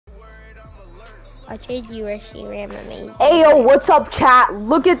I'll trade you Rishi Ram amazing. Hey yo, what's up chat?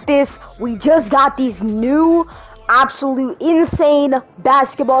 Look at this. We just got these new absolute insane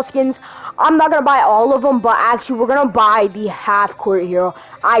basketball skins. I'm not gonna buy all of them, but actually we're gonna buy the half court hero.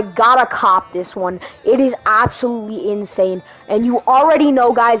 I gotta cop this one. It is absolutely insane. And you already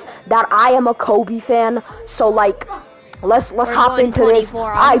know guys that I am a Kobe fan, so like let's hop into this.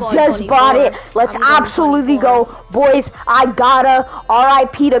 I just bought it. Let's absolutely go. Boys, I gotta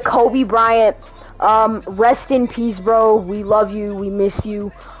RIP to Kobe Bryant. Rest in peace, bro. We love you. We miss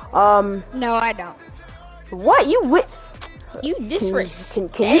you. No, I don't. What? You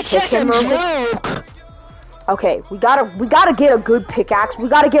disrespect. Can you kick him real quick? Okay, we gotta get a good pickaxe. We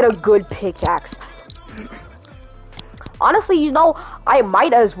gotta get a good pickaxe. Honestly, you know, I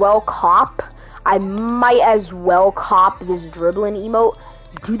might as well cop this dribbling emote.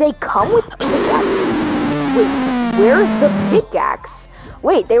 Do they come with pickaxes? Wait, where's the pickaxe?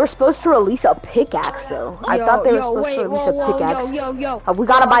 Wait, they were supposed to release a pickaxe though. I thought they were supposed to release a pickaxe. We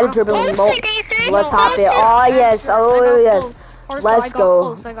gotta buy the dribbling emote. Let's hop it. Oh yes, oh yes. Let's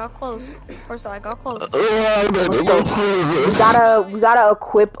go. I got close. We gotta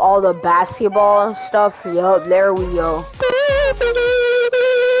equip all the basketball stuff. Yup, there we go.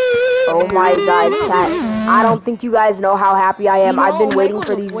 Oh my god, chat. I don't think you guys know how happy I am. I've been waiting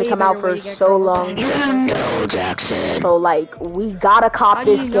for these to come out for so long. So like, we gotta cop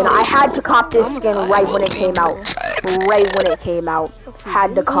this skin. I had to cop this skin right when it came out.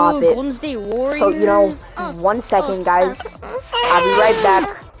 Had to cop it. So, you know, 1 second guys. I'll be right back.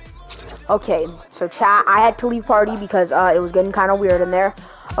 Okay, so chat, I had to leave party because it was getting kind of weird in there.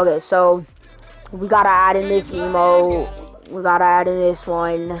 Okay, so we gotta add in this emote. We gotta add in this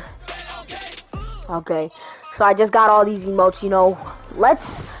one. Okay, so I just got all these emotes, you know.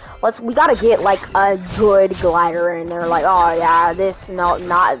 We gotta get like a good glider in there. Like, oh yeah, this, no,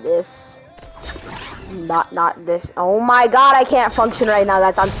 not this. Not this. Oh my god, I can't function right now,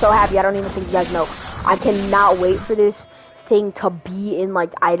 guys. I'm so happy. I don't even think you guys know. I cannot wait for this thing to be in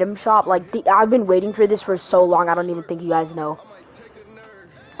like item shop. Like, I've been waiting for this for so long. I don't even think you guys know.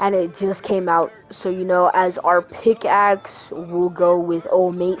 And it just came out. So, you know, as our pickaxe, we'll go with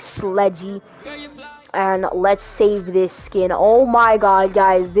old mate Sledgy. And let's save this skin. Oh my god,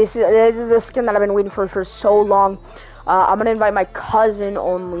 guys. This is the skin that I've been waiting for so long. I'm gonna invite my cousin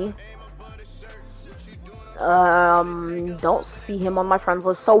only. Don't see him on my friends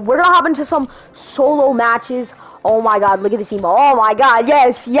list. So we're gonna hop into some solo matches. Oh my god, look at this emo. Oh my god,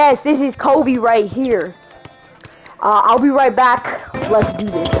 yes, this is Kobe right here. I'll be right back. Let's do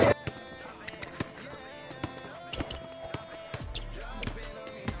this.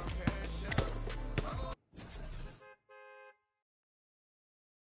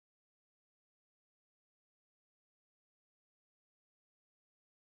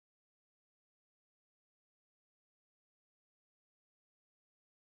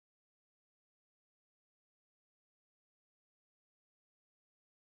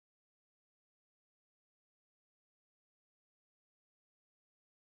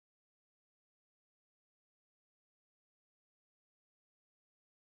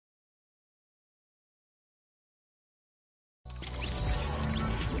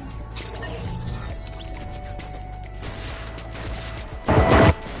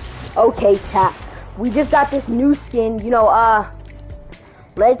 Okay, chat. We just got this new skin. You know,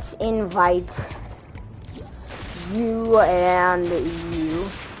 let's invite you and you.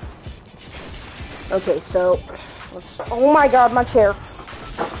 Okay, so oh my god, my chair.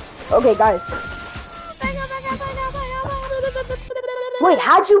 Okay, guys. Wait,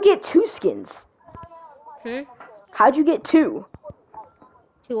 how'd you get 2 skins? How'd you get 2?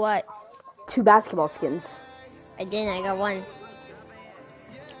 2 what? 2 basketball skins. I didn't. I got 1.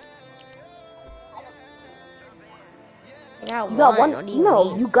 I got one. What do you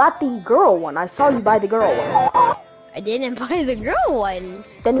mean? You got the girl one. I saw you buy the girl one. I didn't buy the girl one.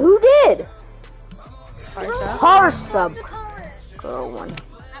 Then who did? Harsa. Girl one.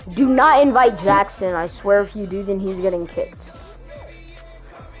 Do not invite Jackson. I swear if you do, then he's getting kicked.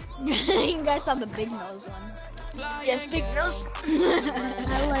 You guys saw the big nose one. Yes, big nose.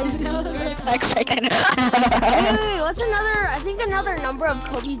 I like nose. Wait, what's another? I think another number of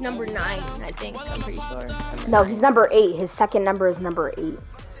Kobe's number 9. I think. I'm pretty sure. No, he's number 8. His second number is number 8.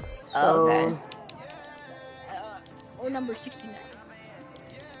 So, okay. Or number 69.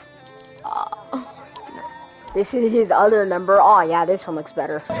 This is his other number. Oh yeah, this one looks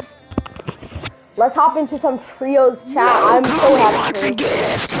better. Let's hop into some trios chat. I'm so happy.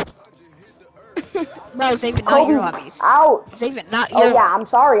 Bro, Xavier, not your hobbies. Out. Xavier, not your. Oh yeah, I'm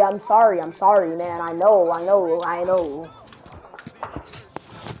sorry, man. I know.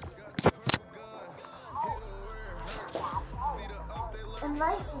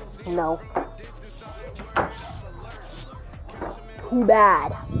 No. Too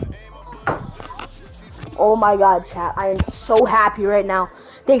bad. Oh my god, chat. I am so happy right now.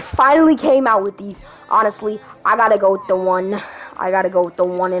 They finally came out with these. Honestly, I gotta go with the one. I gotta go with the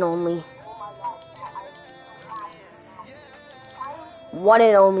one and only. One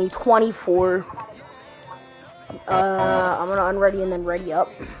and only 24. I'm gonna unready and then ready up.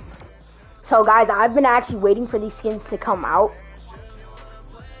 So guys, I've been actually waiting for these skins to come out.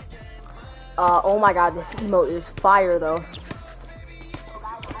 Oh my god, this emote is fire though.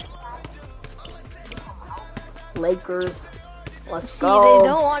 Lakers, let's See, go. they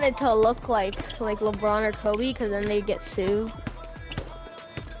don't want it to look like LeBron or Kobe, because then they get sued.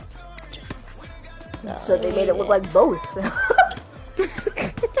 So they made it look like both.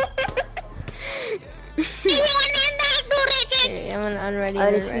 Okay, I'm gonna unready and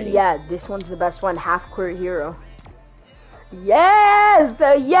Honestly, ready. yeah, this one's the best one. Half court hero. Yes,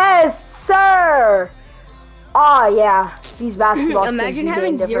 yes, sir. Oh yeah, these basketball. Imagine skins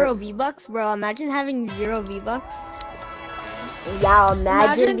having different. 0 V-Bucks, bro. Imagine having 0 V-Bucks. Yeah,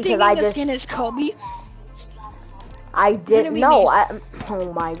 imagine because thinking I the just skin is Kobe. I didn't be know. me.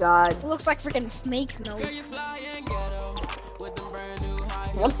 Oh my god. It looks like freaking snake nose.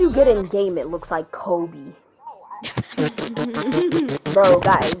 Once you get in game, it looks like Kobe. Bro,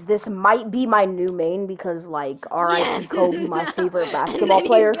 guys, this might be my new main because, like, R.I.P. Kobe, my favorite basketball And then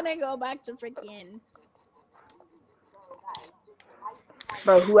player. He's gonna go back to freaking.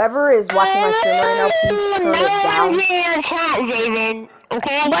 Bro, whoever is watching my stream right now, please turn it down. your chat, Javen.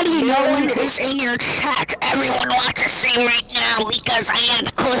 Okay? Buddy, no one is in your chat. Everyone wants to see right now because I have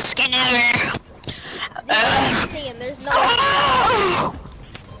the coolest skin ever. I'm just saying, there's no one.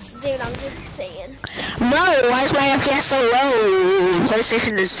 Dude, I'm just saying. Bro, why is my FPS so low?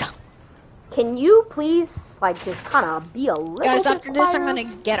 PlayStation is... Can you please, like, just kind of be a little Guys, bit after this, I'm quieter?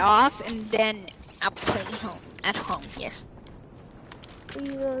 gonna get off and then I'll play at home. Yes.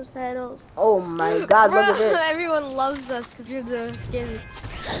 Those pedals. Oh my god, Bro, look at this. everyone loves us because you're the skins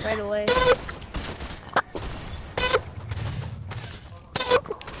right away.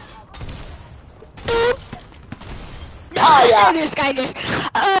 Oh yeah. This guy just...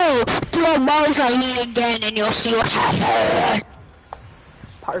 Oh, throw balls on me again and you'll see what happens.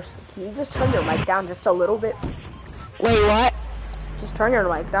 Parson, can you just turn your mic down just a little bit? Wait, what? Just turn your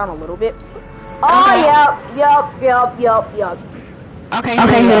mic down a little bit. Oh, yep. Okay, here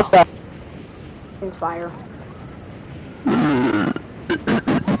we go. Inspire.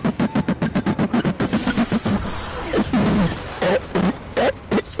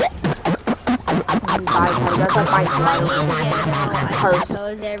 I get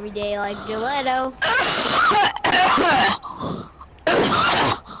those every day like Gelato.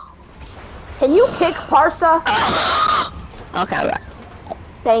 Can you kick Parsa? Okay, right.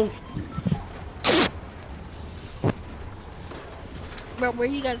 Thank Bro, where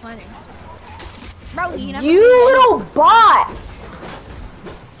are you guys landing? Bro, you never you, little bot!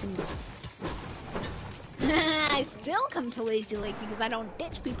 I still come to Lazy Lake because I don't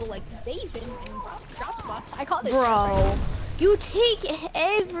ditch people like Zaven and drop spots. I call this Bro, you take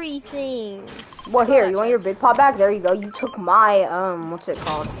everything. Well, here, you want your big pot back? There you go. You took my, what's it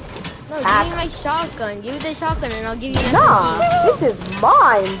called? No, give me my shotgun. Give me the shotgun and I'll give you an Nah, SMG. this is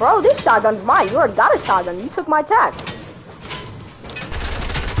mine, bro. This shotgun's mine. You already got a shotgun. You took my tack.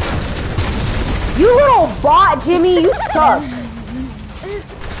 You little bot, Jimmy. You suck.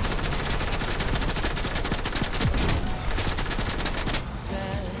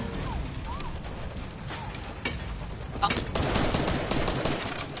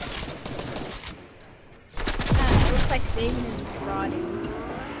 It looks like Zaven is rotting.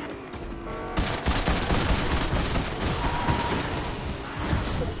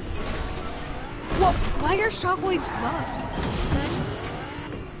 Whoa, why are shockwaves buffed?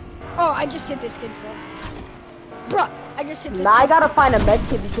 Oh, I just hit this kid's buff. Bruh, I just hit this Now I kid's- gotta find a med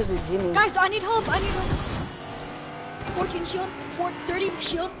kit because of Jimmy. Guys, I need help, 14 shield, 30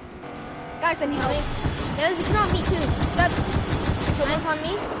 shield. Guys, I need help. There's a kid on me too. That's Knife on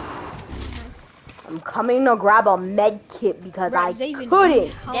me. I'm coming to grab a med kit because Right, I Zaven,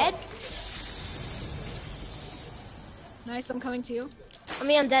 couldn't. help. Dead? Nice, I'm coming to you. I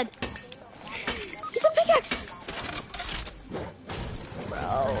mean, I'm dead. He's a pickaxe.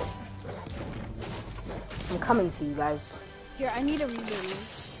 Bro. I'm coming to you guys. Here, I need a rebuild.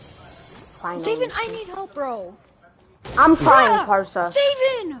 Finally. Zaven, I need help, bro. I'm trying, Bruh, Parsa.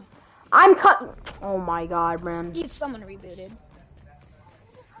 Zaven! I'm cut. Oh my god, man. Get someone rebooted.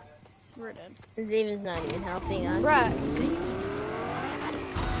 We're dead. Zaven's not even helping us. Bruh, Zaven.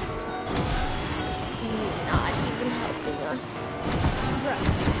 Not even helping us.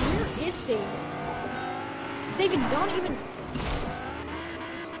 Bruh. is Zaven. Zaven, don't even.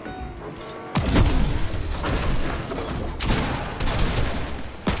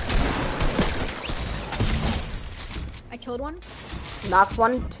 I killed one. Knocked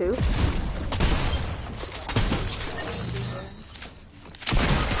one, two.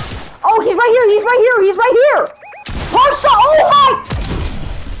 Oh, he's right here, he's right here, he's right here! Parsa, oh my!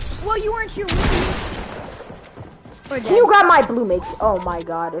 Well, you weren't here with me. We're dead. You got my blue mage. Oh my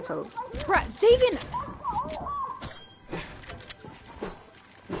god, it's over. Bruh, Zaven.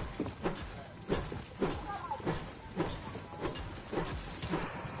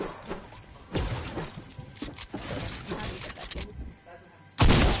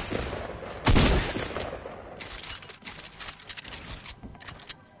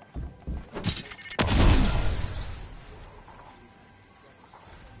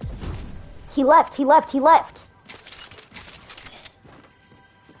 He left, he left, he left.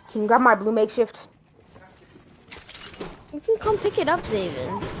 Can you grab my blue makeshift? You can come pick it up,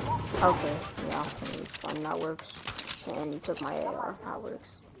 Zaven. Okay, yeah, it's fine, that works. And he took my AR, that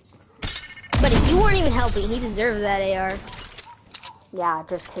works. But you weren't even helping. He deserved that AR. Yeah,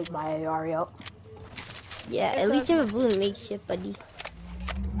 just take my AR, yup. Yeah, at least you have a blue makeshift, buddy.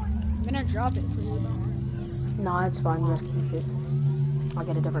 I'm gonna drop it for you. Don't worry. No, it's fine, just keep it. I'll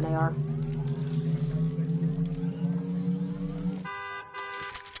get a different AR.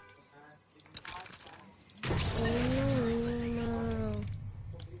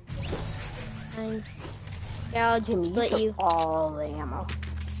 Yeah, I'll just split you. All the ammo.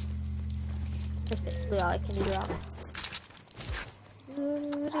 Just basically all I can drop.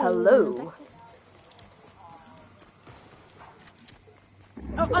 Hello.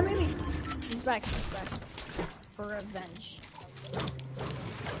 Oh, I'm moving. He's back. He's back. For revenge.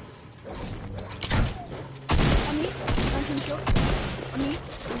 On me. On him short. On me.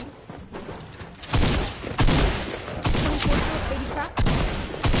 On me. 24 short, 80 crack.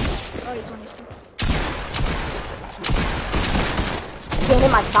 Oh, he's 1 HP. Can't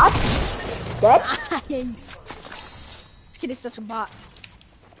hit my shot? Dead? Nice. This kid is such a bot.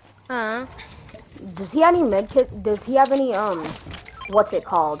 Huh? Does he have any med kit? Does he have any, what's it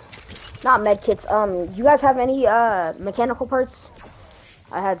called? Not med kits, you guys have any, mechanical parts?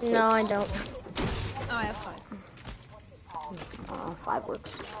 I had 6. No, I don't. Oh, I have 5. 5 works.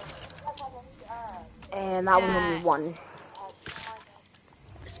 And that one only 1.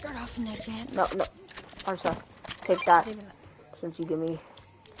 Start off in that jam. No, no. Arsa, take that, Saving that. since you give me.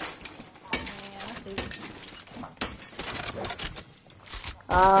 Yeah, save it.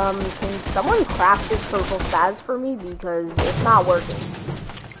 Can someone craft this purple spaz for me? Because it's not working.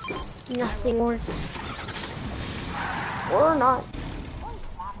 Nothing works. Or not.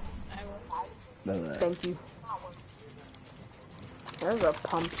 I will. Thank you. There's a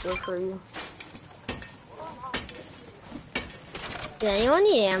pumpster for you. Does anyone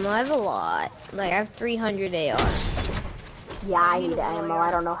need ammo? I have a lot. Like, I have 300 AR. Yeah, I need ammo.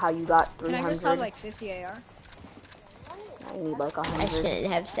 I don't know how you got Can I 300. just have like 50 AR? I need like I 100.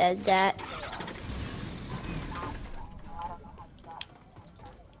 shouldn't have said that.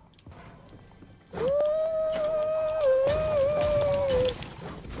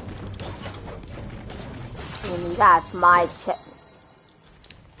 And that's my check.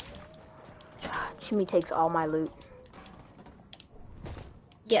 Jimmy takes all my loot.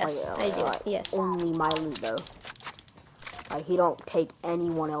 Yes, Oh, I yeah, do. like, Yes. Only my loot though. Like he don't take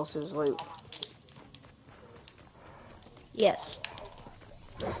anyone else's loot. Yes.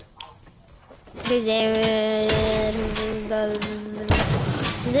 Does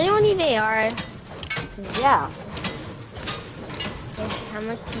anyone need AR? Yeah. How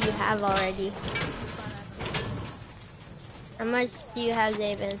much do you have already? How much do you have,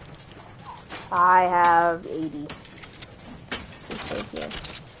 Zaven? I have 80. Take here.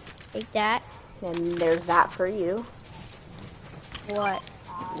 Take that. And there's that for you. What?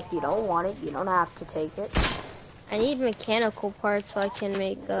 If you don't want it, you don't have to take it. I need mechanical parts so I can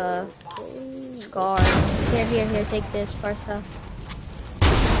make a scar. Here, take this, Parsa.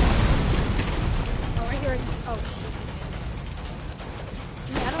 Oh, right here. Oh, shit.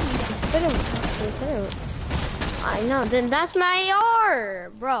 Yeah, I don't need that. I know, then that's my AR,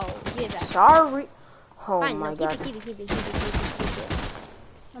 bro. Give that. Sorry. Oh Fine, my no, god. keep it.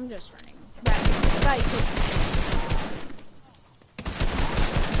 I'm just running. Right.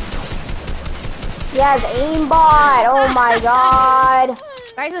 He has aimbot. Oh my god.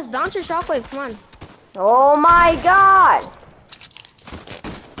 Guys, let's bounce your shockwave. Come on. Oh my god.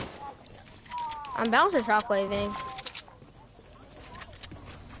 I'm bouncer shockwaving.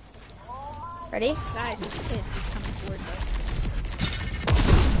 Ready? Guys, he's pissed. He's coming towards us.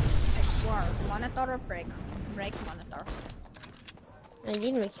 I are? Monitor or brake? Brake, monitor. I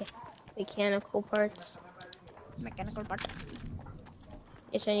need mechanical parts. Mechanical part.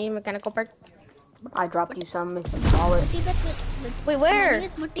 Yes, I need mechanical parts. I dropped you some if you saw it. Wait, where?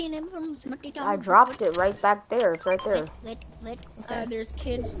 I dropped it right back there. It's right there. There's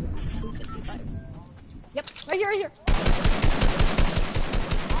kids 255. Yep, right here, right here.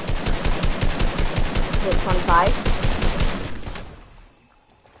 Hit 25.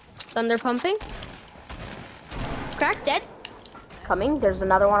 Thunder pumping. Crack dead. Coming. There's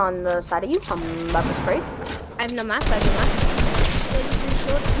another one on the side of you. I'm about to spray. I have no mask. I have no mask.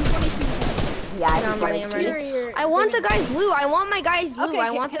 Yeah, I No, I'm ready. I'm ready. Here. I want the guy's loot. I want my guy's loot. Okay,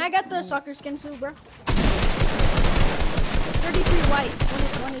 I want. can I get the soccer skin too, bro? 33 white.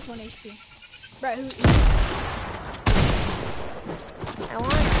 One is 1 HP. Bro, who? I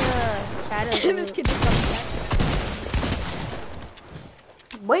want the shadow This loot. kid just got me back.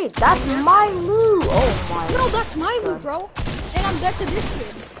 Wait, that's my loot. Oh my. No, that's my loot, bro. And I'm dead to this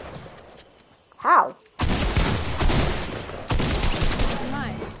kid. How? It's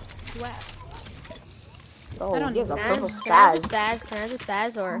mine. Swag. Oh, I don't give a need purple Can I have this spaz. spaz? Can I have this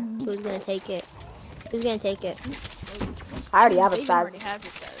spaz or who's gonna take it? Who's gonna take it? I already have a Zaven spaz. already has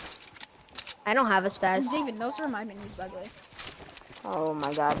his spaz. I don't have a spaz. Zaven, those are my minis, by the way. Oh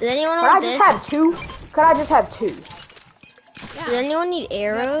my god. Does anyone Could I want just this? have two? Could I just have two? Does Yeah. anyone need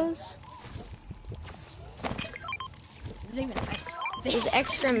arrows? Zaven, There's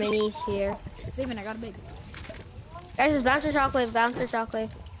extra minis here. Zaven, I got a baby. Guys, it's bouncer shockwave, bouncer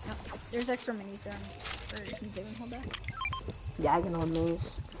shockwave. Yep. There's extra minis there. Or can Zaven hold that? Yeah, I can hold these.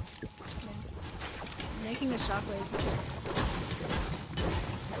 I'm making a shockwave.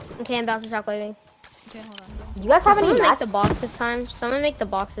 Okay, I'm bouncer shockwaving. Okay, hold on. You guys have any Someone make mats? the box this time. Someone make the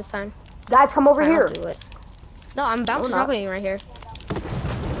box this time. Guys, come over I here. don't do it. No, I'm bouncer No, not. shockwaving right here.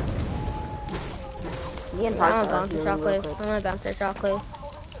 Me and I'm Parker a are bouncer healing real shockwave. quick. I'm a bouncer shockwave.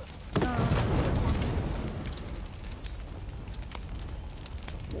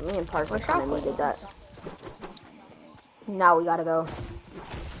 Me and Parker What kind of shockwave? needed that. Now we gotta go.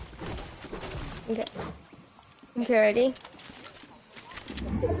 Okay. Okay, ready?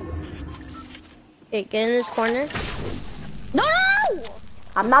 Okay, get in this corner. No, no!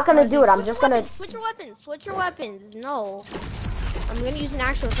 I'm not gonna do it. I'm just gonna. Switch your weapons. Switch your weapons. No. I'm gonna use an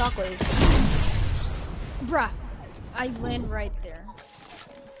actual shockwave. Bruh, I land right there.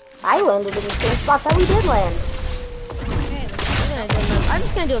 I landed in the same spot that we did land. Okay, I'm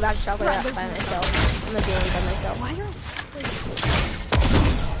just gonna do a back shockwave Right, by there's myself. I'm gonna do it by myself. why are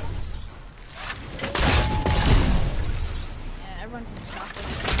Yeah, everyone can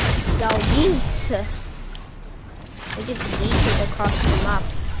shockwave. Yo, yeet. I just yeeted across the map.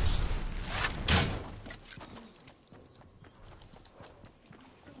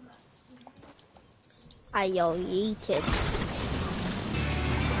 I yeeted.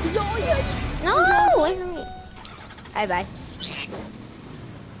 No, wait for me. Bye bye.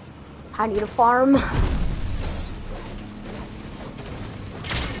 I need a farm.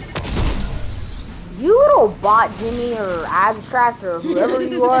 You little bot, Jimmy, or Abstract, or whoever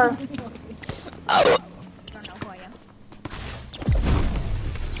you are. I don't know who I am.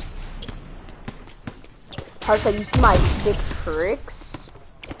 Parsa, you see my sick tricks?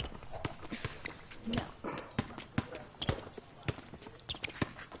 No.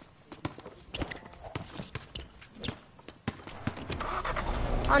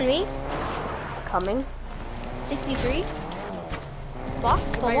 On me. Coming. 63.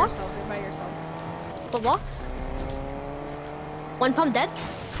 Box. You're Full by box. yourself, you're by yourself. Full box. One pump dead.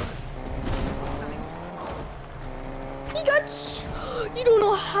 Coming. He got. You don't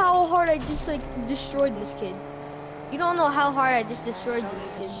know how hard I just like destroyed this kid. You don't know how hard I just destroyed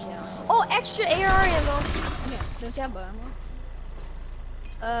this kid. Oh, extra AR ammo. Yeah, does he have bow ammo?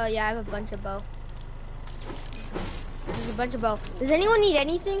 Yeah, I have a bunch of bow. There's a bunch of bow. Does anyone need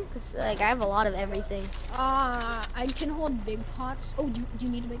anything? Cause like I have a lot of everything. I can hold big pots. Oh, do you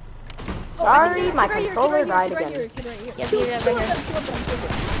need a big? Oh, Sorry, my kid right here, controller kid right died here, again. kid right here. Yeah, Two kid of right them, here. two of them.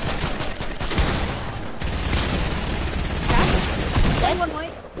 Dead? One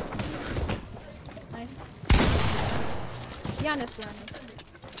white. Nice. Giannis for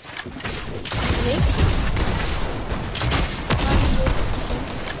Me?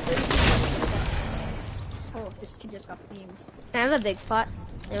 Oh, this kid just got beams. Can I have a big pot?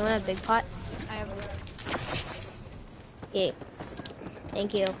 Anyone have a big pot? I have a... Yeah.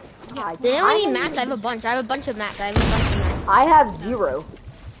 Thank you. I, Does anyone need I- mats? I have a bunch. I have a bunch of mats. I have a bunch of mats. I have 0.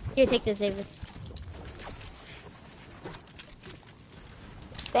 Here, take this, David.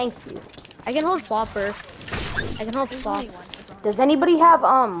 Thank you. I can hold flopper. I can hold There's flop. only one. There's only Does anybody have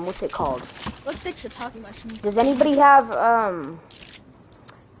what's it called? Looks like shiitake mushrooms. Does anybody have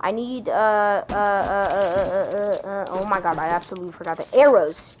I need oh my god, I absolutely forgot the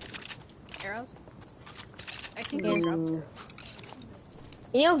arrows. Arrows? I think they dropped.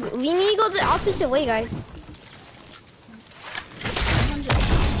 You know, we need to go the opposite way, guys.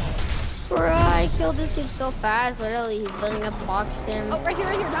 Bruh, I killed this dude so fast. Literally, he's building up blocks there. Oh, right here,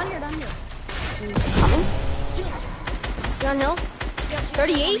 down here. Coming? Downhill.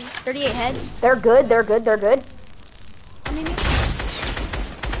 38? 38 head. They're good. I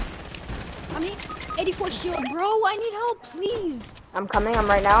mean, 84 shield. Bro, I need help, please. I'm coming, I'm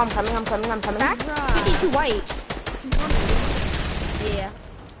right now, I'm coming. Crack? 52 white. Yeah.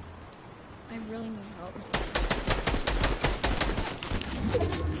 I really need help.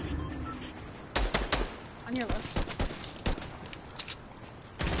 On your left.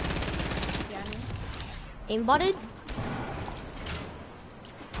 Yeah, Aimbotted?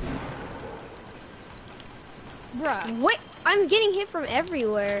 bruh. What? I'm getting hit from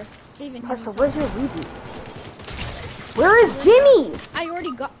everywhere. Steven, Parsa, where's your reboot? Where is Jimmy? I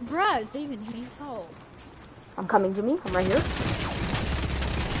already got. Bruh, Steven, he needs help. I'm coming, Jimmy. I'm right here.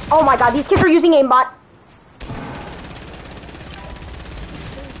 Oh my god, these kids are using aimbot.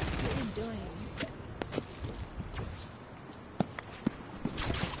 What are you doing?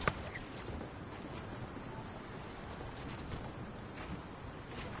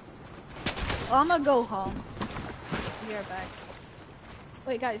 Oh, I'm gonna go home. Be right back.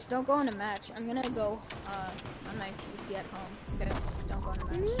 Wait, guys, don't go in a match. I'm gonna go on my PC at home. Okay, don't go in a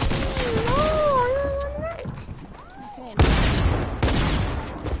match. No, I don't want to match. Okay.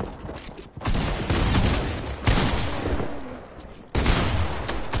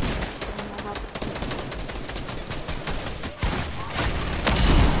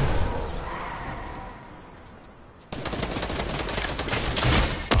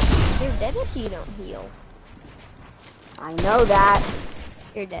 You're dead if you don't heal. I know that.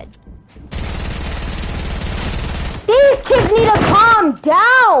 You're dead. These kids need to calm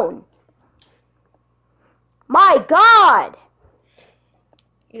down. My god.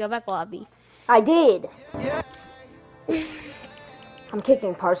 You go back lobby. I did. I'm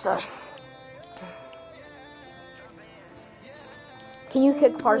kicking Parsa. Can you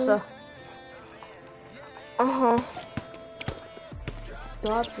kick Parsa? Uh-huh.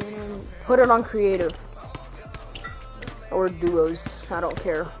 Stop doing. Put it on creative. Or duos. I don't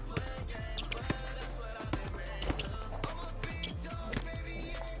care.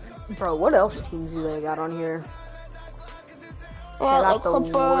 Bro, what else teams do they got on here? They got the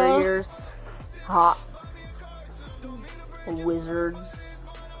Warriors. Hot. Wizards.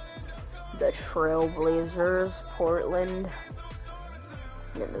 The Trailblazers. Portland.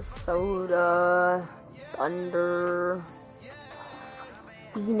 Minnesota. Thunder.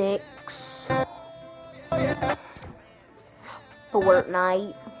 Phoenix.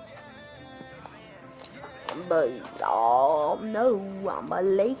 Fortnite. But y'all know I'm a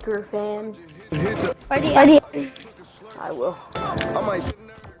Laker fan. Ready? I will.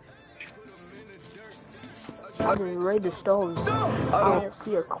 I can raid the stones. I don't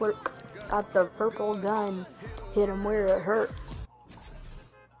see a clerk. Got the purple gun. Hit him where it hurt.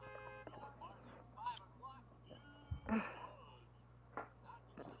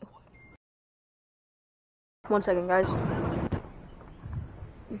 One second, guys.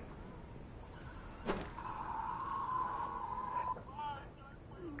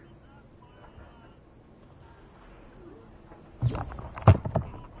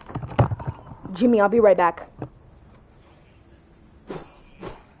 Jimmy, I'll be right back.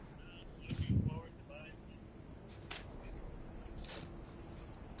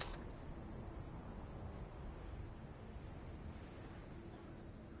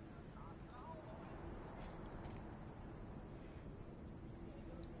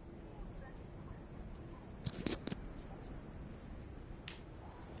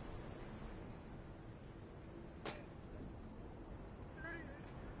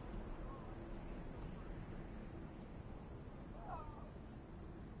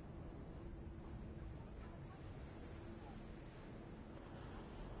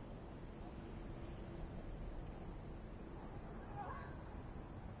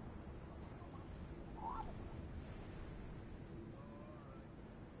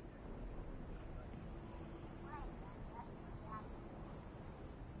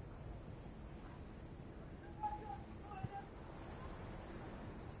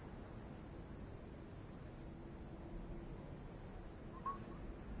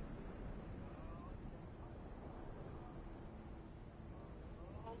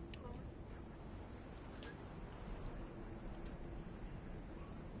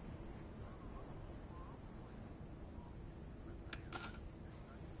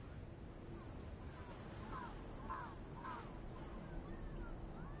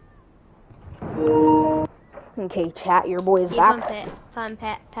 Okay, chat, your boy is Fun back. pet. Fun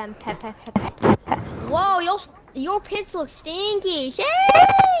pet. Fun pet. Pet. Pet. Pet. Pet. Whoa, your pits look stinky. Sheesh.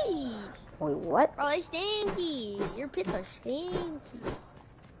 Wait, what? Bro, they stinky. Your pits are stinky.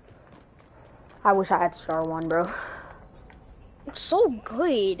 I wish I had Star 1, bro. It's so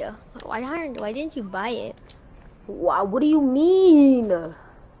good. Why didn't you buy it? Wow, what do you mean? Do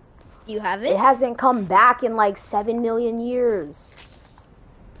you have it? It hasn't come back in like 7 million years.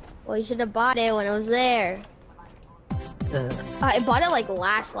 Well, you should have bought it when it was there. I bought it like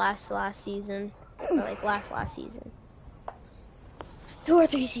last season. Or like last season. 2 or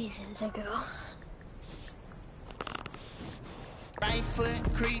 3 seasons ago. Right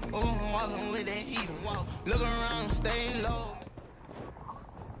foot creep, walking with that heater. Look around, stay low.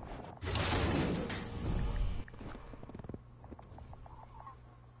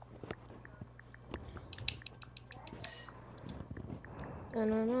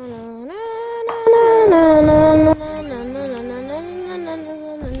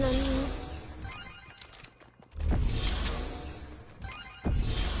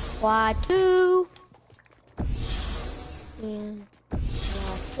 Watu and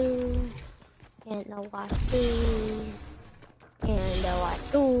Watu and the Watu and the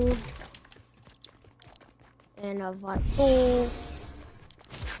Watu and the Watu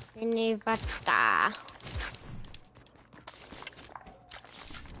and the Vata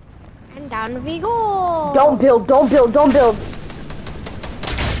and down we go. Don't build.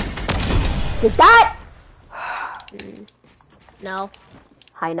 Did that? No.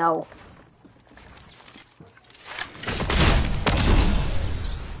 I know.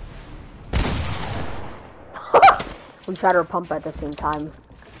 We try to pump at the same time.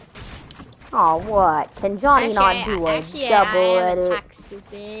 Oh, what? Can Johnny not do a double edit? Attack,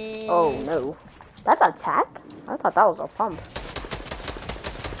 stupid. Oh no. That's attack? I thought that was a pump.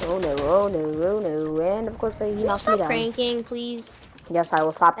 Oh no, oh no, oh no. And of course he Can you knocked me stop down. cranking, please? Yes, I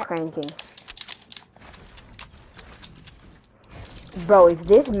will stop cranking. Bro, if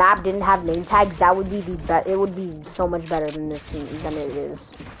this map didn't have name tags, that would be it would be so much better than it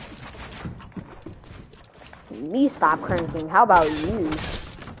is. Me stop cranking. How about you?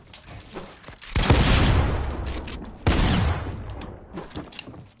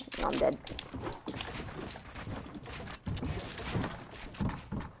 I'm dead.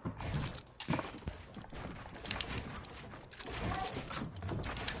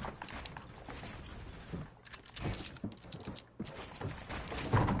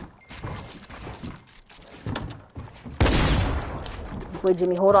 Wait,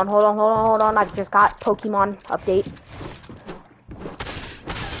 Jimmy, hold on. I just got Pokemon update.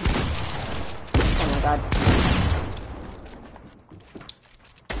 Oh my god.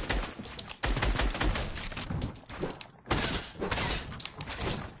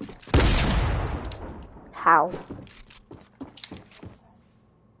 How?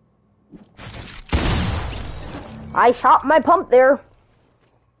 I shot my pump there.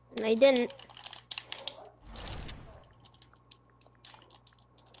 I didn't.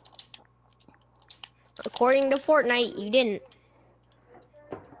 According to Fortnite, you didn't.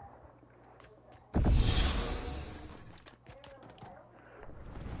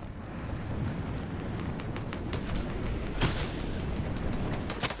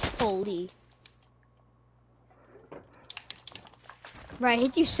 Holy. Right, I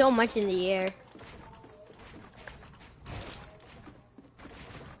hit you so much in the air.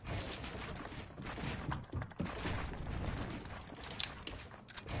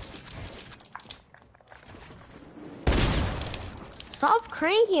 Stop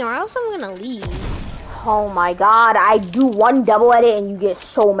cranking or else I'm gonna leave. Oh my god, I do one double edit and you get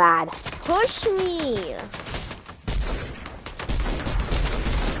so mad. Push me.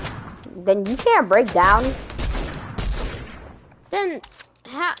 Then you can't break down. Then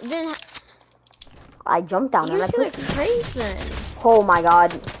I jumped down and you I should pushed. have crazed then. Oh my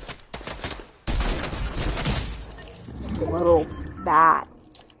god. Little bat.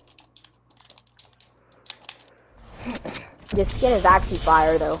 This skin is actually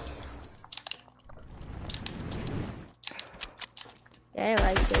fire though. Yeah, I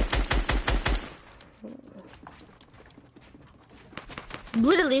like it.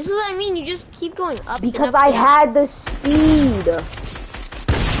 Literally, this is what I mean. You just keep going up. Because and up I and up. had the speed.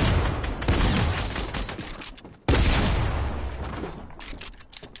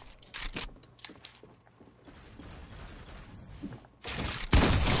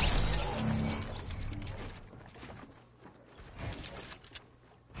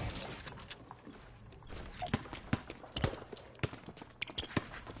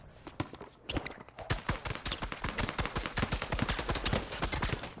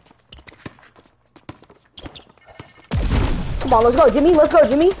 Come on, let's go, Jimmy. Let's go,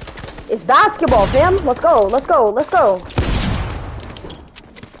 Jimmy. It's basketball, fam. Let's go. Let's go. Let's go.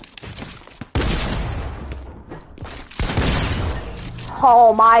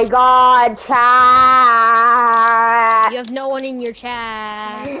 Oh my God, chat. You have no one in your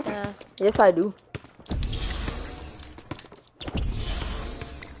chat. Yes, I do.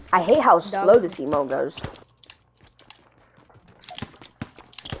 I hate how slow this emo goes.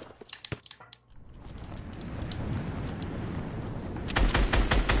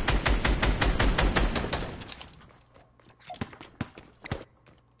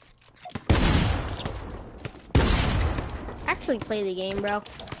 Actually play the game, bro.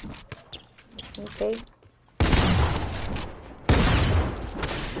 Okay.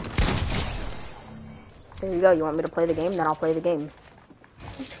 There you go. You want me to play the game? Then I'll play the game.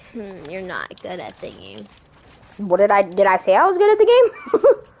 You're not good at the game. What did I say I was good at the game?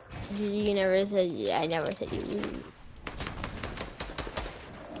 You never said, yeah, I never said you would.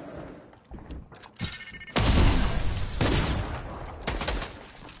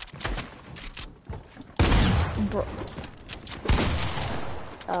 Bro.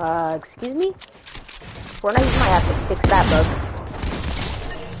 Excuse me? Fortnite might have to fix that bug.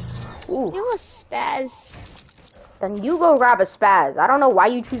 Ooh. It was spaz. Then you go grab a spaz. I don't know why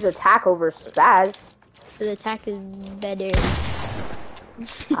you choose attack over spaz. The attack is better.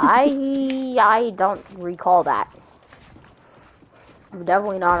 I don't recall that.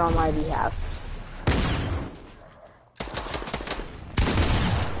 Definitely not on my behalf.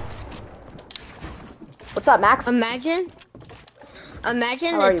 What's up, Max? Imagine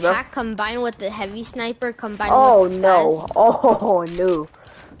the attack combined with the heavy sniper combined with the spaz. Oh no.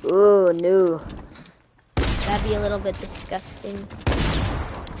 Oh no. That'd be a little bit disgusting.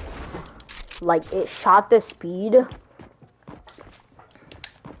 Like, it shot the speed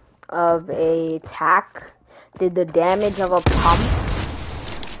of a tack, did the damage of a pump.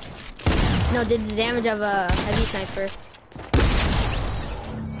 No, did the damage of a heavy sniper.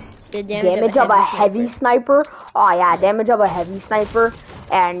 The damage of a heavy sniper? Oh yeah, damage of a heavy sniper,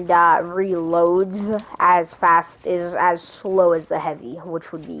 and reloads as fast, is as slow as the heavy,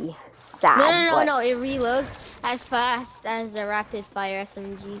 which would be sad. No, it reloads as fast as the rapid fire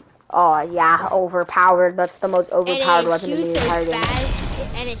SMG. Oh yeah, overpowered. That's the most overpowered weapon in the entire game.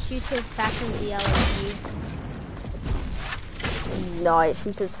 And it shoots as fast as the LMG. No, it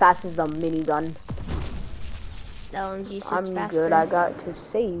shoots as fast as the minigun. The LMG shoots I'm faster. good. I got to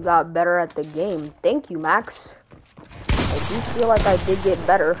say you got better at the game. Thank you, Max. I do feel like I did get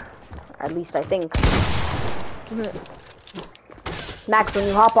better. At least I think. Max, when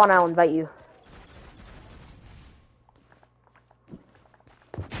you hop on, I'll invite you.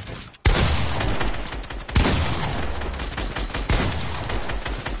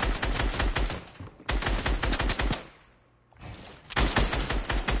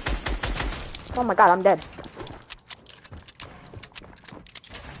 Oh my God, I'm dead.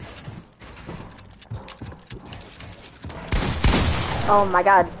 Oh my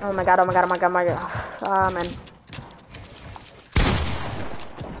God, oh my God, oh my God, oh my God, oh my God. Ah, man.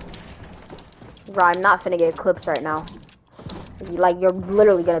 Bro, I'm not finna get clips right now. Like, you're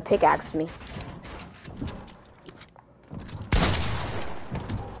literally gonna pickaxe me.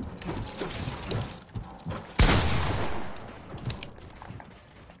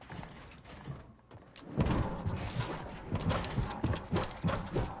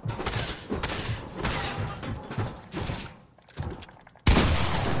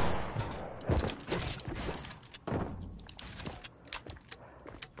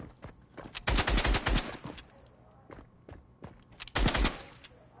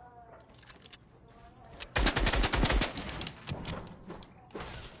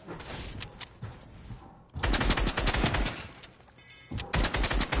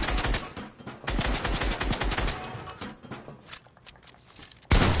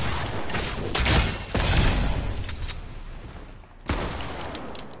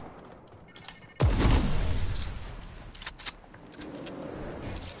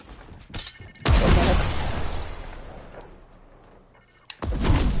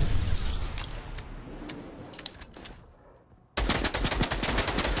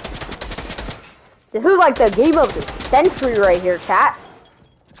 This is like the game of the century right here, chat.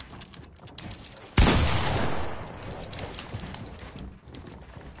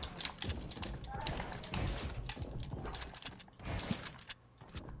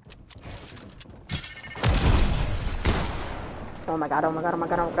 Oh my God, oh my God, oh my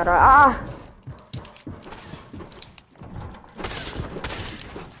God, oh my God, ah!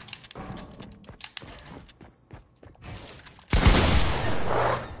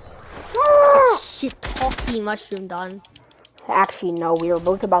 Shit, talkie mushroom done. Actually, no, we were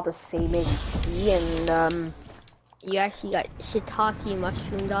both about the same HP, and, You actually got shiitake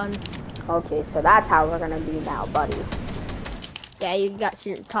mushroomed on. okay, so that's how we're gonna be now, buddy. Yeah, you got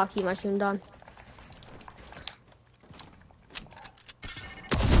shiitake mushroomed on.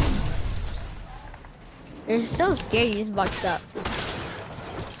 You're so scared you just boxed up.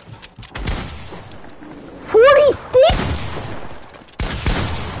 46?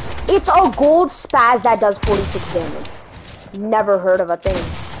 It's a gold spaz that does 46 damage. Never heard of a thing.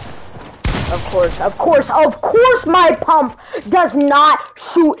 Of course my pump does not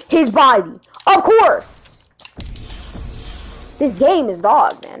shoot his body. Of course. This game is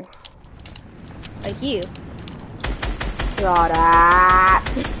dog, man. Like you. Got that.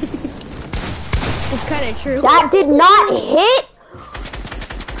 It's kind of true. That did not hit.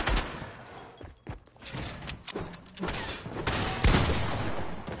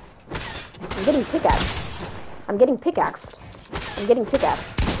 I'm getting pickaxed. I'm getting pickaxed. I'm getting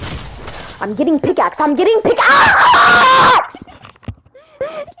pickaxed. I'm getting pickaxed. I'm getting pickaxed.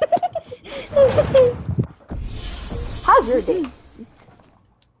 How's your day?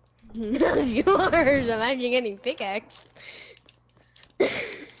 How's yours? Imagine getting pickaxed.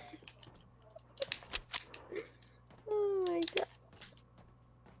 Oh my god.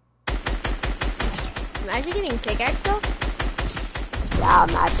 Imagine getting pickaxed though. Yeah,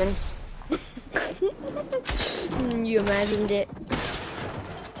 imagine. You imagined it.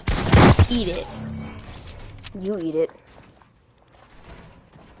 Eat it. You eat it.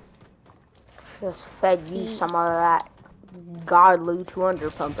 Just fed you some of that godly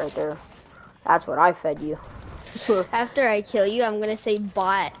 200 pump right there. That's what I fed you. After I kill you, I'm gonna say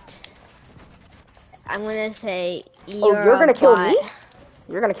bot. I'm gonna say you're gonna kill me? bot.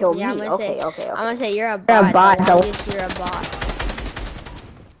 You're gonna kill Yeah, me. I'm Okay. gonna say you're a bot. You're a bot, so though. obvious you're a bot.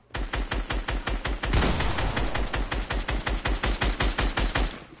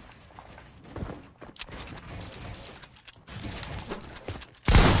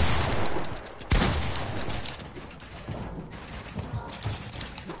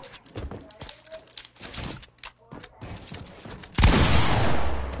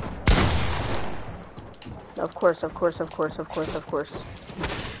 Of course.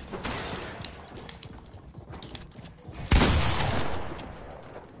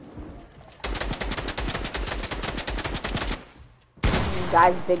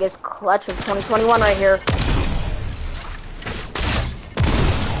 Guys, biggest clutch of 2021 right here.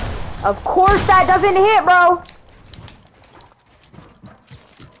 Of course that doesn't hit, bro.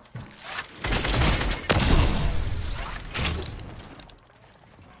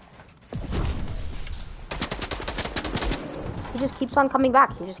 He just keeps on coming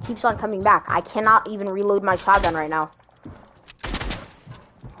back. I cannot even reload my shotgun right now.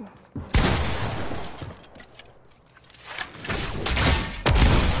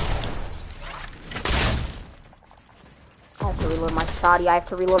 I have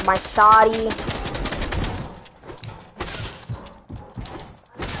to reload my shoddy.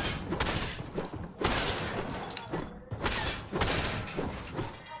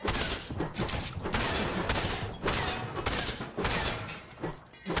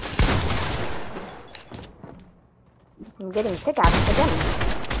 I'm getting pickaxed again.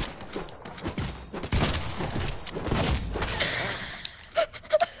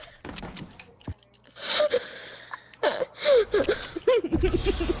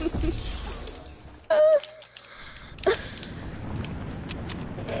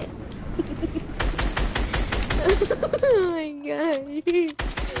 Oh my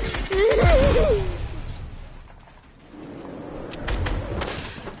god.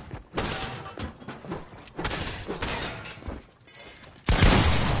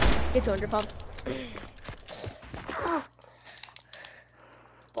 Get 200 pump.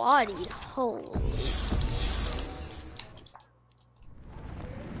 Bodied, holy.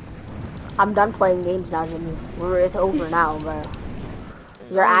 I'm done playing games now, Jimmy. It's over now, bro.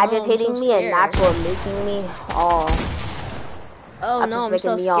 You're Oh, no, I'm agitating so me, and scared. that's what making me. Oh, Oh That's no, I'm what's so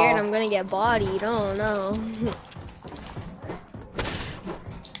making me scared all- I'm gonna get bodied. Oh no.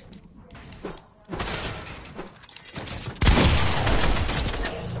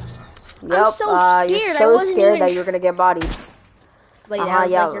 yep. so You're scared, I so wasn't scared even that you're gonna get bodied. Wait, Uh-huh, that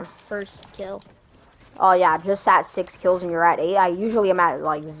was yeah. like your first kill. Oh yeah, just at 6 kills and you're at 8. I usually am at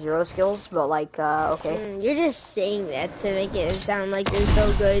like 0 skills, but like, okay. You're just saying that to make it sound like you're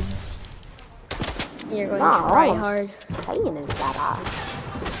so good. You're going No, to try I'm hard. saying is that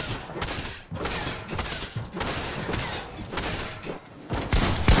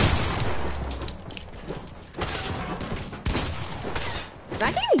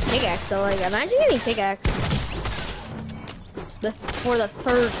Imagine getting pickaxe though, like imagine getting pickaxe. For the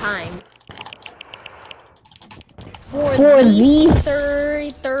third time. For For the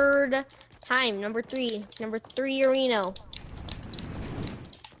the third time. Number three Reno.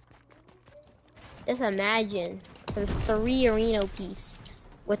 Just imagine the 3 Reno piece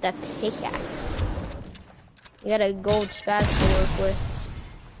with a pickaxe. You got a gold spatula to work with.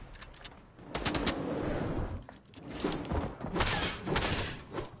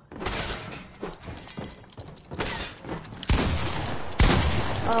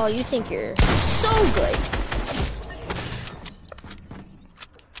 Oh, you think you're so good.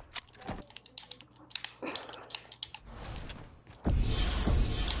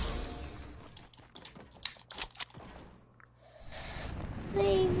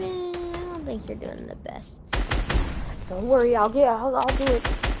 David, I don't think you're doing the best. Don't worry, I'll do it.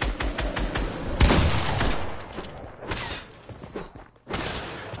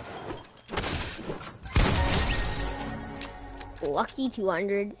 Lucky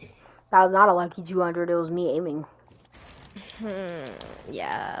 200. That was not a lucky 200, it was me aiming.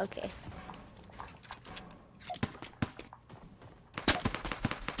 Yeah, okay.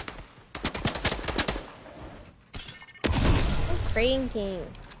 Crane King.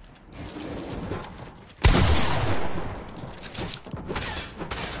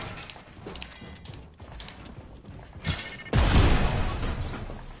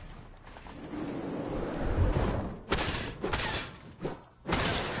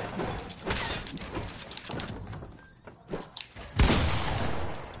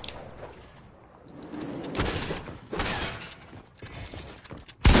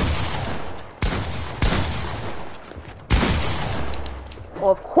 Well,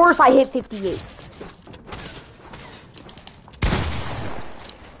 of course I hit 58.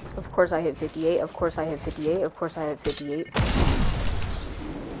 Of course I hit 58. Of course I hit 58. Of course I hit 58.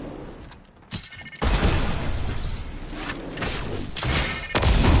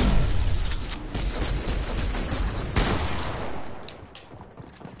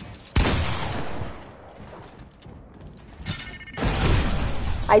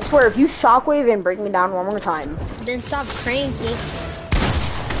 I swear, if you shockwave and break me down one more time. Then stop cranking.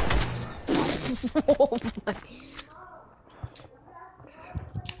 Oh my.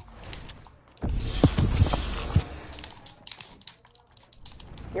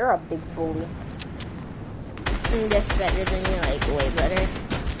 You're a big bully. I'm just better than you, like, way better.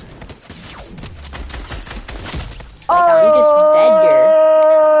 Like, I'm just better.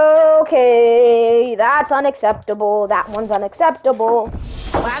 Okay, that's unacceptable. That one's unacceptable.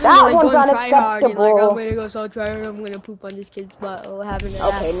 What happened That to you, like, one's going try hard and, like, unacceptable. I'm gonna go so try hard, I'm gonna poop on this kid's butt. What happened to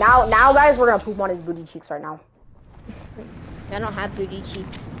that? Okay, now guys, we're gonna poop on his booty cheeks right now. I don't have booty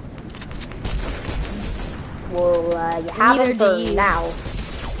cheeks. Well, you have Neither them for do you. now.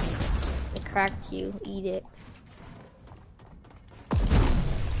 It cracked you. Eat it.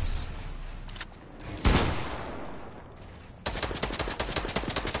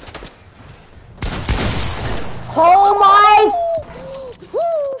 Oh my!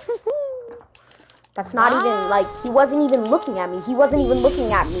 That's not even, like, he wasn't even looking at me. He wasn't even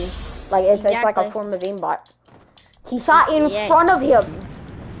looking at me. Like, it's like Exactly. a form of aimbot. He shot in Yeah. front of him.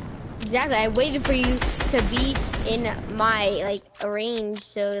 Exactly. I waited for you to be in my, like, range,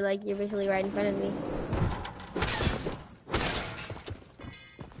 so, like, you're basically right in front of me.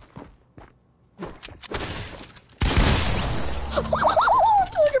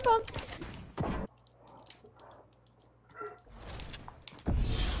 Thunder bomb.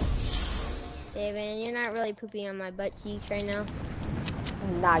 David, you're not really pooping on my butt cheeks right now.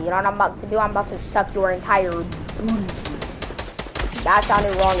 Nah, you know what I'm about to do? I'm about to suck your entire booty. That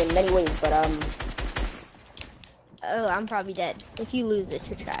sounded wrong in many ways, but Oh, I'm probably dead. If you lose this,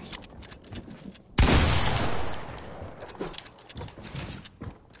 you're trash.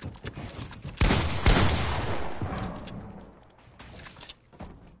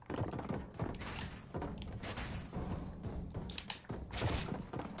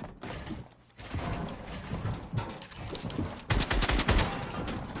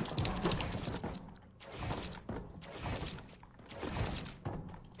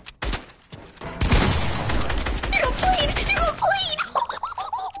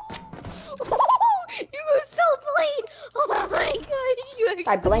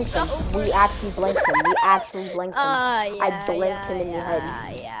 I blinked him. We actually blinked him. We actually blinked him. Yeah, I blinked him in the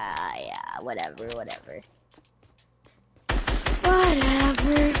head. Yeah, whatever. Whatever.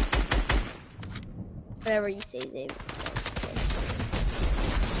 Whatever you say, Dave.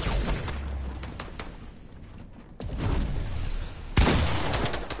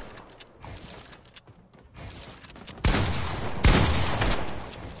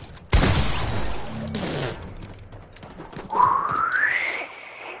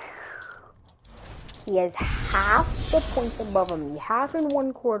 He has half the points above him. Half and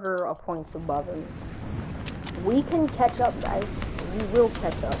 1/4 of points above him. We can catch up, guys. We will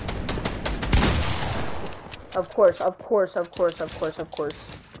catch up. Of course, of course, of course, of course, of course.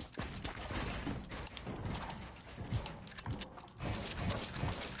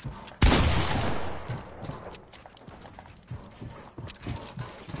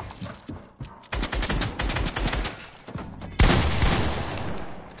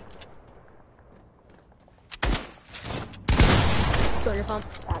 Soda pump.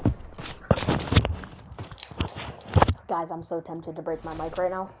 Guys, I'm so tempted to break my mic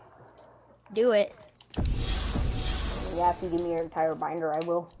right now. Do it. Yeah, if you give me your entire binder, I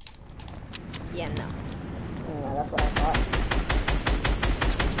will. Yeah, no. Yeah, that's what I thought.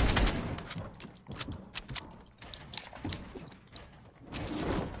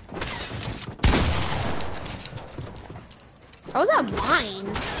 How was that mine?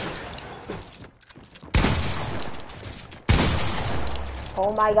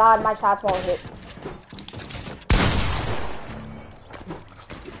 Oh my god, my shots won't hit.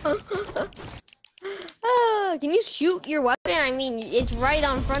 Can you shoot your weapon? I mean, it's right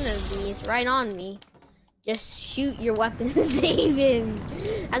on front of me. It's right on me. Just shoot your weapon and save him.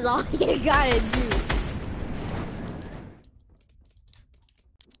 That's all you gotta do.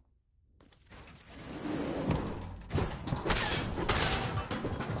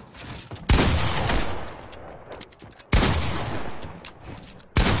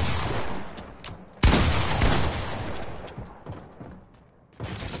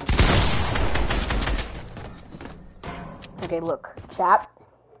 Okay, look, chat.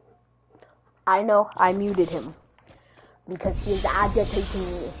 I know I muted him because he is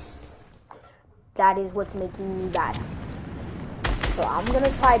agitating me. That is what's making me bad. So I'm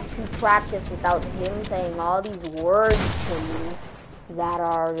gonna try to practice without him saying all these words to me that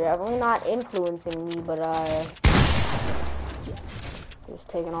are definitely not influencing me, but just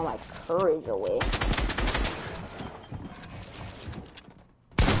taking all my courage away.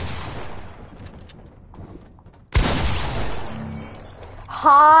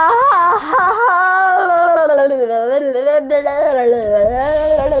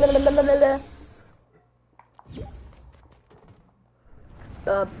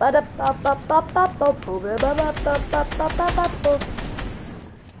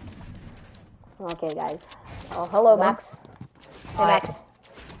 Okay, guys. Oh, hello, Max. Hey, Max.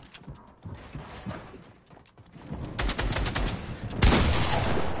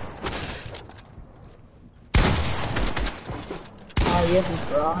 Oh, yes,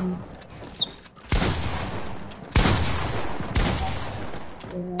 it's wrong.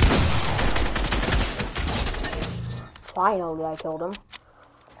 Finally, I killed him.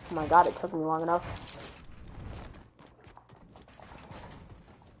 Oh my god, it took me long enough.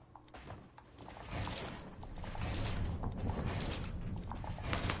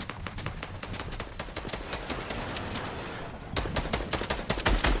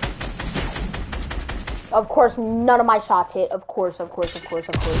 Of course, none of my shots hit. Of course, of course, of course,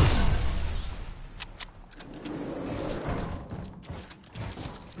 of course.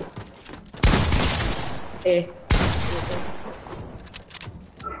 Hey.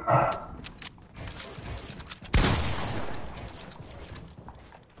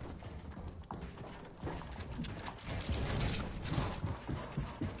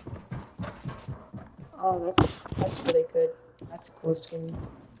 Oh, that's really good. That's a cool skin.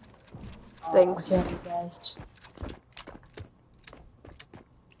 Thanks. Thank you guys.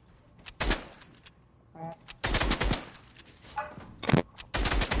 Alright.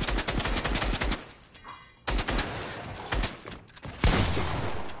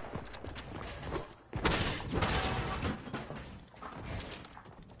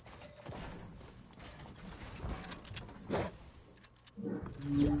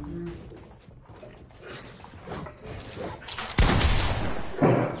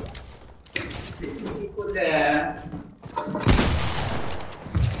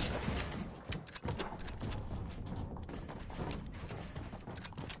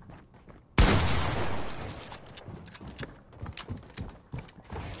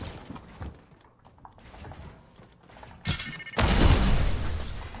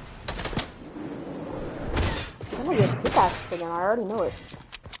 I'm gonna get pickaxe again, I already know it.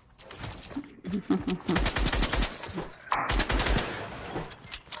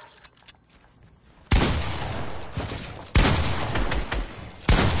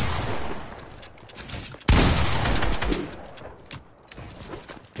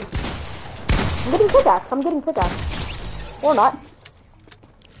 I'm getting pickaxe. Or not.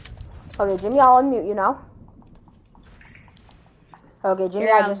 Okay, Jimmy, I'll unmute you now. Okay, Jimmy,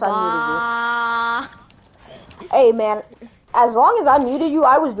 I just unmuted you. Hey, man. As long as I muted you,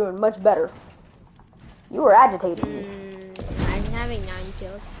 I was doing much better. You were agitating me. I'm having 9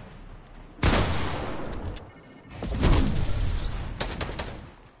 kills.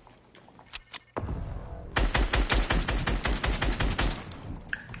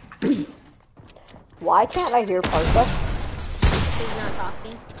 Why can't I hear Parsa? He's not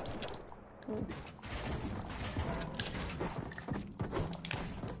talking.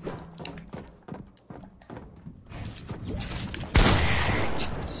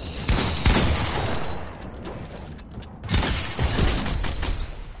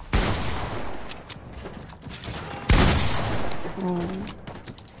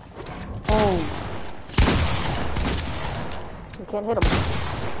 Oh. You can't hit him.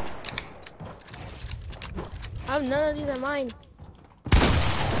 Oh, none of these are mine.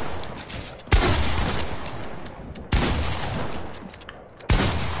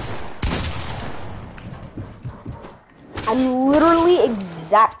 I'm literally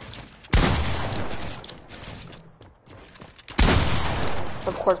exact.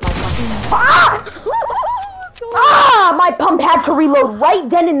 Of course, my pump. My pump had to reload right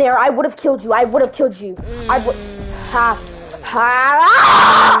then and there. I would have killed you. I would have killed you. I would.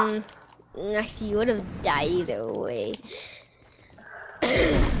 Actually, you would have died either way.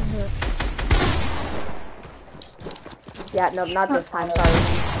 Yeah, no, not this time. Sorry.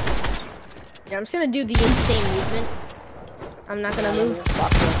 Yeah, I'm just gonna do the insane movement. I'm not gonna move. Look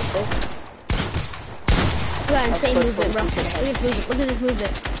at that insane movement, bro. Look at this movement. Look at this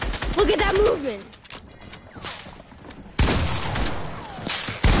movement. Look at that movement.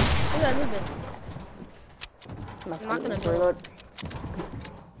 Look at that movement. I'm not gonna do it.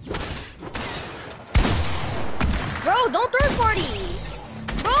 Bro, don't third party!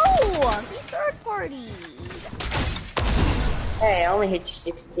 Bro! He's third party! Hey, I only hit you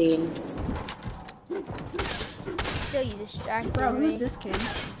 16. Still, you distracted Bro, me. who's this kid?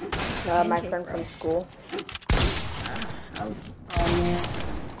 My friend from school. Oh man.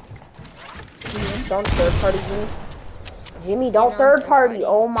 Don't third party Jimmy. Jimmy, don't third party.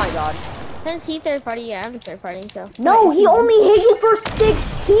 Oh my god. Since he third party, yeah, I'm third party, so. No, he only hit you for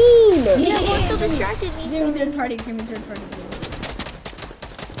 16! Yeah, well, it still distracted me. Jimmy third party, Jimmy third party.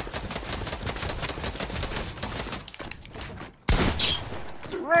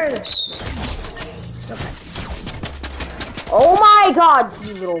 Oh my god,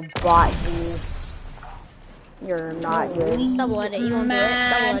 you little bot, Jimmy. You're not good. Double edit, you won't do it. Double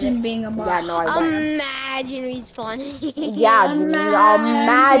Imagine edit. being a bot. Yeah, no, I won't. Imagine respawning. Yeah, Jimmy,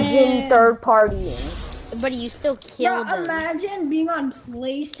 imagine third partying. But you still Bro, killed him. imagine being on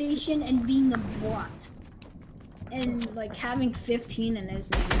PlayStation and being a bot. And like having 15 in his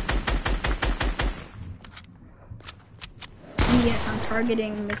name. And yes, I'm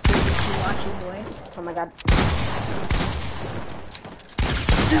targeting Mr. Kiwachi boy. Oh my god.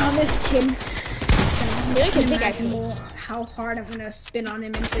 Oh, this kid. Maybe I can pick Imagine how hard I'm gonna spin on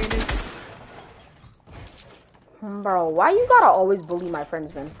him in creative. Bro, why you gotta always bully my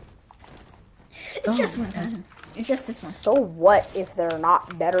friends, man? It's just one time. It's just this one. So what if they're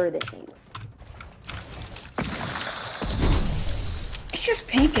not better than you? It's just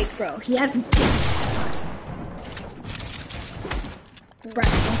Pancake, bro. He has dick. Bro,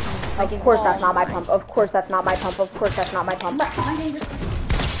 Of course that's not my pump. Of course that's not my pump. Of course that's not my pump.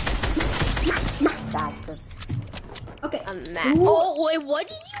 Bastard. Okay. I'm mad. Oh, wait, what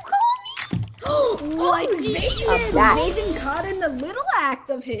did you call me? What did you? Zayden caught in the little act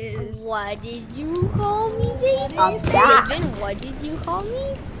of his. What did you call me, Zayden? A bat. Zayden, what did you call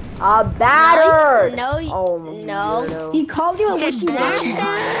me? A batter. No, Oh no. weirdo. He called you a wishy-washy.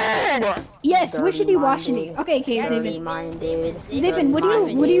 Yes, Dirty-minded. wishity-washity. Okay, Zayden. Dirty-minded. Zayden,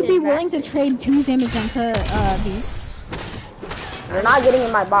 would you be willing to trade 2 Zamazan to these? You're not getting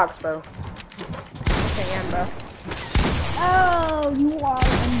in my box, bro. I am, bro. Oh, you are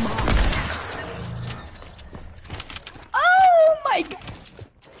a mom. Oh my god.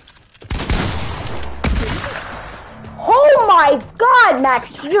 Oh my god,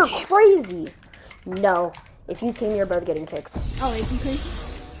 Max, you're crazy. No, if you team, you're both getting kicked. Oh, is he crazy?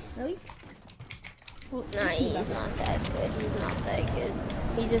 Really? No, he's not that good. He's not that good.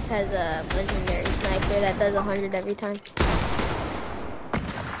 He just has a legendary sniper that does 100 every time.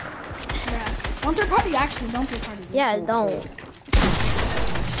 Yeah. Don't third party, actually. Don't third party. Yeah, don't.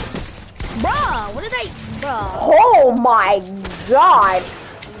 Bruh, what did I... Bruh. Oh my god.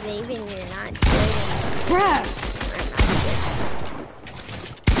 Maybe you're not good. Bruh. I'm not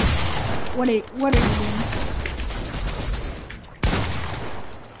good. What are you doing?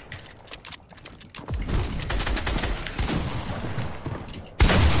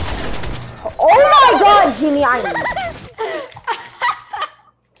 Oh my god, see me, I'm...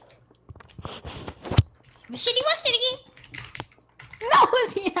 Shitty one, shitty. No,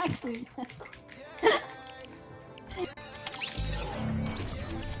 is he actually?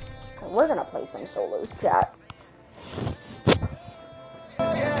 We're gonna play some solos, chat.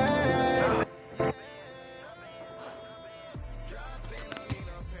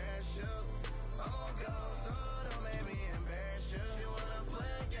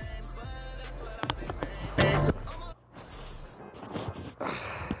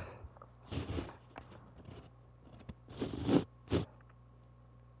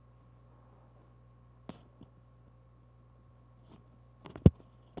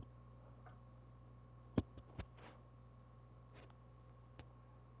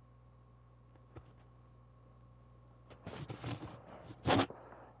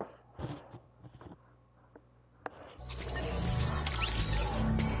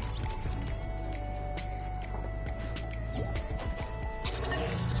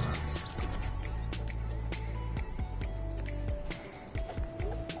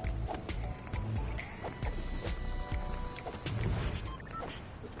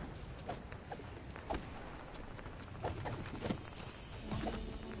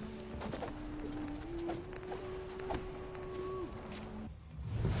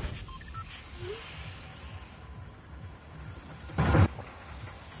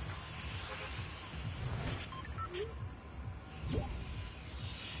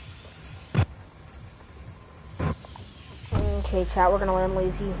 Okay, chat, we're gonna land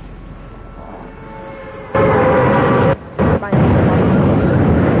lazy.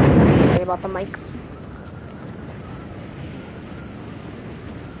 Sorry about the mic.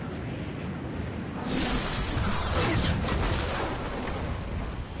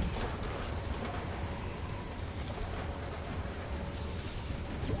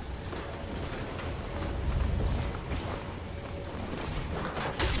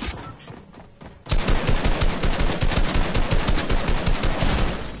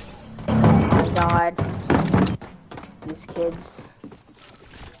 God, these kids.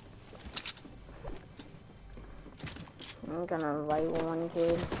 I'm gonna invite one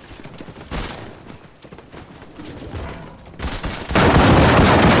kid.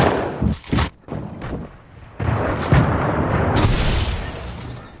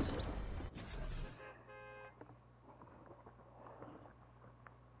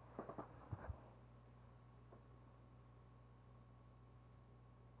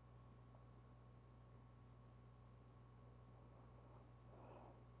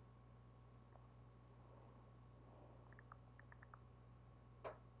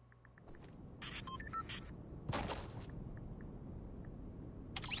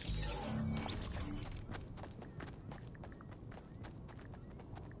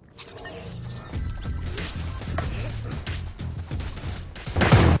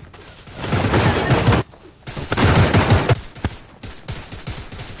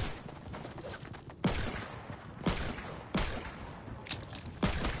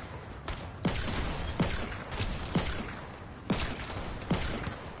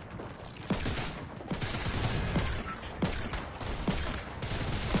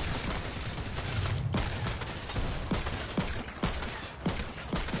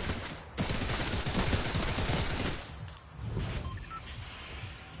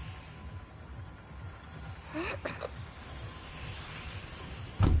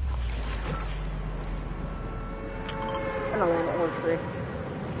 I'm gonna land Orchard.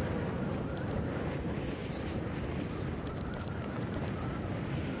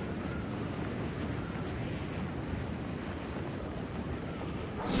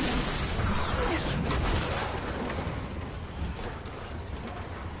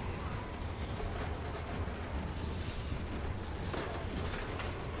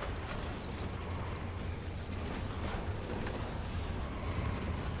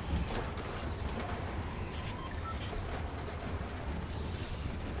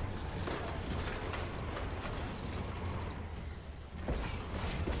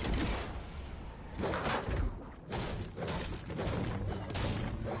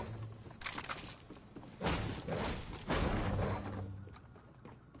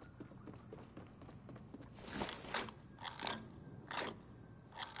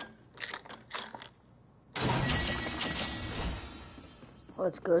 Oh,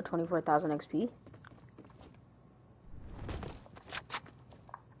 it's good. 24,000 XP.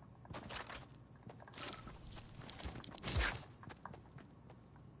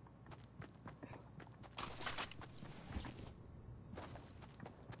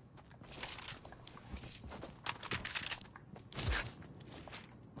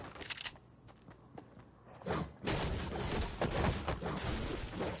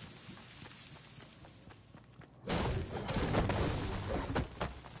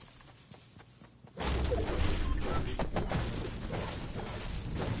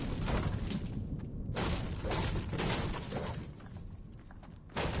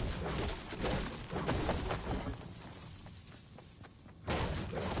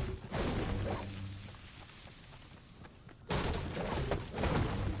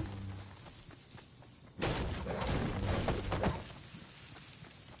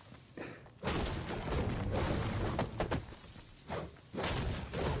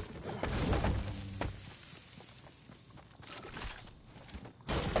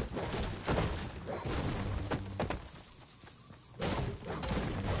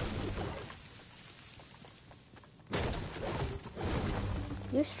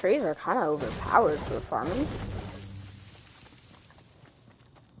 These trees are kind of overpowered for farming.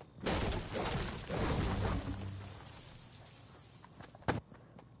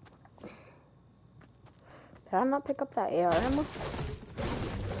 Did I not pick up that AR ammo?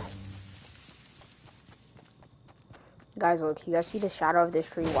 Guys, look, you guys see the shadow of this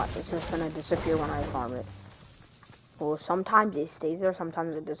tree? Watch, it's just gonna disappear when I farm it. Well, sometimes it stays there,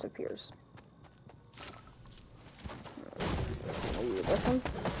 sometimes it disappears. Maybe this one?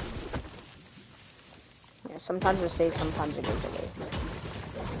 Yeah, sometimes it stays, sometimes it goes away.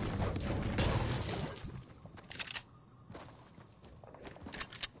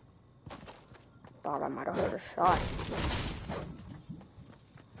 Thought I might have heard a shot.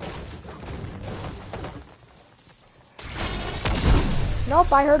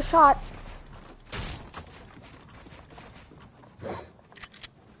 Nope, I heard a shot.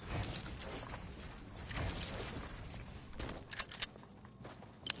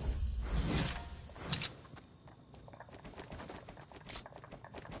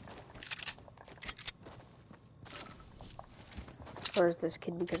 Where's this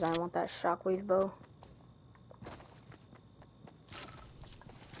kid? Because I want that shockwave bow.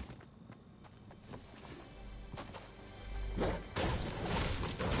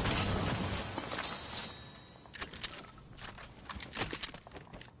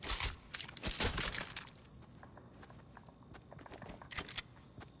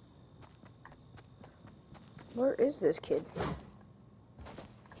 Where is this kid?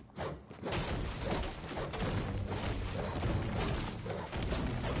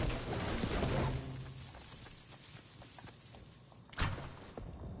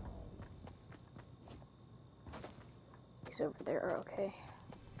 He's over there, okay.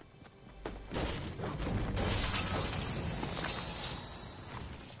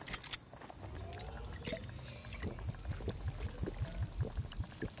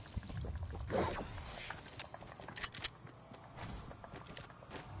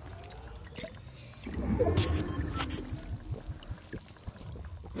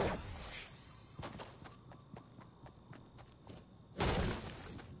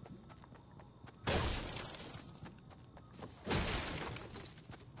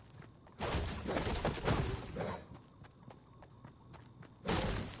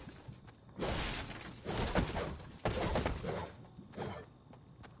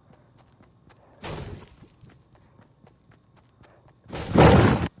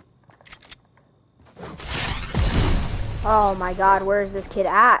 Oh my god, where is this kid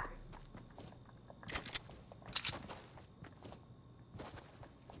at?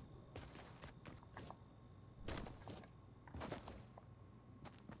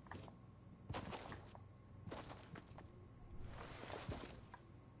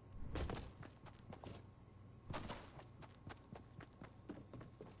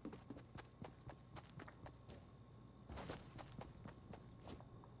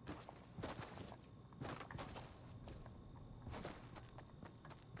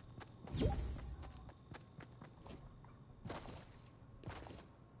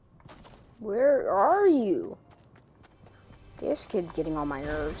 Where are you? This kid's getting on my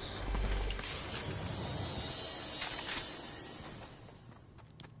nerves.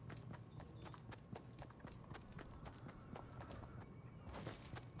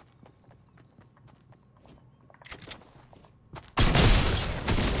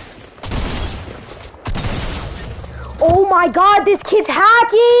 Oh my god, this kid's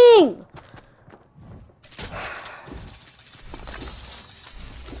hacking!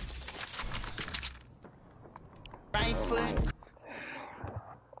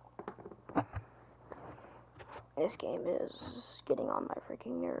 This game is getting on my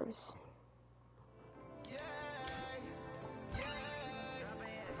freaking nerves.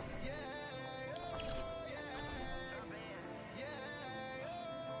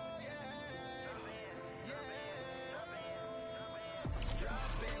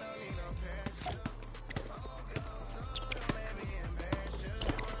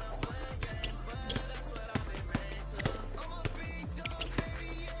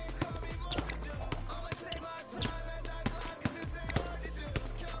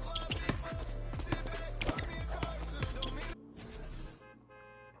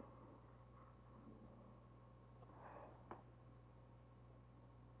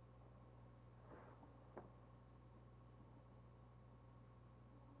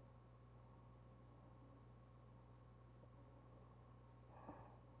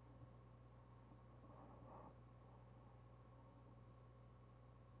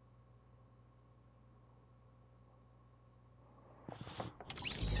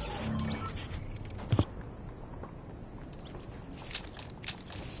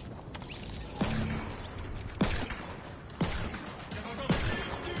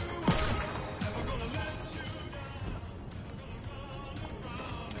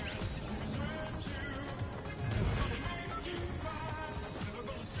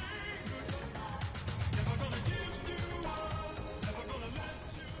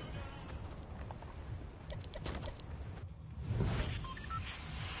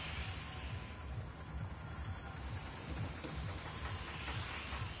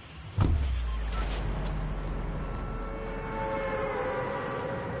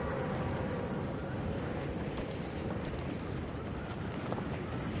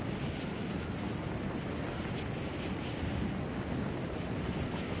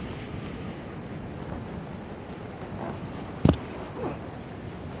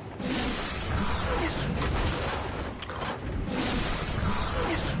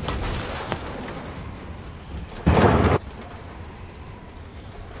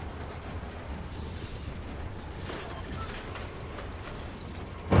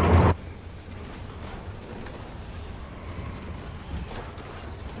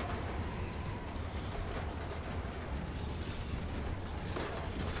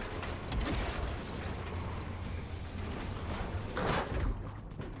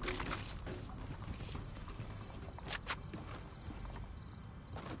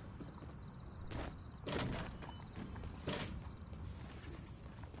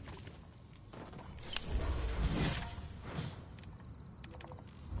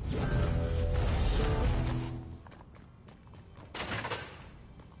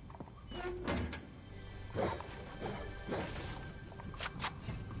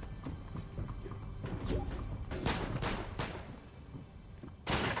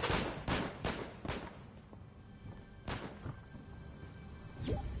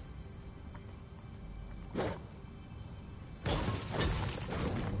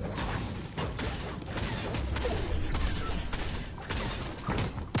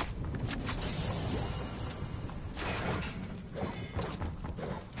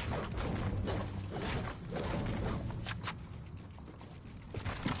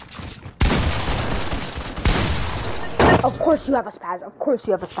 Of course you have a spaz. Of course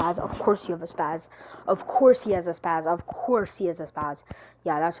you have a spaz. Of course you have a spaz. Of course he has a spaz. Of course he has a spaz.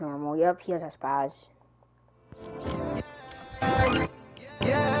 Yeah, that's normal. Yep, he has a spaz.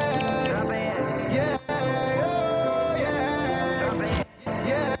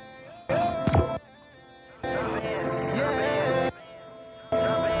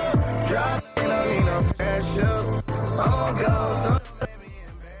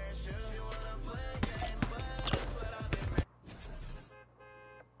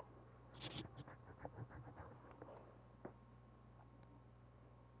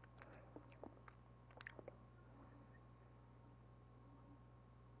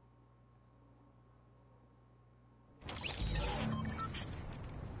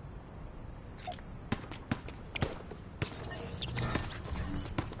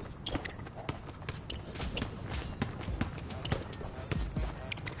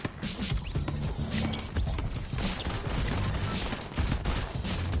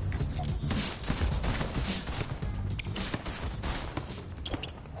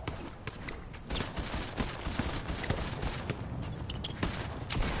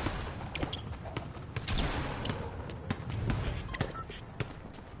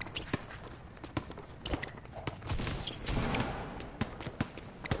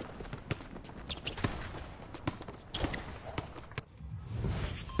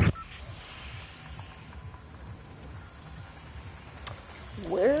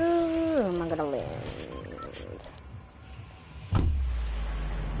 Where am I gonna land?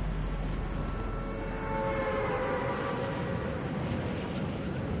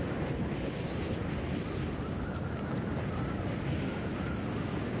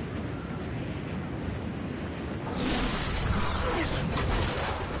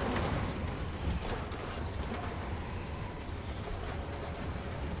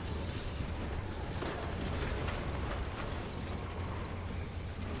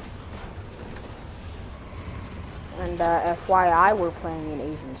 And FYI, we're playing in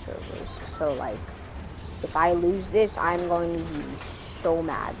Asian servers, so like, if I lose this, I'm going to be so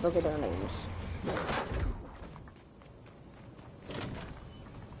mad. Look at their names.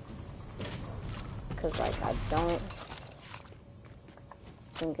 Because like, I don't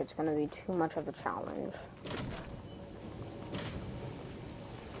think it's going to be too much of a challenge.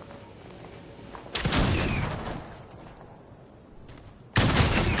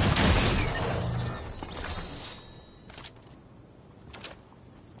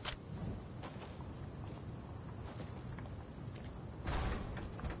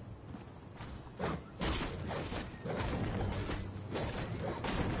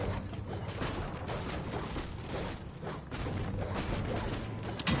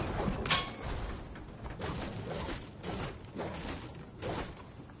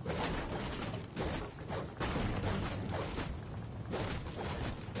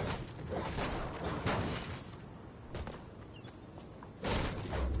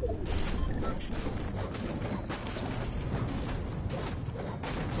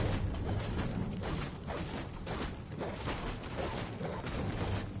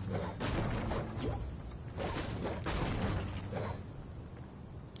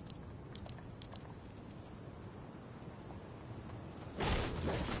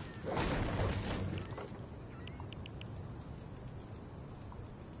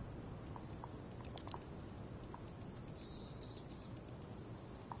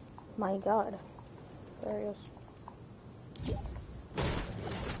 My God. There he is.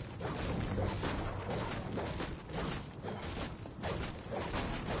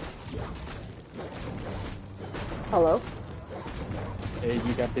 Hello? Hey,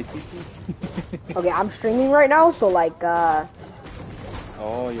 you got big PC? Okay, I'm streaming right now, so like,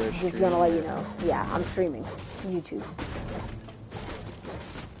 oh, you're just gonna let you know. Yeah, I'm streaming. YouTube.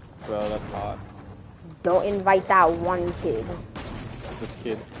 Bro, that's hot. Don't invite that one kid. This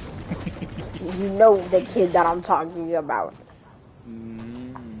kid. You know the kid that I'm talking about.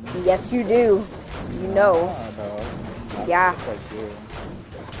 Yes, you do. You know. No. Yeah.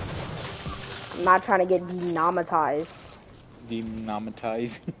 I'm not trying to get demonetized.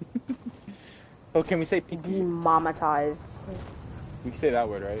 Demonetized? Oh, can we say pinky? Demonetized. We can say that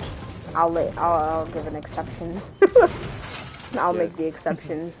word, right? I'll give an exception. I'll make the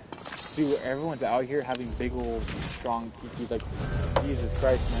exception. Dude, everyone's out here having big old strong PPs, like, Jesus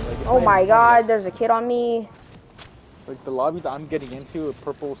Christ, man. Like, oh my God, there's a kid on me. Like, the lobbies I'm getting into are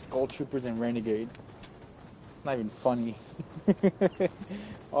purple skull troopers and renegades. It's not even funny.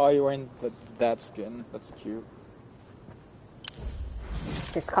 Oh, you're wearing that skin. That's cute.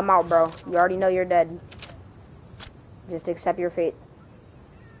 Just come out, bro. You already know you're dead. Just accept your fate.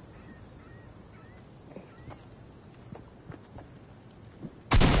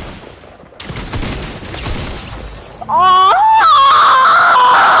 Oh!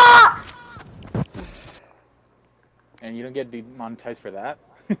 And you don't get demonetized for that?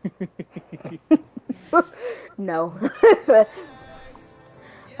 No.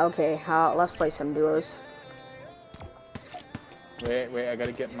 Okay, let's play some duos. Wait, I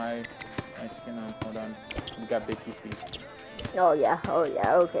gotta get my skin on. Hold on. We got big PP. Oh yeah,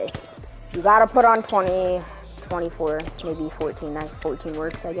 okay. You gotta put on 20, 24, maybe 14. 14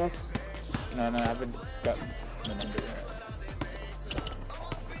 works, I guess. No, I haven't got the number yet.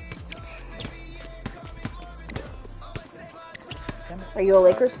 Are you a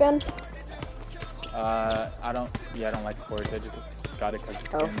Lakers fan? I don't like sports. I just got it because of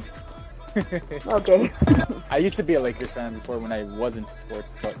skin. Okay. I used to be a Lakers fan before when I was into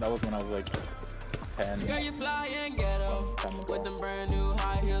sports, but that was when I was like 10. Girl, you fly and ghetto with them brand new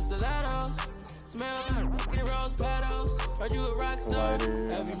high heel stilettos. Smell like rose petals. Heard you a rock star.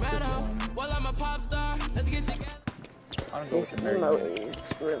 Heavy metal. Well, I'm a pop star. Let's get together. I don't go This with the emote is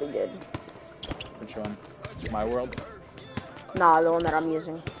really good. Which one? My World? Nah, the one that I'm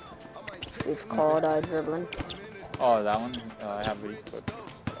using. It's called Dribbling. Oh, that one? I have it equipped.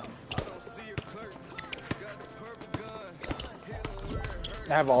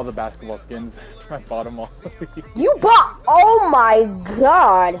 I have all the basketball skins. I bought them all. You bought? Oh my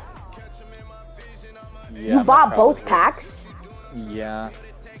god! Yeah, you bought both packs? Yeah,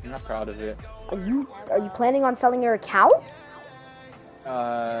 I'm not proud of it. Are you planning on selling your account?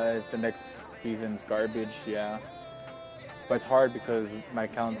 The next season's garbage, yeah. But it's hard because my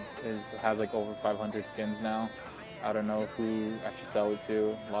account has like over 500 skins now. I don't know who I should sell it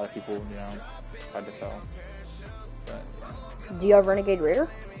to. A lot of people, you know, hard to sell. But, yeah. Do you have Renegade Raider?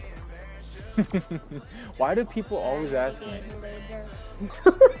 Why do people always ask me?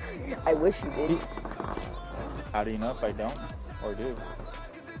 I wish you did. How do you know if I don't or do?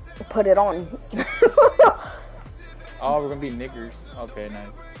 Put it on. Oh, we're gonna be niggers. Okay,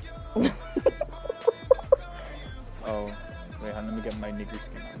 nice. Oh, wait, let me get my nigger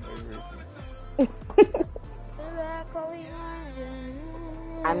skin on. Where is it?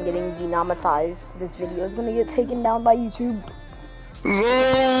 I'm getting demonetized. This video is gonna get taken down by YouTube. It's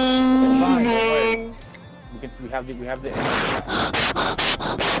fine, don't worry. We have the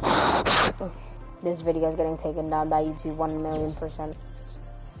This video is getting taken down by YouTube 1,000,000%.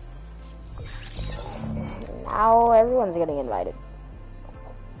 Now everyone's getting invited.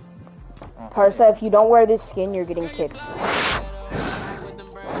 Parsa, if you don't wear this skin, you're getting kicked.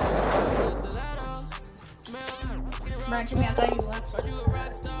 Brian, Jimmy, I thought you left.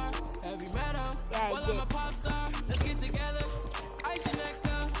 Yeah, I did.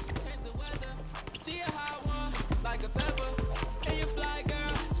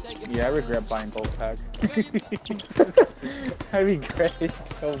 Yeah, I regret buying gold pack. I regret it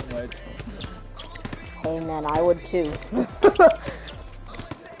so much. Hey man, I would too.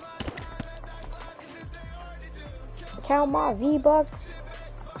 Count my V-Bucks.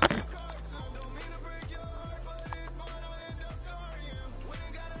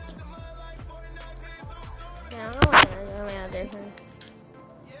 Yeah, I'm going my other one.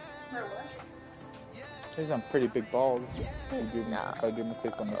 There's some pretty big balls. No. If I do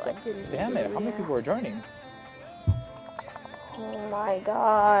mistakes on myself. I didn't Damn it, do how many that. people are joining? Oh my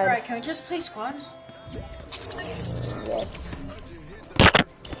god. Alright, can we just play squads? Yes.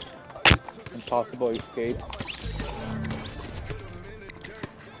 Impossible escape.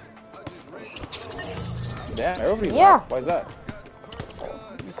 Damn, everybody's Yeah. Why is that?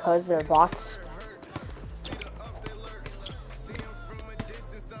 Because they're bots.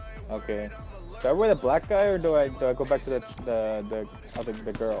 Okay. Do I wear the black guy or do I go back to the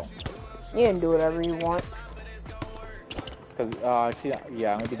girl? You can do whatever you want. Cause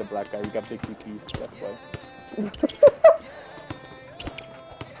yeah, I'm gonna be the black guy. We got big PPs, that's why. We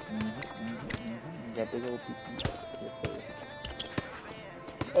got big old PPs. Yes sir.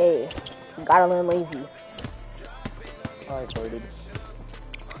 Hey, you gotta learn lazy. Oh, I farted.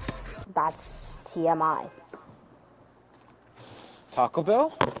 That's TMI. Taco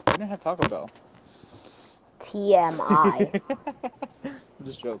Bell? I didn't have Taco Bell. TMI. I'm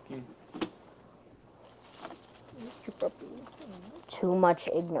just joking. Too much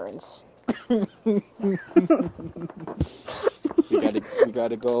ignorance. we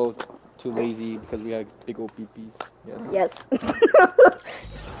gotta go too lazy because we had big old PPs. Yes. Yes.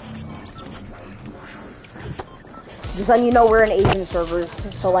 Just letting you know we're in Asian servers,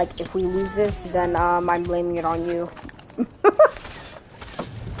 so like if we lose this, then I'm blaming it on you.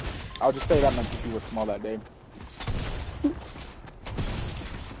 I'll just say that my PP was small that day.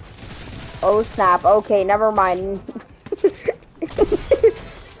 Oh snap, okay, never mind.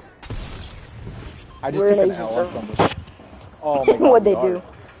 I just We're took an an Asian L on server. somebody. Oh my god. What'd they we are. do?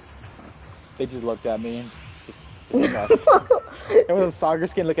 They just looked at me and just disgust. It was a soccer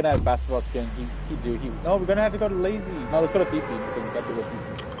skin looking at a basketball skin. No, we're gonna have to go to lazy. No, let's go to PP because we got to go PP.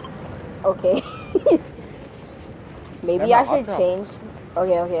 Okay. Maybe I should change.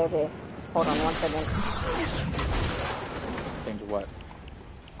 Okay. Hold on 1 second. Change what?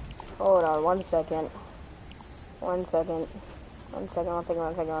 Hold on 1 second. 1 second.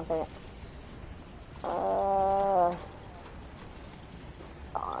 Oh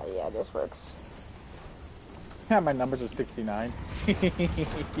yeah, this works. Yeah, my numbers are 69.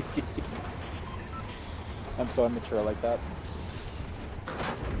 I'm so immature like that.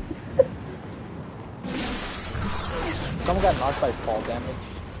 Someone got knocked by fall damage.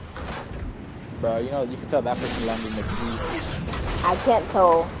 Bro, you know, you can tell that person landed in the tree. I can't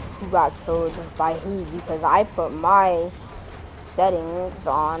tell who got killed by who because I put my settings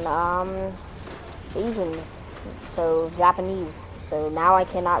on Asian, so Japanese. So now I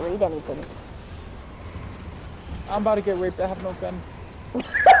cannot read anything. I'm about to get raped. I have no gun.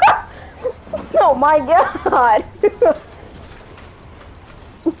 Oh my god!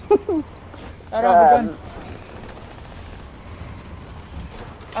 I don't have a gun.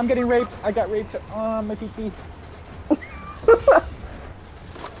 I'm getting raped. I got raped. My PP.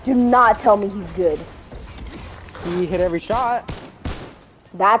 Do not tell me he's good. He hit every shot.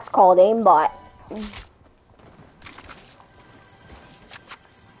 That's called aimbot. It's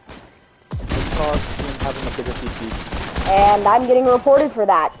called having a bigger PP. And I'm getting reported for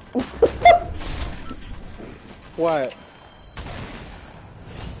that. What?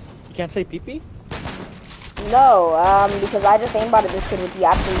 You can't say PP? No, because I just aimbotted this kid with the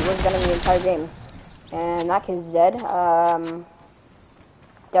absolute worst gun in the entire game. And that kid's dead.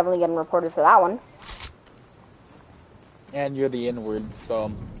 Definitely getting reported for that one. And you're the N-word,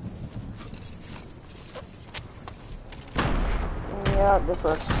 so... Yeah, this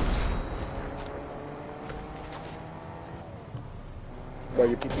works. Bro,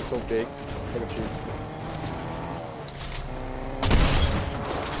 your PP's so big. Look at you.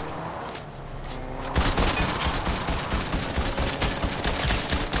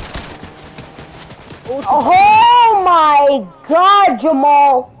 Oh my god,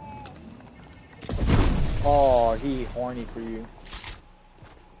 Jamal! Oh, he horny for you.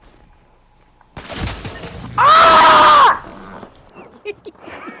 Ah!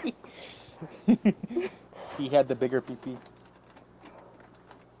 He had the bigger PP.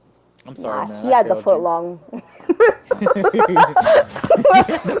 I'm sorry, man. He had the foot long.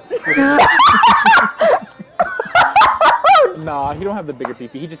 Nah, he don't have the bigger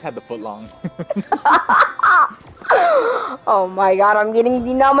PP. He just had the foot long. Oh my god, I'm getting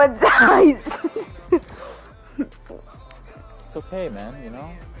demonetized. It's okay, man. You know,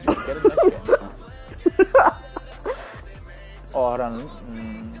 get it next game. Oh, hold on.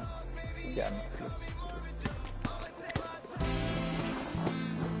 Yeah.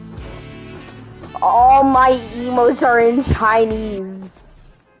 All my emotes are in Chinese.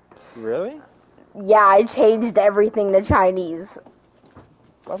 Really? Yeah, I changed everything to Chinese.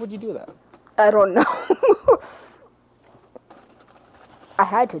 Why would you do that? I don't know. I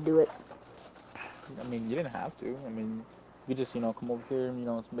had to do it. I mean, you didn't have to. I mean, you just, you know, come over here and, you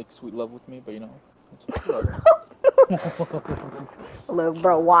know, make sweet love with me, but, you know, it's whatever. Look,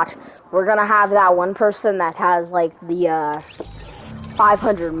 bro, watch. We're gonna have that one person that has, like, the,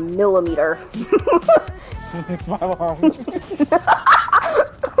 500 millimeter.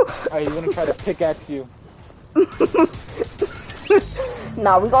 Alright, he's gonna try to pickaxe you.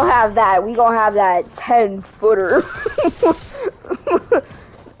 No, we gonna have that. We gonna have that 10-footer.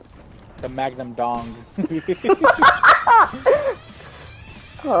 The Magnum Dong.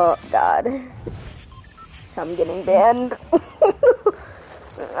 Oh, God. I'm getting banned.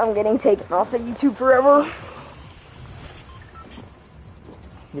 I'm getting taken off of YouTube forever.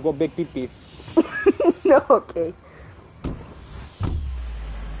 You go big PP. No, okay.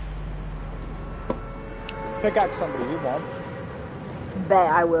 Pickaxe somebody, you won't. Bet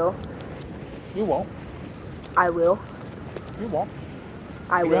I will. You won't. I will. You won't.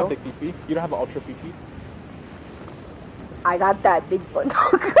 I You will. don't have big PP. You don't have an ultra PP. I got that big butt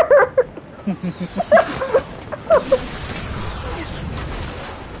talker.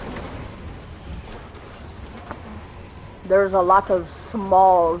 There's a lot of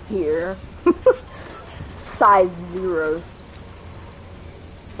smalls here. Size 0.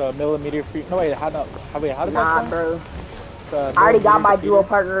 The millimeter free. No, wait, how does Nah, that bro. sound? I already got my millimeter duo feeder?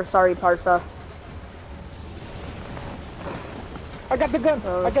 partner. Sorry, Parsa. I got the gun.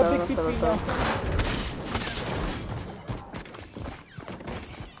 I got big PP now.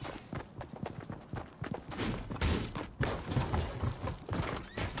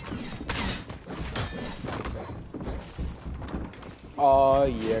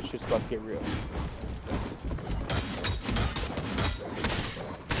 Yeah, it's just about to get real.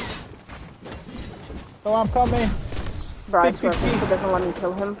 Oh, I'm coming. Bro, I swear, Facebook doesn't let me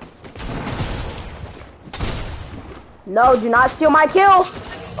kill him. No, do not steal my kill!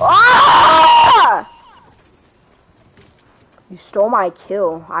 Ah! You stole my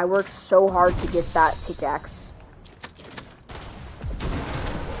kill. I worked so hard to get that pickaxe.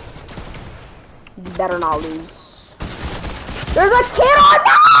 You better not lose. There's a kid on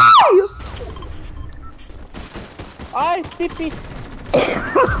me! I TP.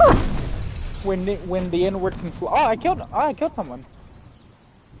 when the N-word can fly. Oh, I killed someone.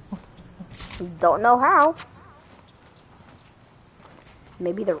 Don't know how.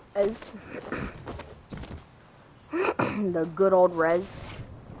 Maybe the res. The good old res.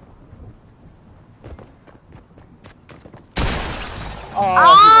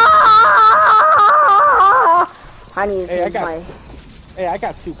 Oh, I need to change my... Hey, I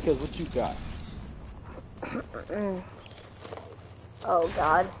got 2 kills. What you got? Oh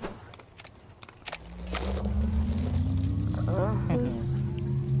God.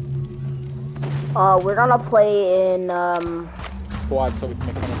 We're gonna play in Squad, so we can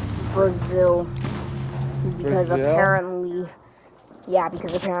make fun of Brazil because Brazil? apparently, yeah,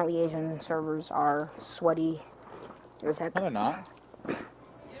 because apparently Asian servers are sweaty. No, they're not.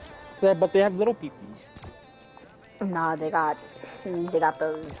 Yeah, but they have little peepees. Nah, they got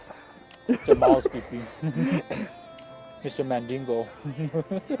those. The Miles peepee. Mr. Mandingo.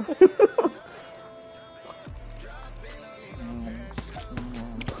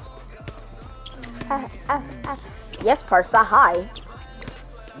 Yes, Parsa, hi.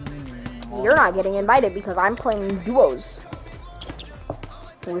 You're not getting invited because I'm playing duos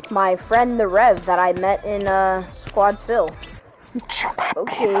with my friend the Rev that I met in Squadsville.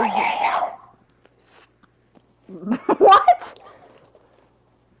 Okay. What?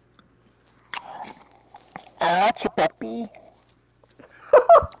 Puppy.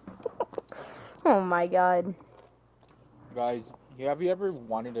 Oh my God. Guys, have you ever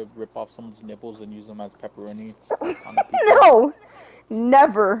wanted to rip off someone's nipples and use them as pepperoni on the pizza? No,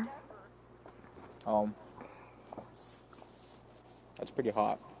 never. That's pretty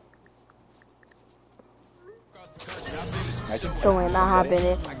hot. Don't let that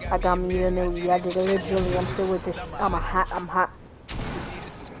happen. I got me in there. I did it really. I'm still with this. I'm hot.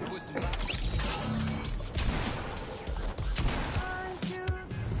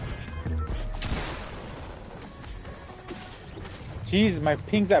 Jeez, my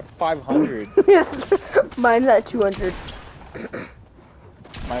ping's at 500. Yes, mine's at 200.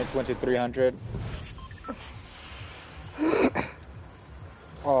 Mine went to 300.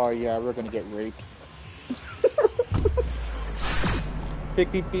 Oh yeah, we're gonna get raped.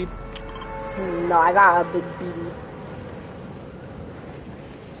 Beep beep beep. No, I got a big BB.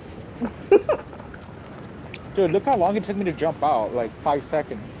 Dude, look how long it took me to jump out. Like 5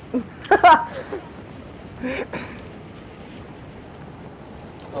 seconds.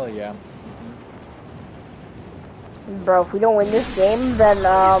 Oh yeah. Bro, if we don't win this game, then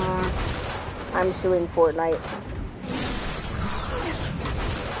I'm suing Fortnite.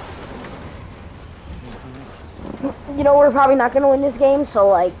 You know, we're probably not gonna win this game, so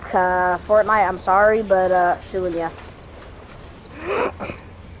like, Fortnite, I'm sorry, but suing ya.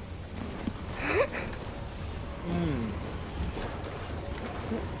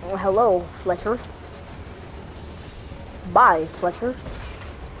 Hello, Fletcher. Bye, Fletcher.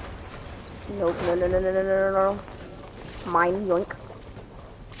 Nope, no. Mine, yoink.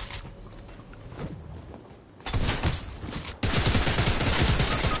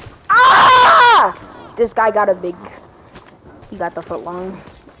 Ah! This guy got he got the foot long.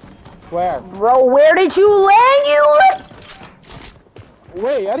 Where? Bro, where did you land, you?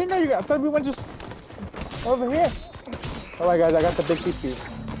 Wait, I didn't know you got, I thought we went just over here. Alright guys, I got the big PP.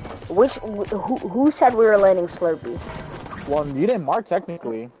 Who said we were landing Slurpee? Well, you didn't mark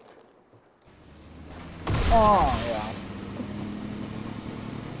technically. Oh, yeah.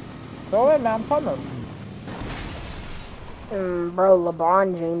 Go ahead, man, I'm coming. Bro,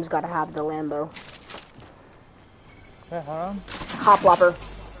 LeBron James gotta have the Lambo. Uh-huh. Hopwhopper.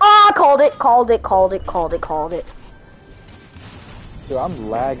 Ah, called it. Dude, I'm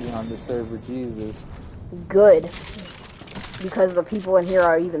lagging on this server, Jesus. Good. Because the people in here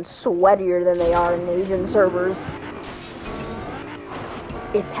are even sweatier than they are in Asian servers.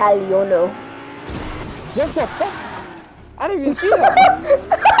 Italiano. What the fuck? I didn't even see that.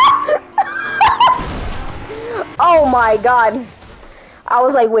 Oh my God. I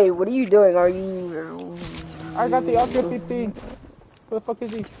was like, wait, what are you doing? Are you... I got the other PP. Where the fuck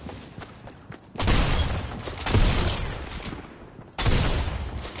is he?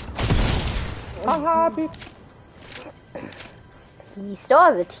 He still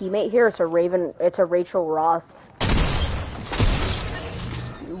has a teammate here. It's a Rachel Roth.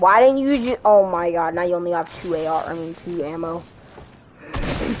 Why didn't you use oh my god, now you only have 2 ammo.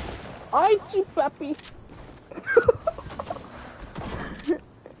 Ay, papi.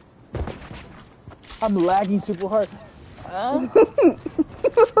 I'm lagging super hard.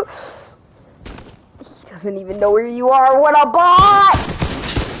 He doesn't even know where you are. What a bot!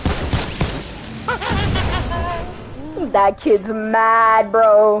 That kid's mad,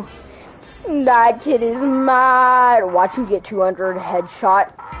 bro. That kid is mad. Watch you get 200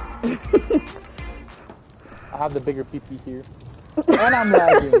 headshot. I have the bigger PP here. And I'm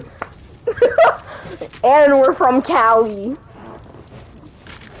lagging. And we're from Cali.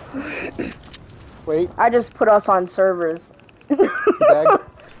 Wait. I just put us on servers. Teabag.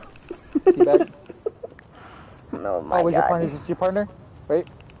 Teabag. Oh my where's god. your partner? Is this your partner? Wait.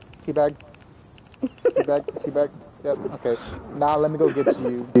 Teabag. Teabag. Teabag. Yep. Okay. Now let me go get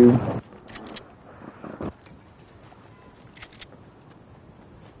you.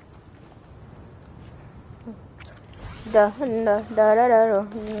 That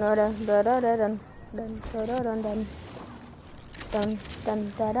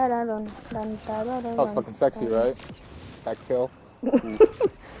was fucking sexy, right? That kill.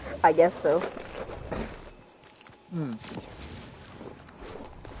 I guess so.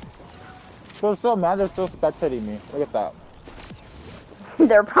 So mad they're still spectating me. Look at that.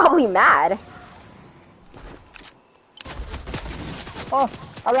 They're probably mad. Oh,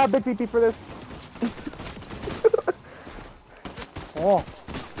 I got big PP for this. Oh.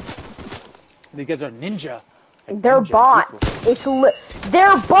 You guys are ninja. They're bots. It's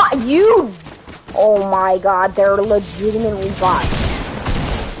they're bot. You. Oh my god, they're legitimately bots.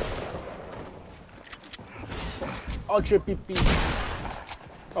 Ultra PP.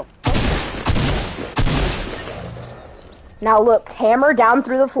 Oh. Now look, hammer down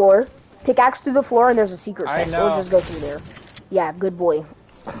through the floor, pickaxe through the floor, and there's a secret chest. We'll just go through there. Yeah, good boy.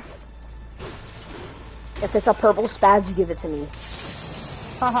 If it's a purple spaz, you give it to me.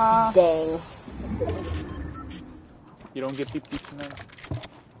 Haha. Dang. You don't get PP from them?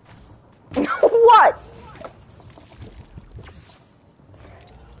 What?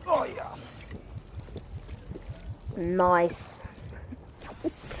 Oh yeah. Nice.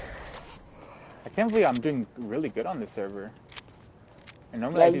 I can't believe I'm doing really good on this server. And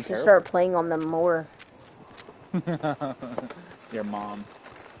normally Yeah, I do you should terrible. start playing on them more. Your mom.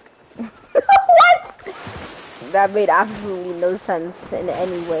 What? That made absolutely no sense in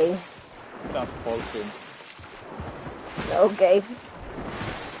any way. That's bullshit. Okay.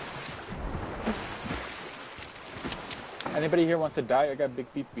 Anybody here wants to die? I got big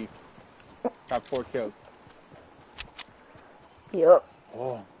PP. Got 4 kills. Yup.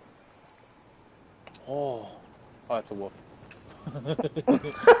 Oh. Oh. Oh, that's a wolf.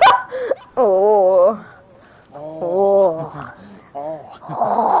 Oh. Oh. Oh.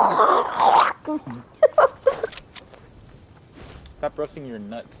 Stop roasting your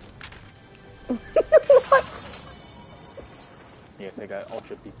nuts. What? Yes, I got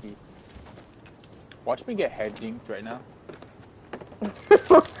ultra PP. Watch me get head dinked right now.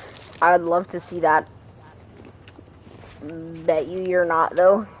 I would love to see that. Bet you're not,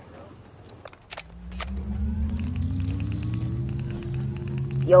 though.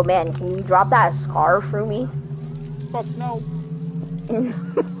 Yo, man, can you drop that scar for me? Fuck no.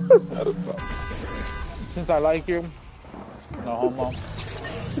 Since I like you, no homo.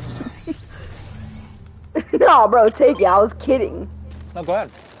 No, bro, take it. I was kidding. No, go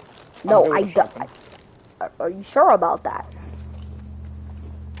ahead. No, I don't. Are you sure about that?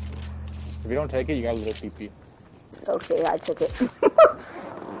 If you don't take it, you got a little PP. Okay, I took it.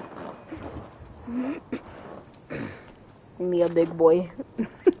 Me a big boy.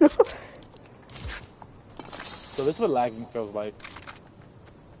 So this is what lagging feels like.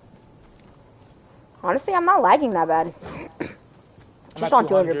 Honestly, I'm not lagging that bad. Just on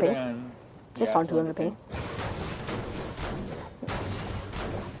 200 ping. Just on 200 ping.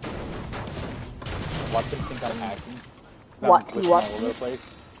 Watch them think I'm hacking. What? I'm What? all over the place.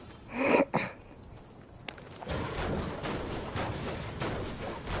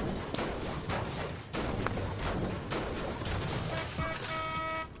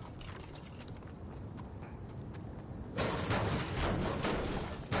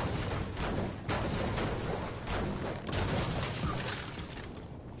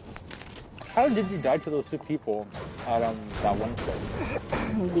 How did you die to those 2 people at that one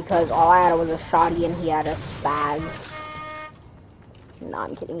place? Because all I had was a shotty and he had a spaz. No,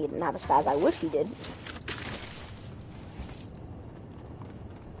 I'm kidding. He didn't have a spaz. I wish he did.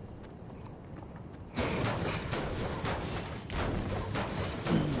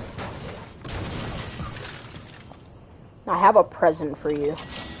 I have a present for you.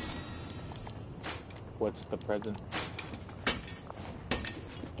 What's the present?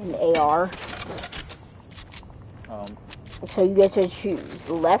 An AR. So you get to choose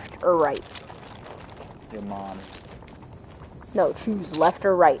left or right. Your mom. No, choose left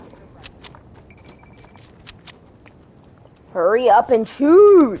or right. Hurry up and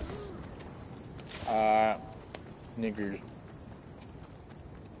choose. Niggers.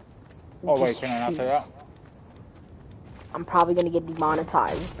 Oh wait, can I not say that? I'm probably gonna get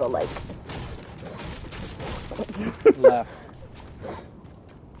demonetized, but like. Left.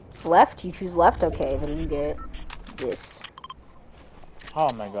 Left? You choose left? Okay, then you get this.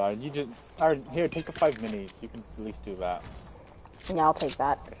 Oh my god, you just... Alright, here, take the 5 minis. You can at least do that. Yeah, I'll take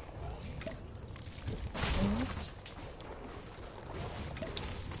that.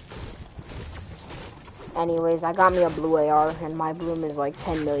 Anyways, I got me a blue AR, and my bloom is like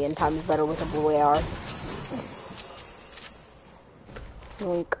 10 million times better with a blue AR.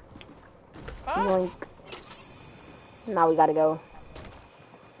 Yoink. Yoink. Now we gotta go.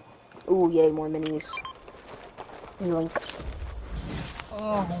 Ooh, yay, more minis. Yoink.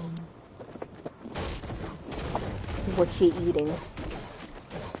 Oh. What you eating?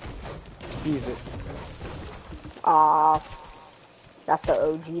 Cheese it. That's the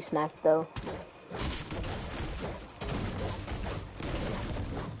OG snack though.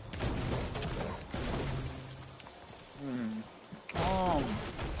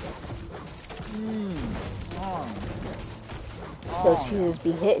 Those cheeses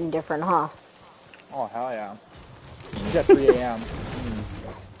be hitting different, huh? Oh, hell yeah. It's at 3 a.m.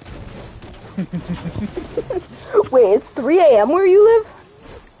 Wait, it's 3 a.m. where you live?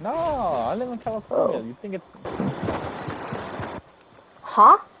 No, I live in California. Oh. You think it's...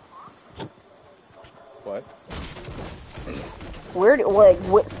 Huh? What?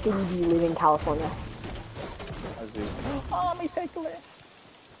 What city do you live in California? Oh, me cycle it.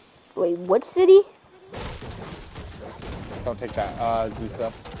 Wait, what city? Don't take that.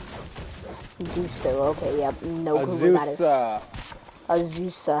 Azusa. Azusa, okay, yep, no clue what that is.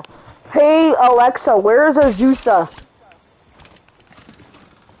 Azusa. Hey, Alexa, where is Azusa?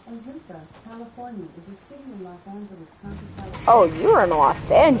 Azusa, California is a city in Los Angeles County, California. Oh, you're in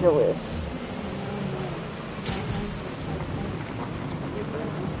Los Angeles.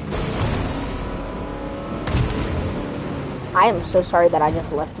 I am so sorry that I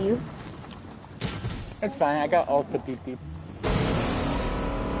just left you. It's fine, I got all the beep.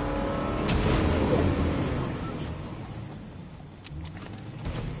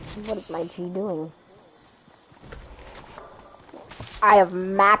 What is my G doing? I have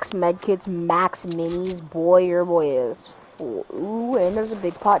max medkits, max minis. Boy, your boy is. Ooh, and there's a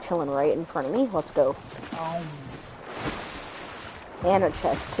big pot chilling right in front of me. Let's go. And a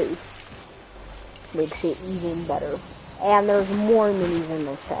chest too. Makes it even better. And there's more minis in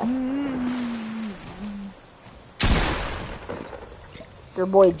the chest. Your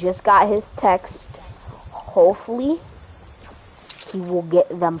boy just got his text. Hopefully, he will get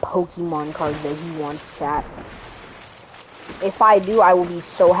them Pokemon cards that he wants, chat. If I do, I will be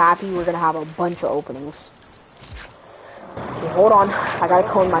so happy. We're gonna have a bunch of openings. Okay, hold on. I gotta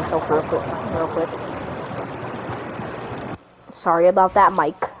clone myself real quick. Sorry about that,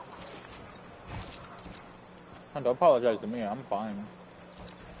 Mike. Don't apologize to me, I'm fine.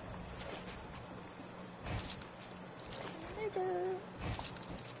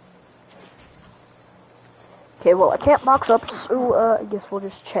 Okay, well, I can't box up, so I guess we'll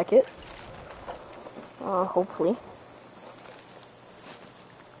just check it. Hopefully.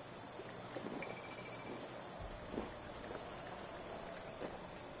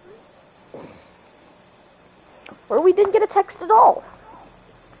 Or we didn't get a text at all.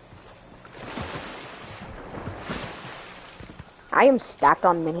 I am stacked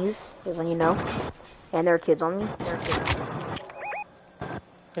on minis, as you know. And there are kids on me.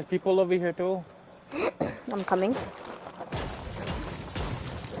 There's people over here too. I'm coming.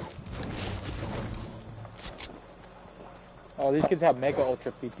 Oh, these kids have Mega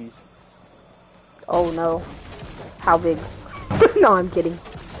Ultra PPs. Oh no. How big? No, I'm kidding.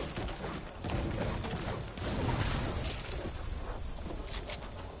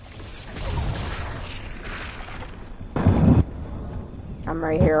 I'm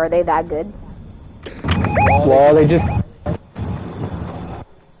right here. Are they that good? Well, they just...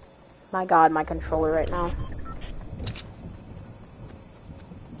 My god, my controller right now.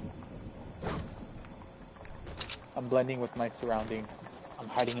 I'm blending with my surroundings. I'm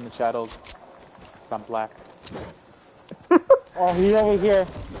hiding in the shadows. 'Cause I'm black. Oh, he's over here.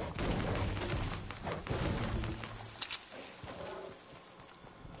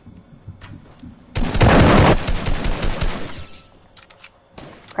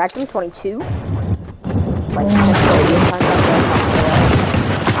 cracked him 22. Like,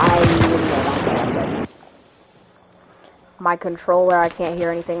 I my controller, I can't hear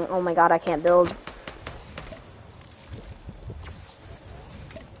anything. Oh my god, I can't build.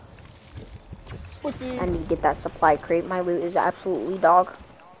 I need to get that supply crate. My loot is absolutely dog.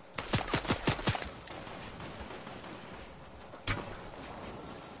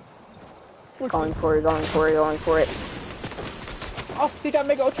 Going for it, going for it, going for it. Oh, he got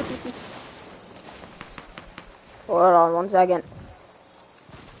Mega Ultra PP. Hold on 1 second.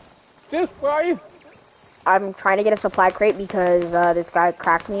 Dude, where are you? I'm trying to get a supply crate because this guy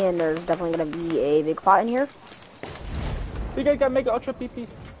cracked me and there's definitely going to be a big pot in here. You guys got Mega Ultra PP.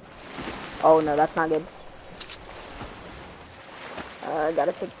 Oh no, that's not good. I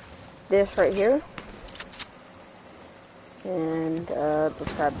gotta take this right here. And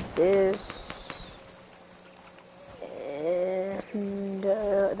let's grab this. And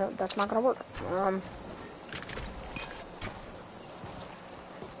no, that's not gonna work.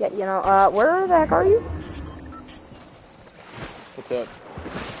 Yeah, you know, where the heck are you? What's up?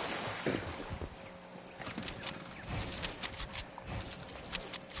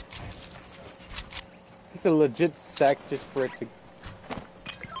 It's a legit sack just for it to.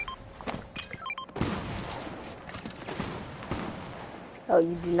 Oh,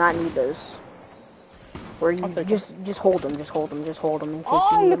 you do not need those. Or you just hold them, just hold them, just hold them. In case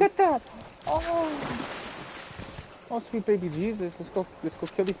Oh, you look at that! Oh, sweet baby Jesus! Let's go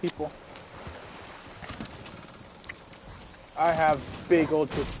kill these people. I have big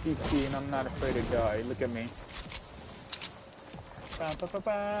ultra PP and I'm not afraid to die. Look at me.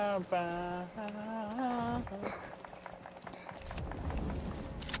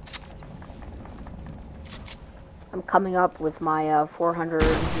 I'm coming up with my 400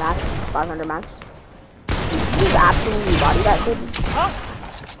 mats, 500 mats. You absolutely body that kid?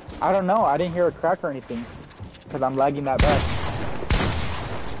 I don't know. I didn't hear a crack or anything because I'm lagging that bad.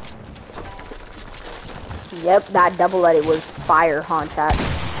 Yep, that double edit was fire, huh, chat?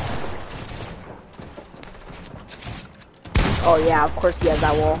 Oh yeah, of course he has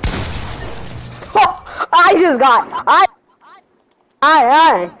that wall. Oh, I just got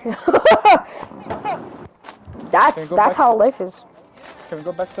That's how life is. Can we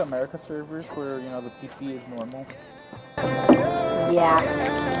go back to America servers where, you know, the PP is normal? Yeah.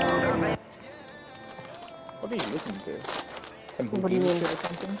 What are you listening to? Some What do you mean? Or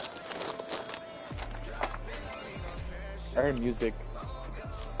something? I heard music.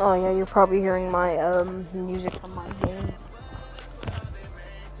 Oh yeah, you're probably hearing my music from my game.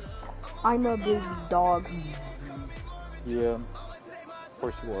 I'm a big dog. Yeah, of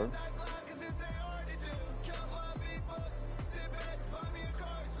course you are.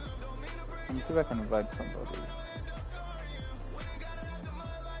 Let me see if I can invite somebody.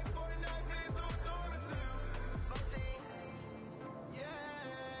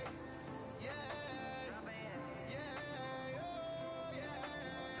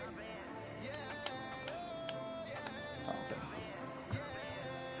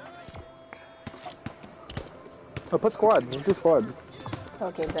 Oh, put squads. Let's do squads.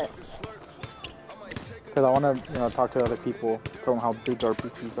 Okay, bet. Because I want to, you know, talk to other people, tell them how big our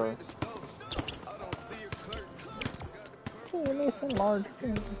PPs are. Mason large.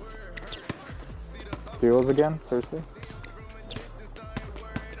 Heroes again? Seriously?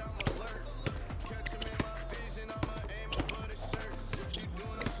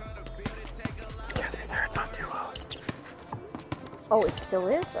 Excuse me, sir. It's on duos. Oh, it still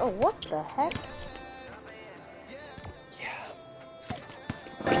is? Oh, what the heck?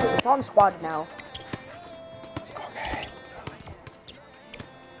 It's on squad now. Okay.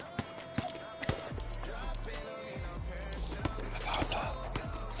 That's awesome.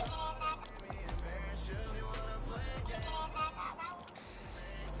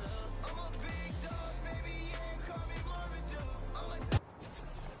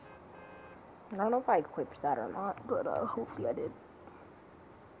 I don't know if I equipped that or not, but hopefully I did.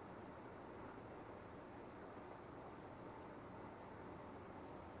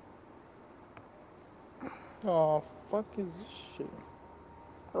 Oh, fuck is this shit?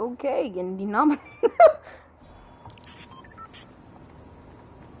 Okay, getting denominated.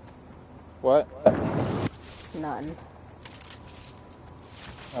 What? None.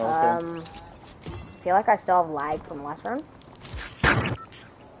 Oh, okay. Feel like I still have lag from last round.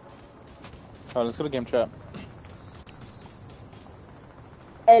 Oh, let's go to game chat.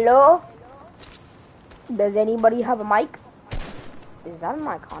 Hello? Does anybody have a mic? Is that an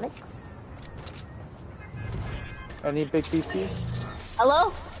iconic? Any big PC?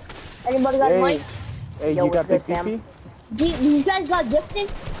 Hello? Anybody got a mic? Hey, Yo, you got big good, fam? PC? These guys got gifted?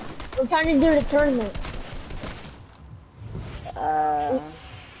 We're trying to do the tournament.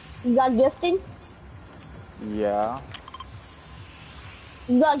 You got gifting? Yeah.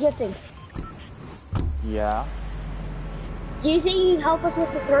 You got gifting. Yeah. Do you think you can help us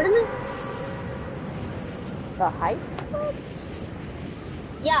with the tournament? The hype?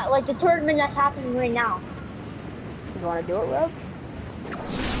 Yeah, like the tournament that's happening right now. You wanna do it, Rob?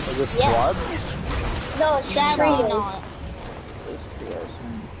 Is this Yeah. squad? No, it's Sadly trios. not. It's trios.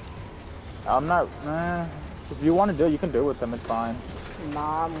 I'm not. If you want to do it, you can do it with them. It's fine.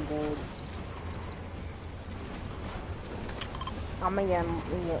 Nah, I'm good. I'm gonna get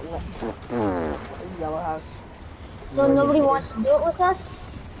Yellow House. So nobody wants to do it with us?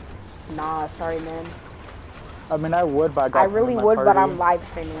 Nah, sorry, man. I mean, I would, but I really would, but I'm live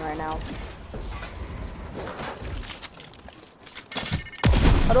streaming right now.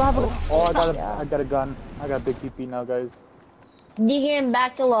 I don't have a. Oh, I got a gun. I got a big TP now, guys. Digging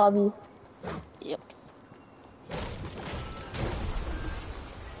back to lobby. Yep.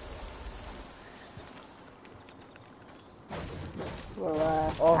 Well,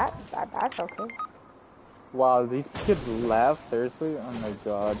 that's okay. Wow, these kids left? Seriously? Oh my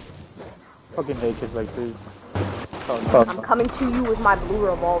god. Fucking hate kids like this. I'm coming to you with my blue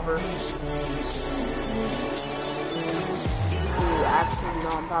revolver. Actually, no,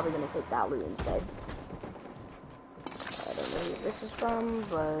 I'm probably gonna take that loot instead. I don't know who this is from,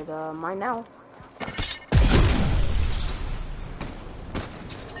 but mine now.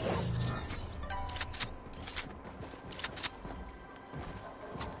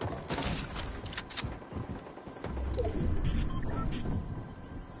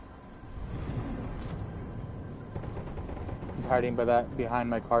 He's hiding behind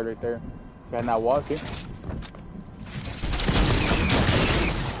my card right there. Behind that wall, see?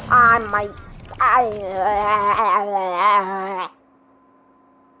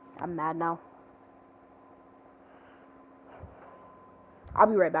 I'm mad now. I'll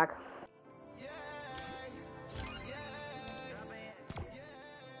be right back.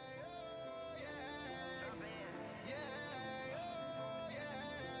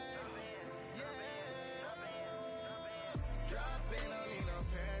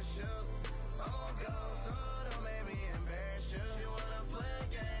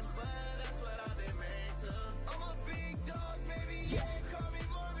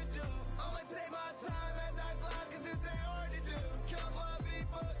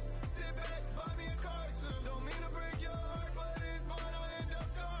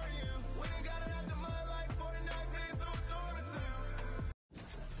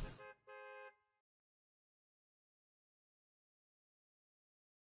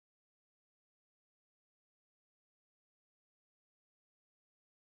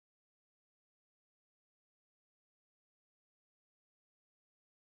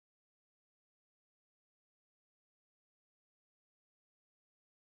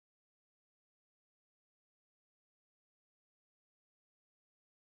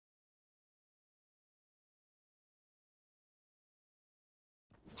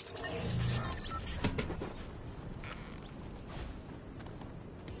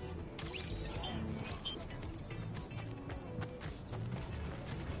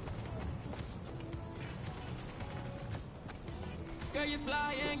 Girl, you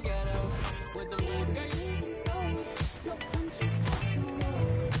fly and ghetto with them Your punches got to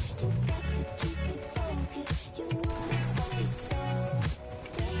roll. You got to keep it focused. You wanna say so.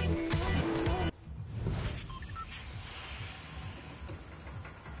 Waiting out the moment.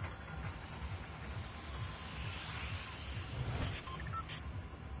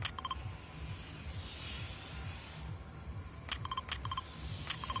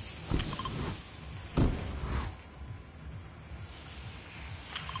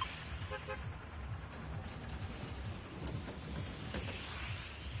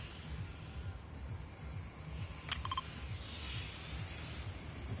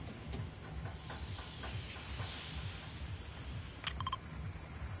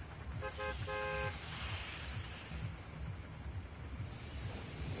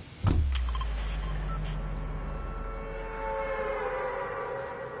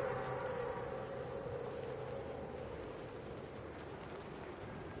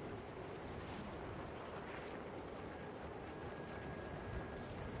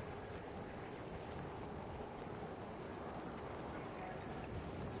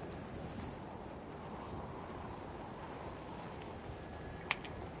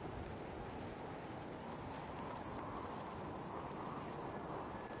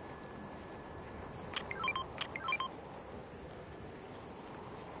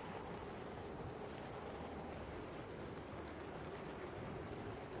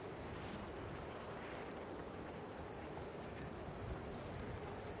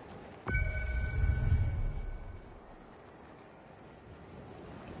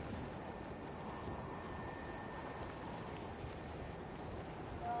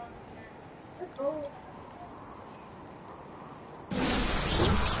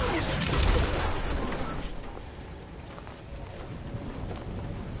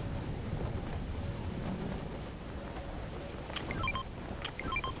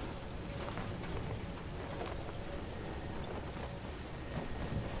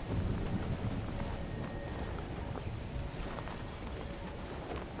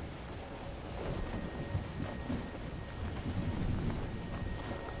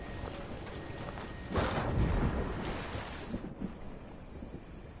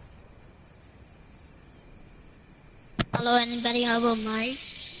 Hello, anybody have a mic?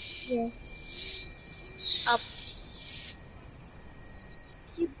 Yeah. Stop.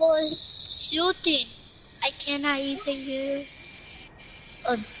 People is shooting. I cannot even hear.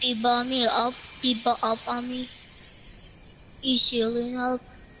 People on me up. People up on me. He's healing up.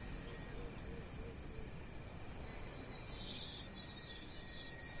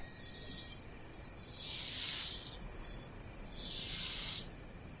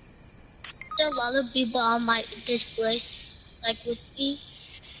 There's a lot of people on my display, like with me.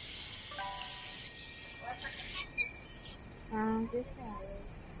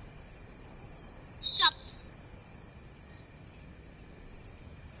 Sup?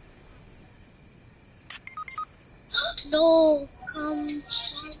 No, come.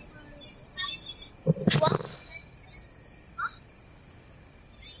 What?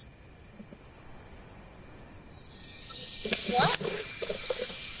 What?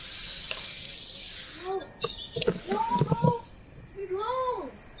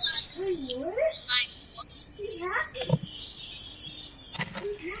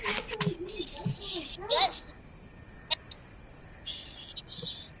 Yes.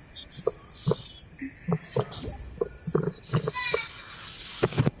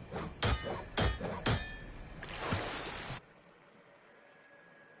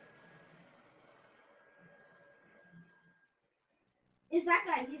 It's that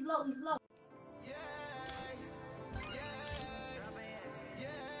guy. He's low. He's low.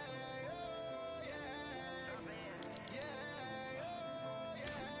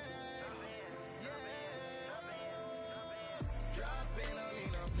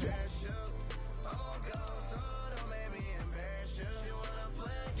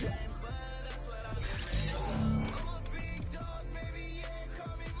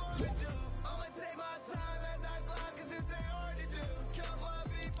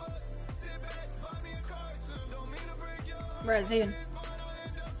 Bruh, Zayden.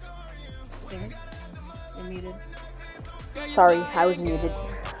 Zayden, you're muted. Sorry, I was muted.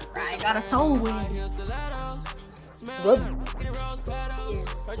 I got a soul win. Good. Yeah.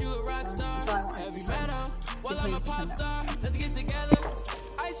 That's all I want. Good play with the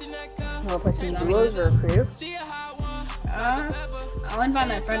Wanna play some duos or creative? I'll invite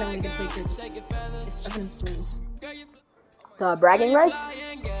my friend and we can play cricket. It's Evan, please. The bragging rights?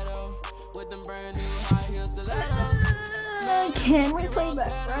 Can we play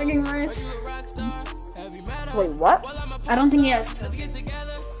that bragging rights? Wait, what? I don't think he has to.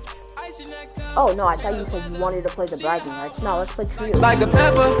 Oh no, I thought you said you wanted to play the bragging rights. No, let's play trio. Like a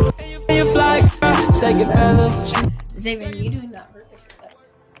pepper, you fly, shake your feathers. Xavier, you doing that purpose for that?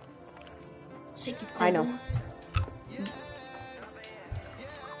 Shake your feathers. I know.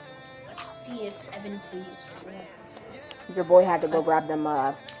 Let's see if Evan plays drums. Your boy had to go grab them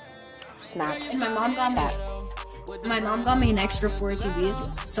snacks. And my mom got me an extra 4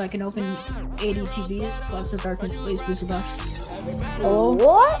 TVs, so I can open 80 TVs plus the Darkness Blaze booster box. Oh,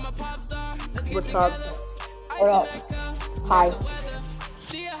 what? What's up? What up? Hi.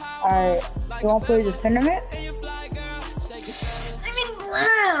 Alright, you wanna play the tournament? I'm in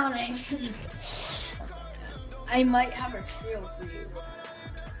brown. I might have a trio for you.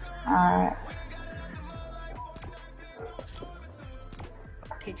 Alright.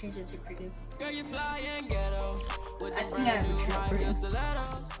 Okay, change it to creative. I think I have a trio for you.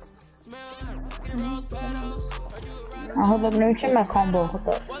 Hold up, let me check my combo. Hold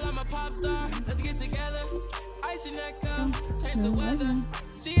up.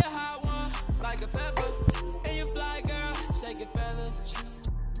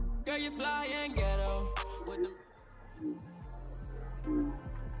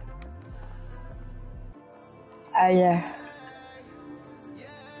 Alright, yeah.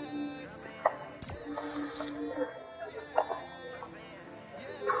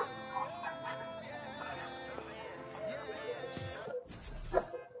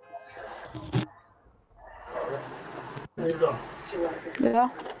 Yeah.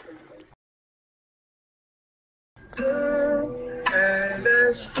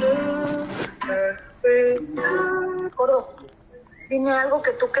 Gordo, dime algo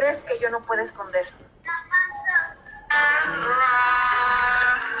que tú crees que yo no puedo esconder.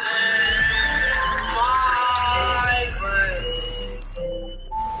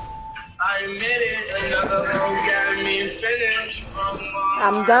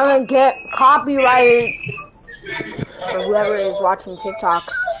 I'm gonna get copyrighted for whoever is watching TikTok.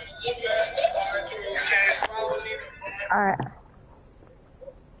 Alright.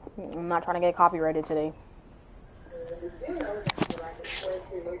 I'm not trying to get copyrighted today.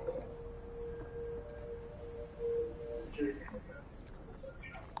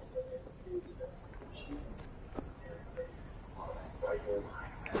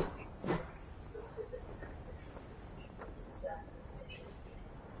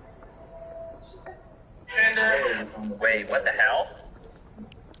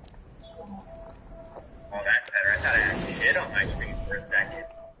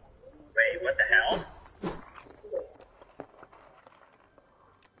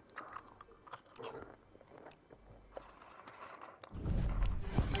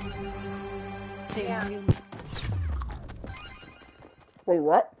 Wait,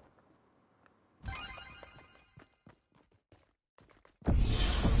 what?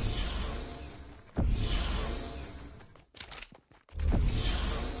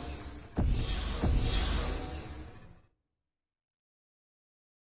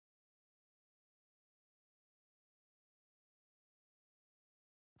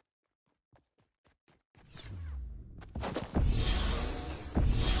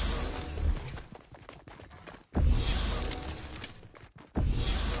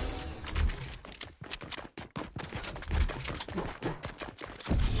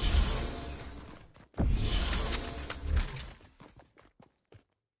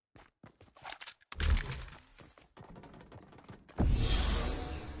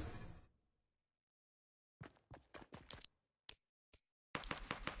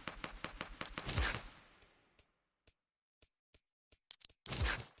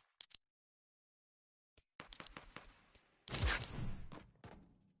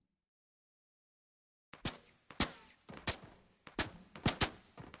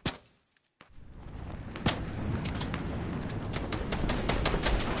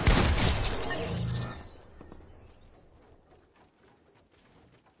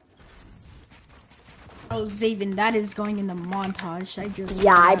 Oh, Zaven, that is going in the montage.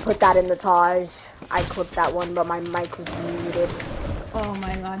 I put that in the Taj. I clipped that one, but my mic was muted. Oh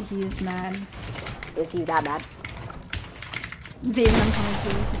my god, he is mad. Is he that mad? Zaven, I'm coming to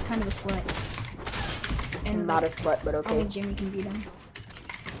you. He's kind of a sweat. And not a sweat, but okay. Only Jimmy can beat him.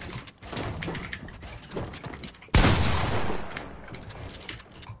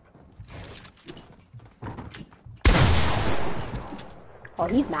 Oh,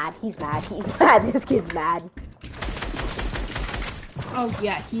 he's mad. He's mad. He's mad. This kid's mad. Oh,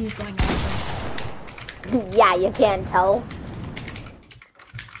 yeah, he's going after. Yeah, you can't tell.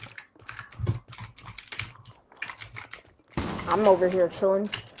 I'm over here chilling.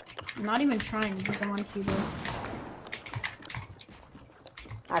 I'm not even trying because I'm on keyboard.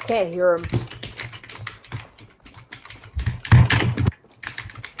 I can't hear him.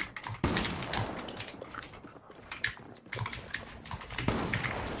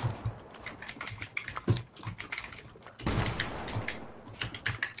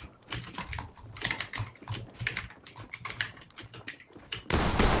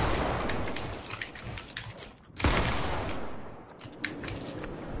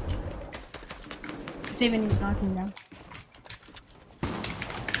 Zaven is knocking down.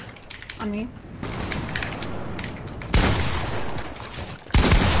 On me.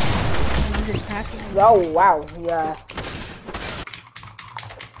 100 cracking. Oh, wow, yeah.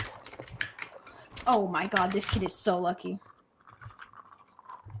 Oh my god, this kid is so lucky.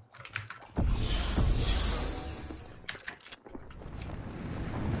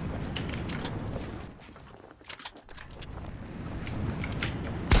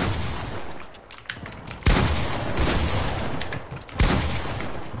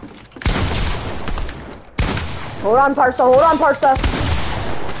 Hold on, Parsa. Hold on, Parsa.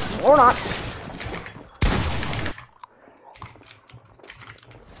 Or not.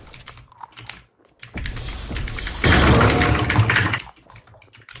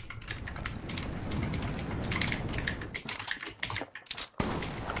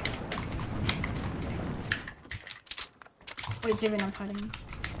 Wait, Zaven, I'm fighting.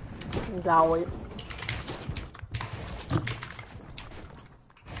 You gotta wait.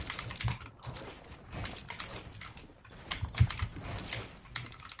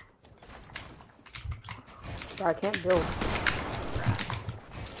 I can't build.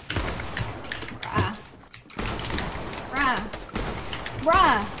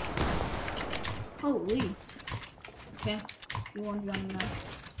 Bruh. Holy. Okay. You want to now.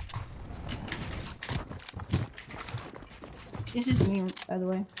 This is me, by the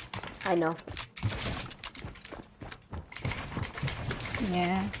way. I know.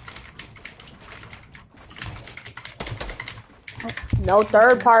 Yeah. Oh. No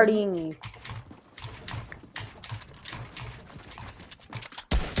third partying.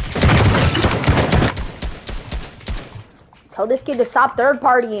 Tell this kid to stop third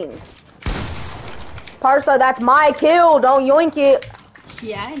partying. Parsa, that's my kill. Don't yoink it.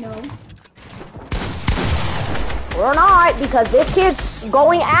 Yeah, I know. Or not, because this kid's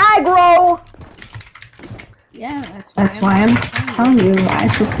going aggro. Yeah, that's why I'm telling you I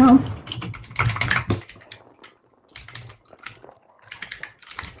should come.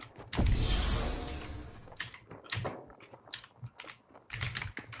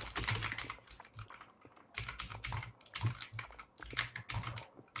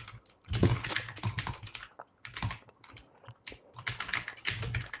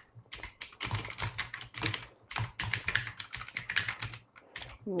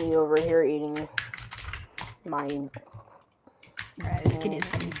 Me over here eating my Right, this kid is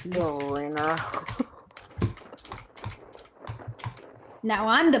confused. dinner. Now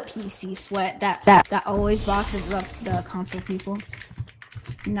I'm the PC sweat that always boxes up the console people.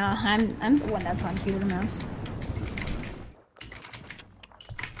 Nah, I'm the one that's on cue to the mouse.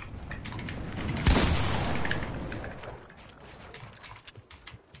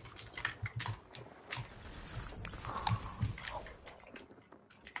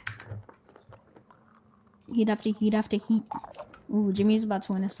 Heat after heat after heat. Ooh, Jimmy's about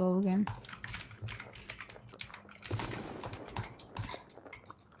to win a solo game.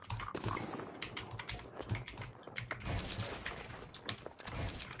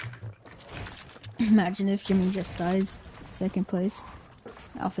 Imagine if Jimmy just dies second place.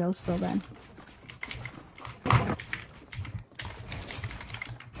 I'll feel so bad.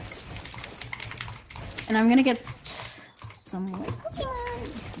 And I'm gonna get some like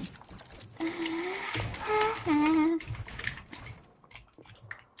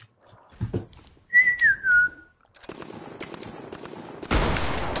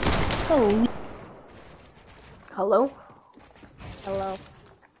holy. Hello? Hello.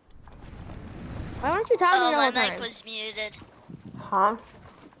 Why weren't you talking all my the time? mic was muted. Huh?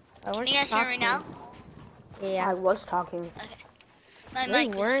 Why Can weren't you guys hear me now? Yeah. I was talking. My You mic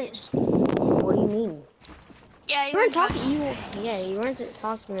was weren't. muted. What do you mean? Yeah, You weren't talking. You weren't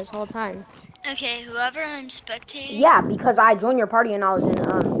talking this whole time. Okay, whoever I'm spectating. Yeah, because I joined your party and I was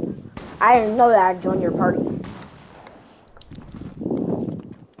in, I didn't know that I joined your party.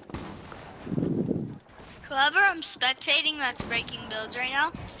 Whoever I'm spectating that's breaking builds right now,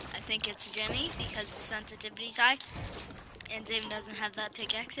 I think it's Jimmy because the sensitivity's high. And Dave doesn't have that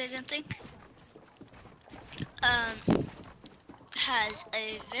pickaxe, I don't think. Has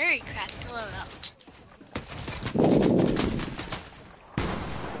a very crappy loadout.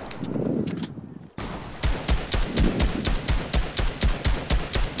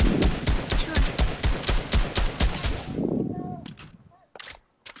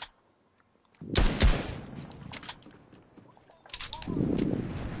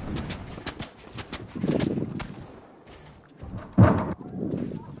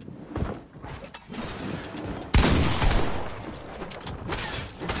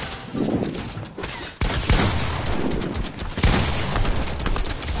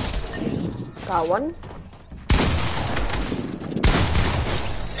 Got one.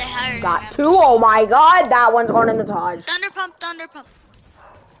 They hired Got two. Oh my god, that one's going in the Taj. Thunder pump, thunder pump.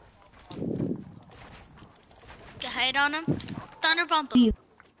 Get hide on him. Thunder pump him.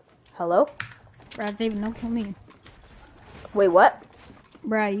 Hello? Brad Zaven, don't kill me. Wait, what?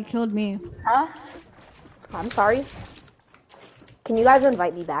 Brad, you killed me. Huh? I'm sorry. Can you guys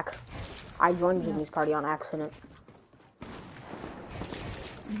invite me back? I joined Jimmy's party on accident.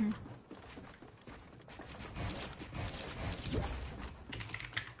 Mm-hmm.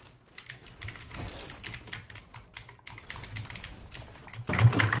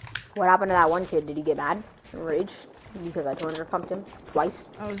 What happened to that one kid? Did he get mad? Rage? Because I 200 pumped him twice?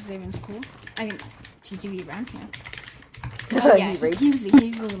 Oh, Zaven's cool. I mean, TTV Brown, yeah. Oh, Oh, yeah, he's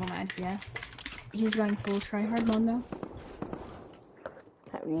a little mad, yeah. He's going full tryhard mode now.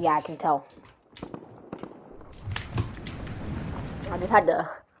 Yeah, I can tell. I just had to...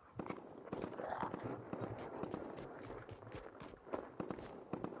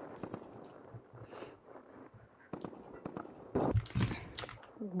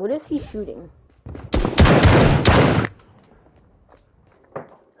 What is he shooting?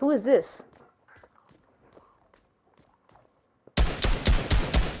 Who is this?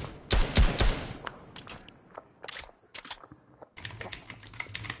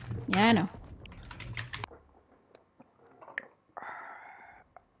 Yeah, I know.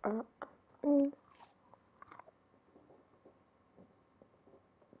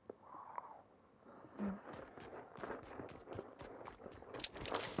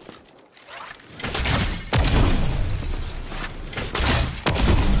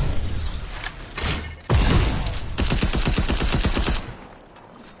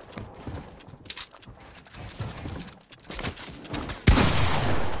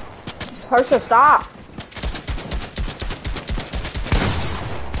 Harsha, stop!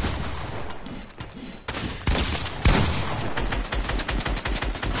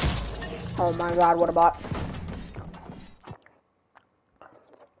 Oh my god, what a bot.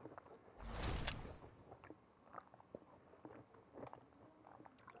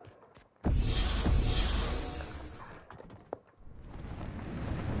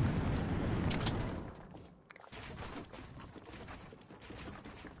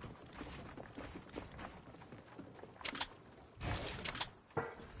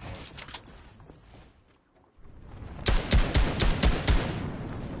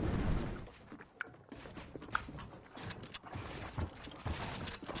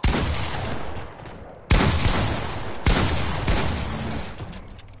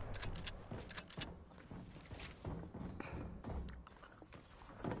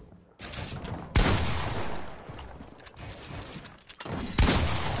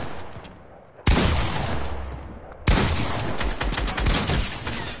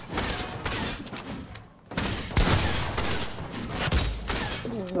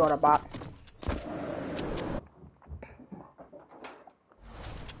 want a bot.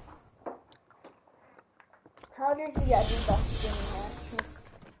 How did you get V-Bucks, Jimmy?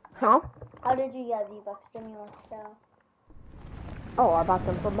 Huh? How did you get V-Bucks, Jimmy? Oh, I bought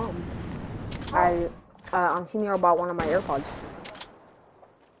them for mom. On Team Hero bought one of my AirPods.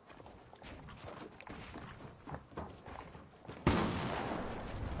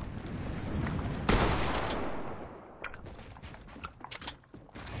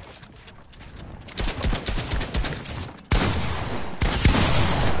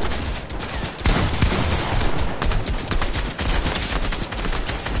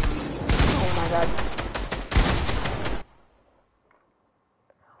 Oh my god.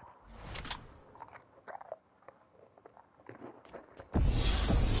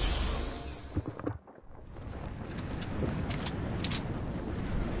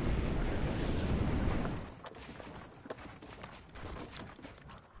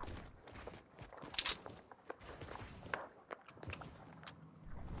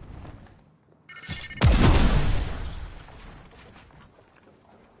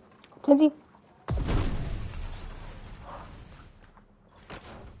 Kenzie.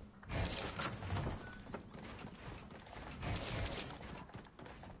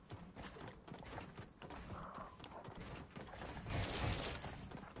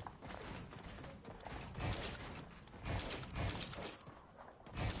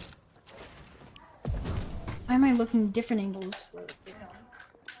 Why am I looking different angles?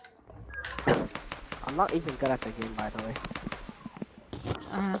 I'm not even good at the game, by the way.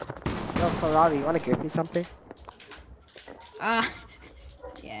 Uh-huh. Yo, Ferrari, you wanna give me something?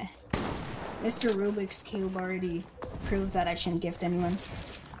 Yeah. Mr. Rubik's Cube already proved that I shouldn't gift anyone.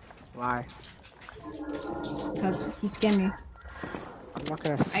 Why? Because he scammed me. I'm not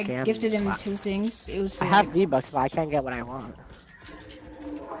gonna scam I gifted him you. 2 things. It was I have V-Bucks, but I can't get what I want.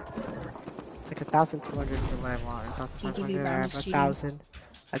 It's like 1,200 for what I want. It's not GTV 500, I have Brown's cheating. 1,000.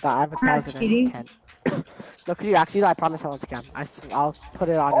 I thought I have Not 1,000 cheating. and 10. No, could you actually? I promise I won't scam. I'll put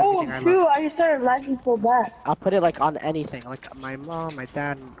it on Oh, everything I shoot, love. I just started lagging so bad. I'll put it like on anything, like my mom, my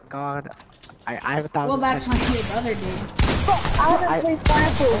dad, God. I have 1,000. Well, that's what your brother did. I haven't played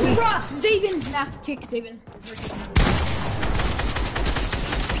Fortnite for a week. Bruh! Zaven! Nah, kick Zaven.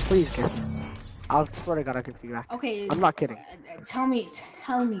 Please give me. I'll swear to God I'll give you back. Okay. I'm not kidding. Tell me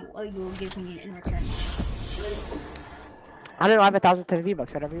what you will give me in return. I don't know, I have 1,010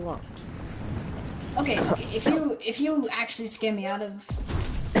 V-Bucks, whatever you want. Okay. If you actually scam me out of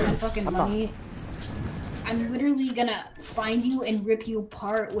my fucking money, I'm literally gonna find you and rip you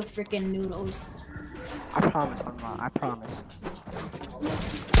apart with freaking noodles. I promise I'm not. I promise.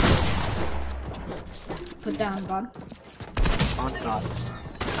 Put down, God. On God.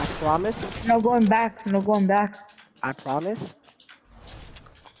 I promise. No going back. No going back. I promise.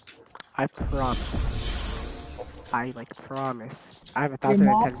 I promise. I like promise. I have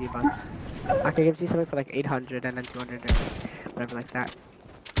 1,010 V-Bucks. I can give you something for like 800 and then 200 or whatever like that.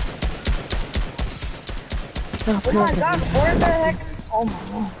 Oh my god, where the heck? Oh my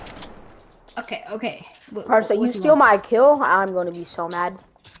god. Okay. Alright, so you steal my kill? I'm gonna be so mad.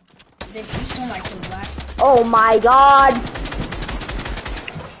 You stole my kill last. Oh my god!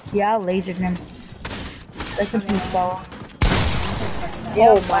 Yeah, I lasered him. That's a piece, fella.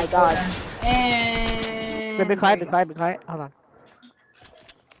 Oh my god. And... Be quiet. Hold on.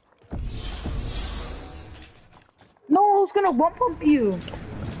 No, I was gonna one pump you.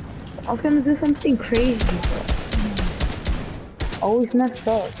 I was gonna do something crazy. Always messed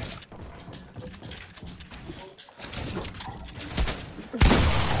up.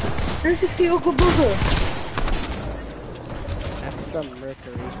 There's a Steel Kabuga. That's some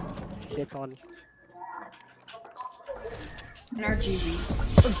mercury. Shit on. And RGBs.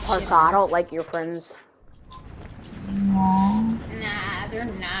 Parsa, I don't like your friends. Nah, they're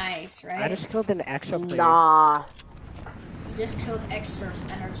nice, right? I just killed an extra player. Nah. You just killed extra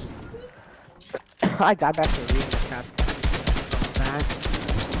energy. I died back to reading the cast.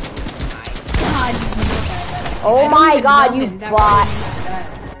 Oh my god, you bot.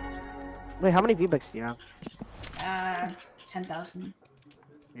 Wait, how many V-Bucks do you have? 10,000.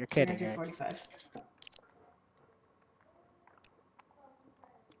 You're kidding, right? 45.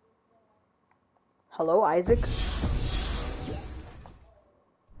 Hello, Isaac?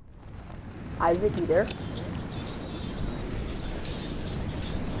 Isaac, you there?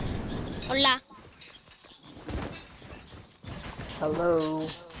 Hola. Hello.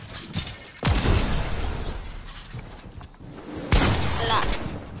 Hola.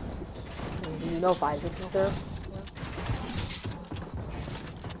 Do you know if Isaac is there?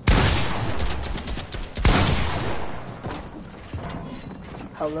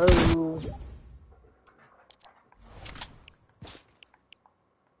 Hello.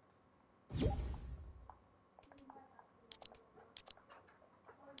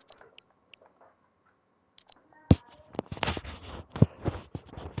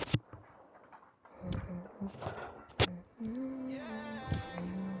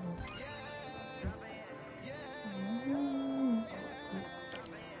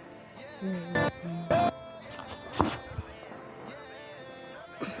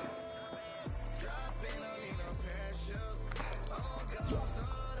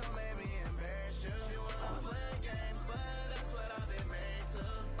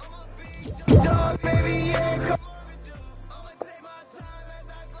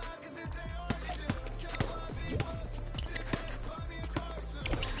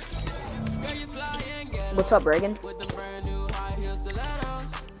 What's up, Reagan?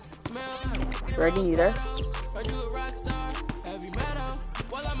 Reagan, you there?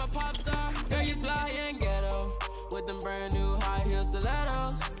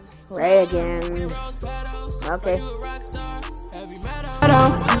 Reagan. Okay.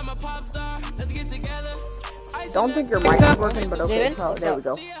 Don't think your mic is working, but okay. Oh, there we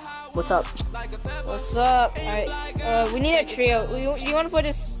go. What's up? What's up? Alright, we need a trio. You want to play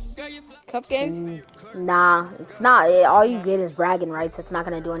this cup game? Nah, it's not. All you get is bragging rights. It's not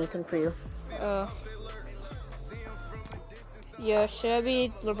gonna do anything for you. Yeah, should I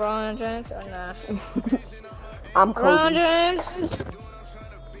be LeBron James or nah? I'm Kobe. LeBron James.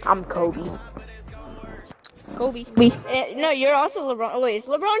 I'm Kobe. Kobe. No, you're also LeBron. Oh, wait, is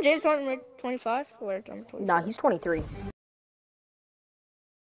LeBron James 25 or 25? Nah, he's 23.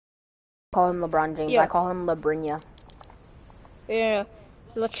 Call him LeBron James. Yeah. I call him LeBrinya. Yeah,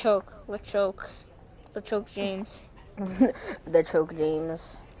 LeChoke James. The Choke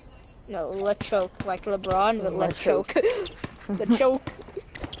James. No, LeChoke, like LeBron, but LeChoke. LeChoke.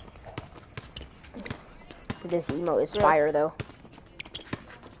 This emote is fire, though.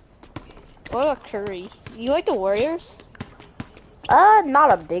 What about Curry? You like the Warriors?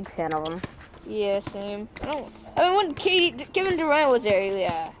 Not a big fan of them. Yeah, same. I mean, when Kevin Durant was there,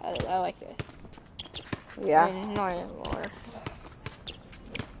 yeah, I liked it. Yeah. I mean, not anymore.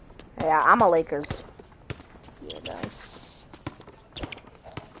 Yeah, I'm a Lakers. Yeah, nice.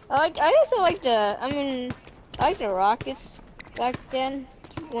 I guess I like the Rockets back then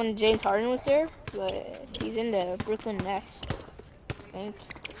when James Harden was there, but he's in the Brooklyn Nets, I think.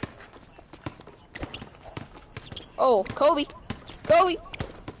 Oh, Kobe! Oh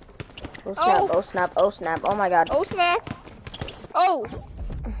snap, oh snap, oh snap, oh my god. Oh snap! Oh!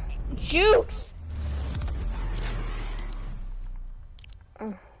 Jukes!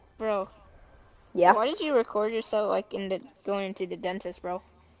 Bro. Yeah? Why did you record yourself like going into the dentist, bro?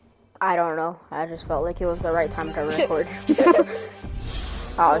 I don't know. I just felt like it was the right time to record.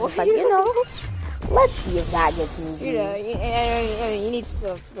 I was just like, let's see if that gets me views. I mean, you need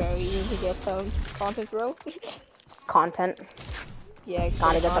stuff, bro. You need to get some content, bro. Content. Yeah,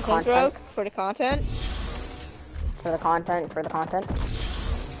 gotta get the content. Bro, for the content. For the content.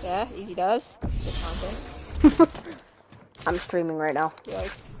 Yeah, easy does. The content. I'm streaming right now.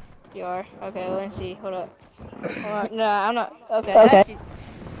 You are? Okay, let me see. Hold up. No, I'm not. Okay. Okay.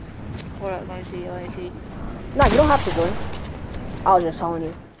 Hold up, let me see. No, you don't have to join. I was just telling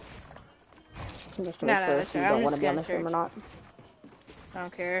you. Just to make sure that's if you don't want to be on the stream or not. I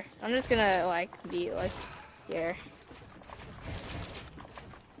don't care. I'm just gonna be here.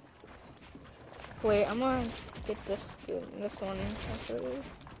 Wait, I'm gonna get this one actually.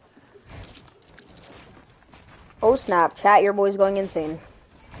 Oh snap! Chat, your boy's going insane.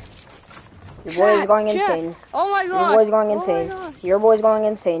 Your boy is going insane. Oh my god! Your boy's going insane. Your boy's going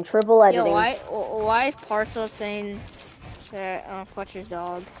insane. Triple editing. Yo, why is Parcel saying that Fletcher's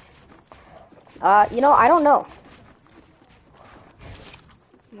dog? I don't know.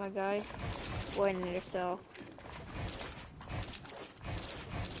 My guy, waiting yourself.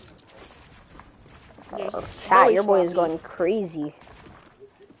 Chat, your boy is going crazy.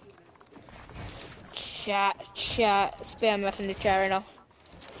 Chat, spam F in the chat right now.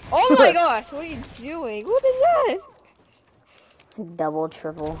 Oh my gosh, what are you doing? What is that? Double,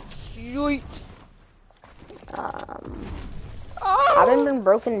 triple. Sweet. Haven't been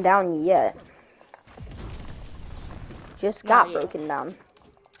broken down yet. Just got broken down.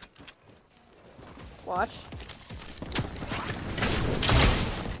 Watch.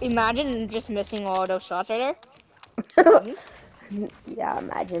 Imagine just missing all those shots right there. Yeah,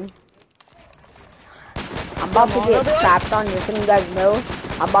 imagine. I'm about to get crapped on. Just so you guys know,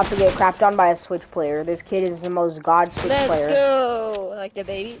 I'm about to get crapped on by a Switch player. This kid is the most god Switch player. Let's go! Like the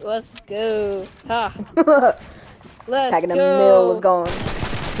baby. Let's go. Ha. Let's Tagging go. a mill was going.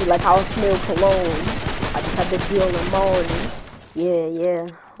 You like how I smell cologne? I just had to deal in the morning. Yeah.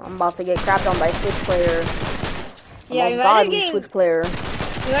 I'm about to get crapped on by a Switch player. Yeah, imagine Switch player.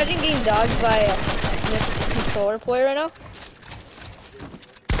 Imagine getting dogged by a controller player right now.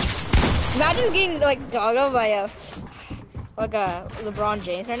 Imagine getting like dogged out by a LeBron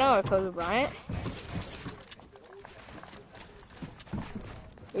James right now or Kobe Bryant.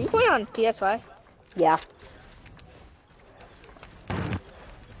 Are you playing on PS5? Yeah.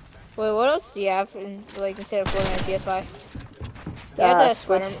 Wait, what else do you have like instead of playing on PS5? You have the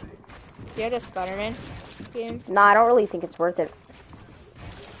Spider-Man. You have the Spider-Man game? Nah, I don't really think it's worth it.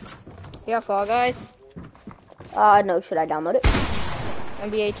 You have Fall Guys? No, should I download it?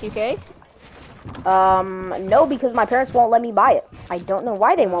 NBA 2K? No, because my parents won't let me buy it. I don't know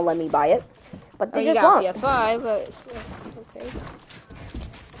why they won't let me buy it, but they just won't. You got PS5, but it's, okay.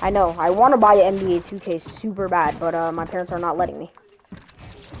 I know, I want to buy NBA 2K super bad, but my parents are not letting me.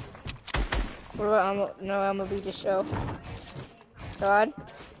 What about MLB The Show? God.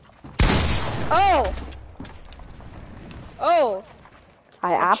 Oh!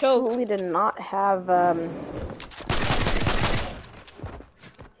 I absolutely did not have,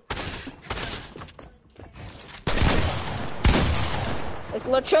 It's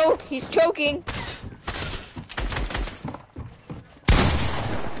LeChoke. He's choking.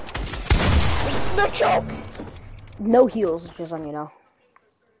 LeChoke. No heals, just on you know.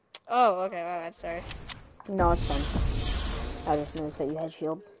 Oh, okay. My bad. Sorry. No, it's fine. I just noticed that you had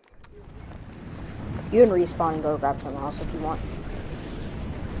shield. You can respawn and go grab something else if you want.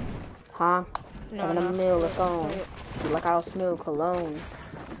 Huh? No, I'm gonna mill the phone. Like I'll smell cologne.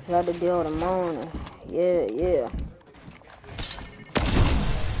 You had to deal with the morning. Yeah.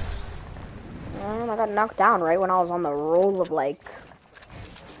 I got knocked down right when I was on the roll of like.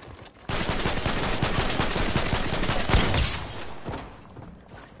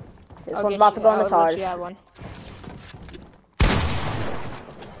 This one's about to go on the Taj. You have one.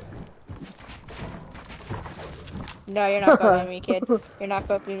 No, you're not clipping me, kid. You're not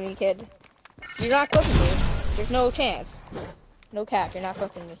clipping me, kid. You're not clipping me. There's no chance. No cap, you're not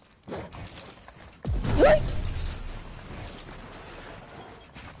clipping me. You're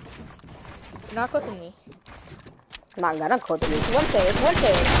not clipping me. I'm not gonna clip you. It's one save.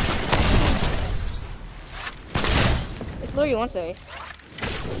 It's literally one save.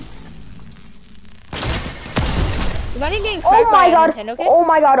 Imagine getting cracked by a Nintendo kid. Oh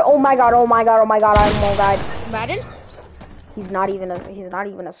my god, I'm all died. Imagine? He's not even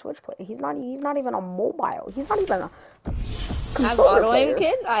a Switch player. He's not even a mobile. He's not even a I have auto aim,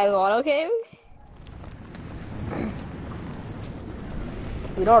 kid. I have auto aim.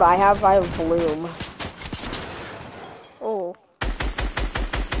 You know what I have? I have Bloom. Oh.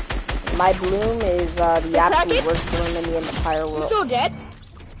 My Bloom is the absolute worst Bloom in the entire world. You're so dead?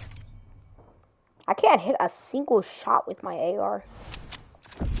 I can't hit a single shot with my AR.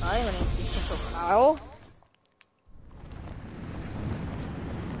 I don't even see some Kyle.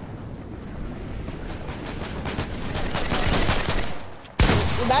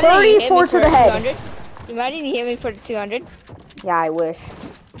 Imagine 34 to the head. Imagine you hit me for 200. Yeah, I wish.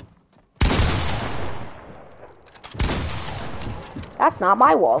 That's not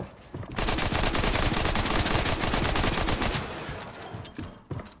my wall.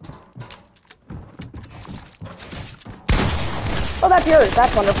 Oh, that's yours.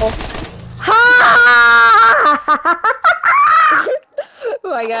 That's wonderful. Ha!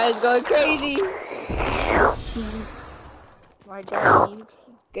 My guy's going crazy. My guy, you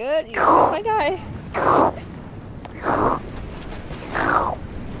good? You good, my guy?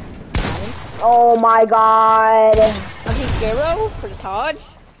 Oh my god. I'm Scarrow for the Taj.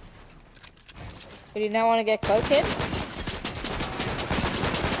 You do not want to get cloaked hit?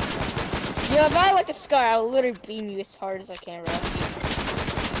 Yo, if I had like a scar, I'll literally beam you as hard as I can, bro.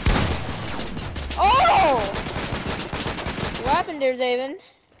 Oh! What happened there, Zaven?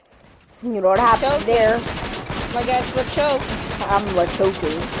 You know what happened there? My guy's LeChoke. I'm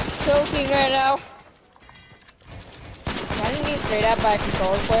LeChoking. Choking right now. Imagine getting straight out by a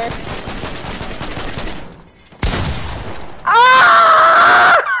controller player.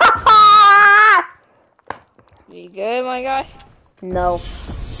 Ah! You good, my guy? No.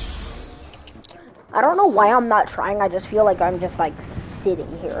 I don't know why I'm not trying. I just feel like I'm just like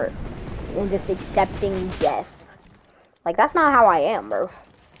sitting here and just accepting death. Like that's not how I am, bro.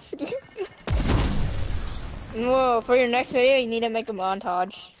 Whoa, for your next video, you need to make a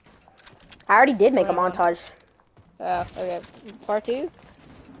montage. I already did make a montage. Oh, okay. Part 2?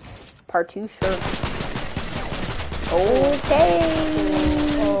 Part 2, sure. Okay.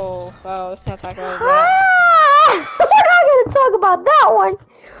 Oh, wow, let's not talk about that. We're not gonna talk about that one.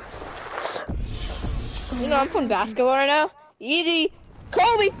 You know, I'm playing basketball right now. Easy.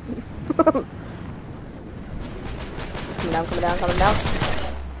 Kobe! Coming down, coming down, coming down.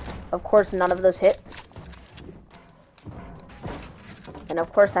 Of course, none of those hit. And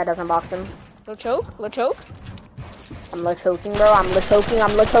of course, that doesn't box him. Low choke? Low choke? I'm low choking, bro. I'm low choking.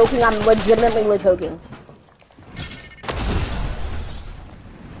 I'm low choking. I'm legitimately low choking.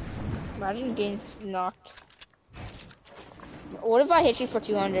 Imagine getting knocked. What if I hit you for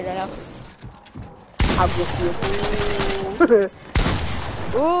 200 right now? I'll gift you.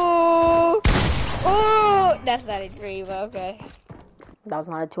 Ooh! Ooh! That's 93, but okay. That was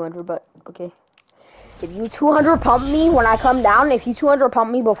not a 200, but okay. If you 200 pump me when I come down, if you 200 pump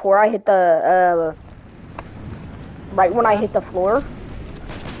me before I hit the, right when I hit the floor,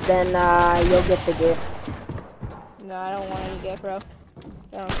 then, you'll get the gift. No, I don't want any gift, bro.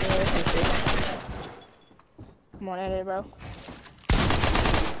 I don't care. Come on, edit, bro.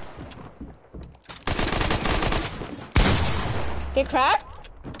 Get cracked?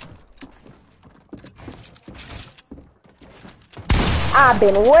 I've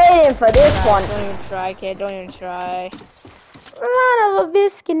been waiting for this one. Don't even try, kid. Don't even try. Son of a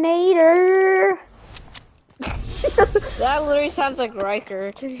biscuinator. That literally sounds like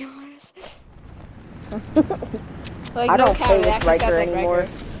Riker, to be honest. Like, I no don't cap, play it with actually Riker sounds like anymore.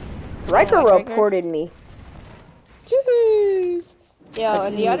 Riker. Riker Like reported me. Jeez. Yo,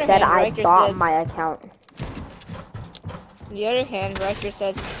 on the He other said hand, I Riker bought says... my account. On the other hand, Riker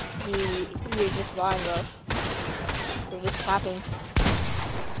says you're just lying, bro. You're just capping.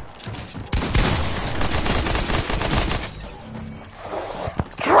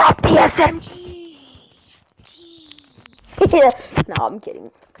 Drop the SMG! No, I'm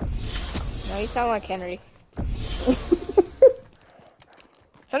kidding. No, you sound like Henry.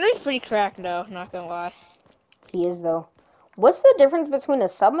 Henry's pretty cracked, though, not gonna lie. He is, though. What's the difference between a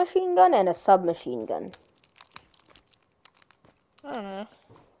submachine gun and a submachine gun? I don't know.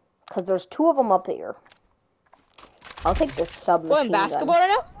 Because there's two of them up here. I'll take the submachine Playing basketball gun.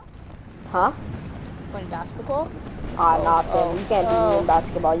 right now? Huh? Playing basketball? Nothing. You can't beat me in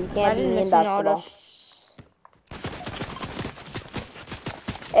basketball. You can't beat me in basketball.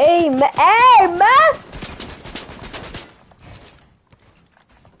 Hey, man!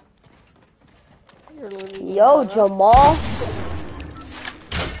 Yo, Jamal.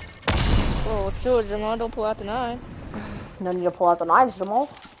 Oh, chill, Jamal. Don't pull out the knife. No need to pull out the knives, Jamal.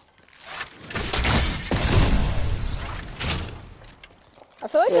 I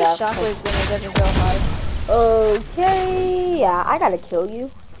feel like the shockwave gunner doesn't go high. Okay, yeah, I gotta kill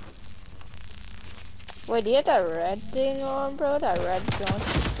you. Wait, do you have that red thing on, bro? That red gun?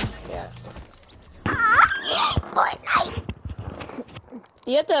 Yeah. Fortnite.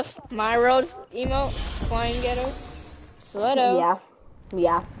 Do you have the My Roads emote? Flying Ghetto? Stiletto? Yeah.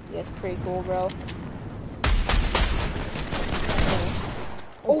 Yeah. That's pretty cool, bro.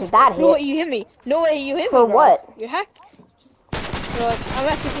 Oh, that no hit. way you hit me. No way you hit For me, bro. what? You're hacked. Bro, I'm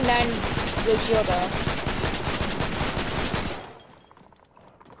at 69 with shield, though.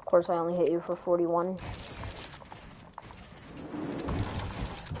 Of course, I only hit you for 41.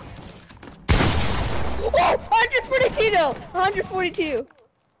 Oh, 142 though! 142!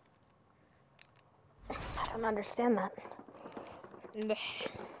 I don't understand that. The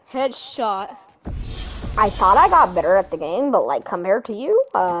headshot. I thought I got better at the game, but like compared to you,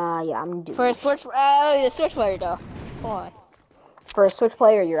 yeah, I'm doomed. For a switch, the switch player though. Come on. For a Switch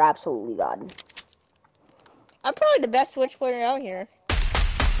player, you're absolutely god. I'm probably the best switch player out here.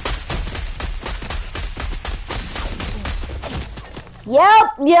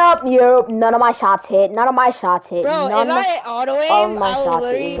 Yep. None of my shots hit. None of my shots hit. Bro, None if I had auto aim, I would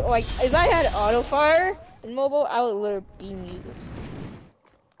literally, hit. like, if I had auto fire in mobile, I would literally beam you.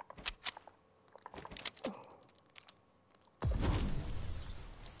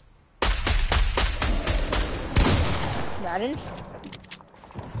 Madden?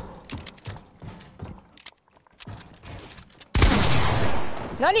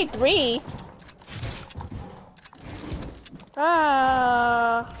 $93?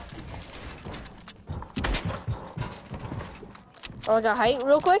 Oh, the height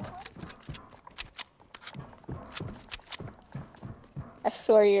real quick? I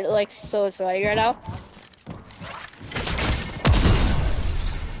swear you're like so sweaty right now.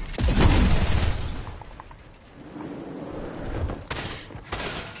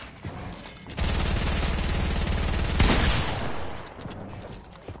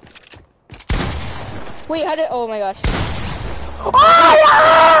 Wait, how did? Oh my gosh.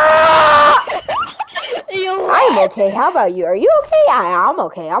 I'm okay. How about you? Are you okay? I'm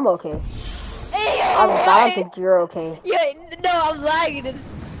okay. I'm okay. I don't think you're okay. Yeah, no, I'm lagging,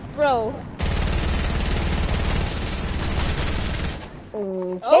 bro.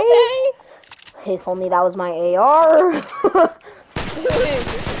 Okay. If only that was my AR.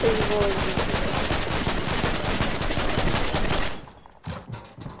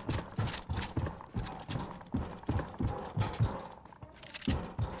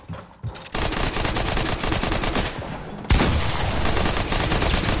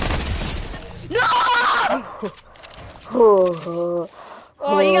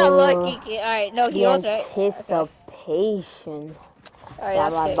 Oh, you got lucky, kid. Alright, no heals, right? Anticipation. Alright, Yeah,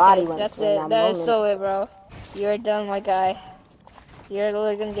 that's my it. body Okay, went that's through it. that That is moment. so it, bro. You're done, my guy. You're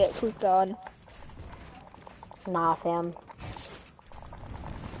literally gonna get pooped on. Nah, fam.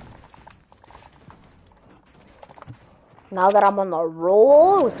 Now that I'm on the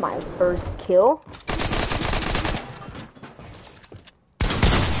roll with my first kill.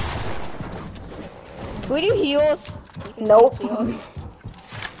 Can we do heals? Nope.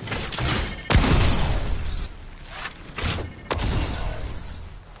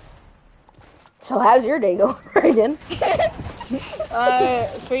 So how's your day going, Reagan?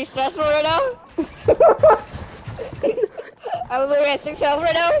 Pretty stressful right now. I'm literally at 6 health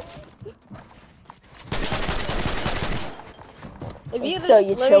right now. If you So just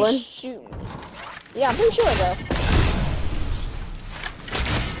you literally chilling? shoot me. Yeah, I'm pretty sure though.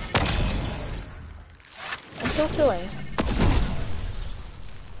 I'm still chilling.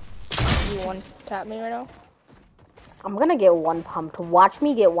 You one tap me right now? I'm gonna get one pumped. Watch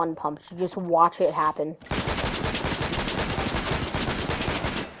me get one pumped. Just watch it happen.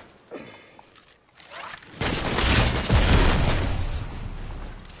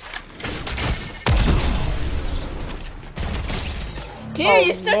 Dude, Oh,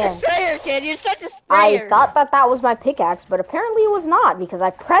 you're such a man. sprayer, kid. You're such a I sprayer. thought that was my pickaxe, but apparently it was not because I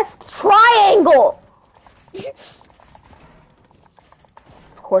pressed triangle.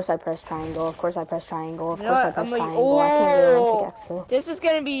 Of course I pressed triangle. Of course I pressed triangle. Of You know course I what? I'm pressed like, triangle. I can't get one oh, pickaxe kill. this is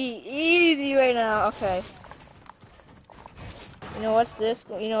gonna be easy right now. Okay. You know what's this?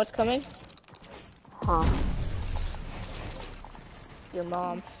 You know what's coming? Huh? Your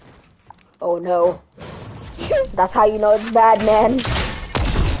mom. Oh no. That's how you know it's bad, man.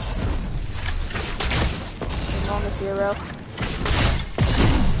 Your mom is here, bro.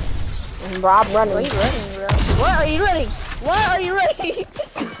 Rob running. Where are you running, bro? What are you running? Why are you running?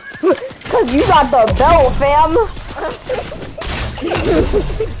 Cause you got the belt, fam.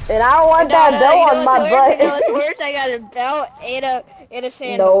 And I don't want that belt on my butt. You know what's worse? I got a belt and a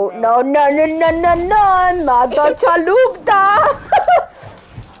sandal, bro. No, not the chalupta.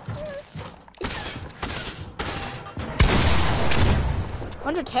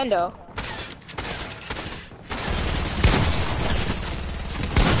 110 though.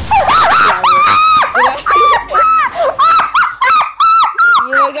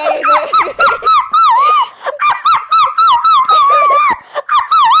 You know, got you.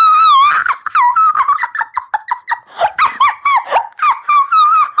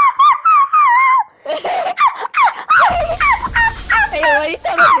 Hey, why you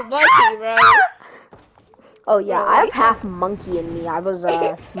sound like a monkey, bro? Oh yeah, I have half monkey in me. I was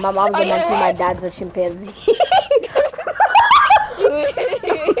my mom's a monkey, my dad's a chimpanzee.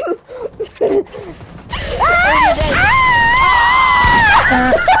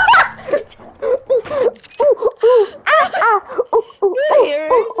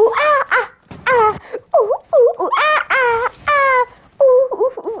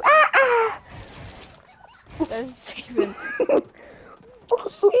 That's even.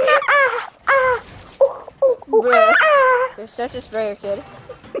 Bruh, you're such a sprayer, kid.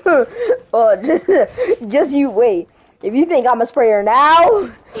 Oh, just you wait. If you think I'm a sprayer now,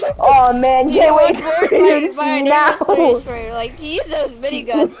 oh man, You can't know wait what's for you worse? to My see neighbor's now. sprayer. Like, he used those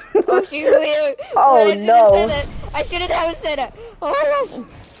miniguns. Oh, shoot. Oh, I should've no. said that. I shouldn't have said that. Oh my gosh.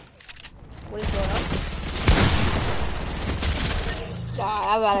 What is going on? God,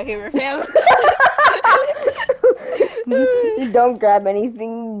 I'm out of here, fam. Don't grab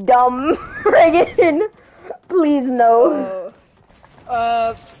anything dumb, Reagan. Please no.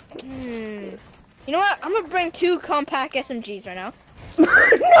 You know what? I'm gonna bring 2 compact SMGs right now.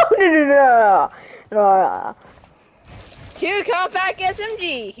 No. 2 compact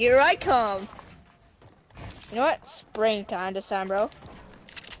SMG. Here I come. You know what? Springtime this time, bro.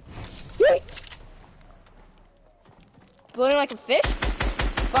 Floating like a fish?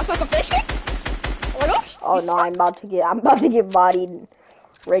 Box like a fish? Oh my gosh! Oh no, I'm about to get bodied.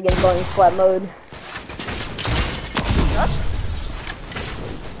 Reagan's going sweat mode. Gosh.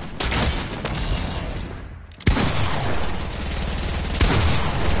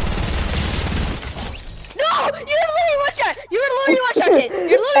 No! You're literally one shot! You're literally one shot, kid!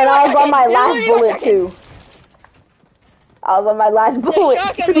 You're literally And one I shot, was on kid. my You're last literally one bullet shot, kid. too. I I was on my last The bullet.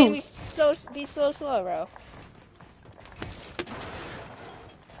 shotgun made me so slow, bro.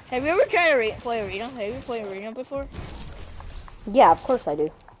 Have you ever tried to play arena? Have you played arena before? Yeah, of course I do.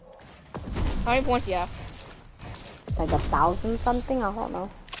 How many points do you have? Like 1,000 something? I don't know.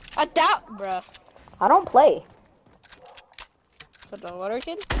 I doubt, bro. I don't play. So the water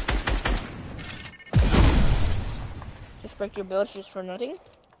kid? Just break your builds just for nothing?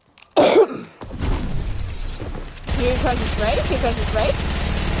 Here comes the spray. Here comes the spray.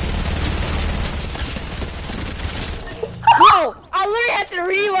 Bro, I literally had to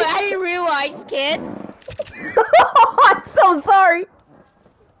rewind. I didn't realize, kid. I'm so sorry.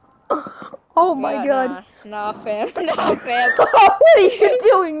 Oh my god. Nah, fam. Nah, fam. What are you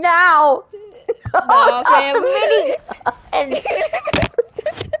doing now? Nah, fam.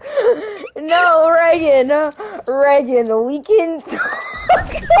 No, Reagan. Reagan, we can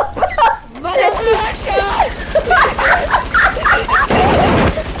talk about this.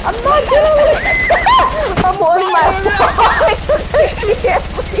 I'm not doing it. I'm holding my phone.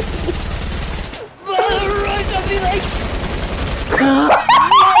 I'll be like,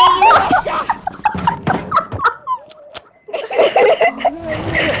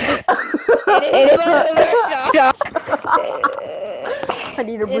 I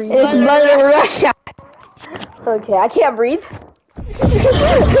need to breathe. It's Mother Russia. Okay, I can't breathe.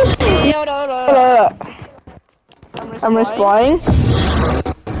 No. I'm respawning.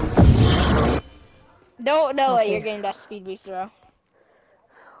 Don't know that you're getting that speed boost, bro.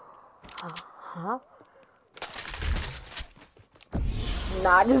 Huh?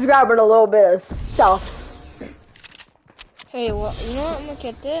 Nah, just grabbing a little bit of stuff. Hey, well, you know what? I'm gonna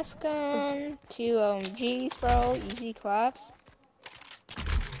get this gun. 2 G's, bro. Easy claps.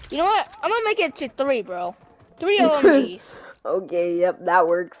 You know what? I'm gonna make it to 3, bro. 3 OMGs. Okay, yep, that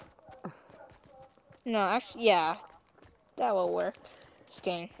works. No, actually, yeah. That will work. Just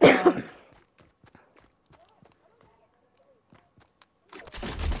kidding.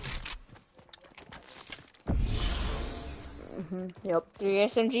 Yep. 3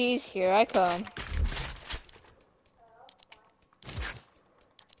 SMGs, here I come.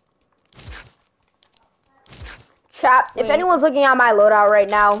 Chat, if anyone's looking at my loadout right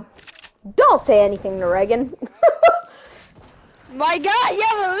now, don't say anything to Reagan. My god, you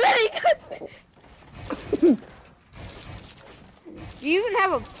have a really good... Do you even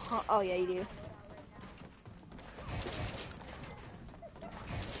have a... Oh, yeah, you do.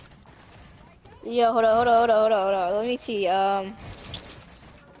 Yo, hold on. Let me see, Oh,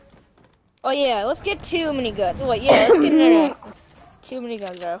 yeah, let's get 2 miniguns. Wait, yeah, let's get another... 2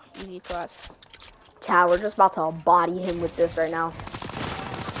 miniguns, bro. Easy class. Chat, we're just about to body him with this right now.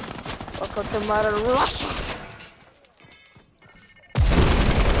 Welcome to Mother Russia.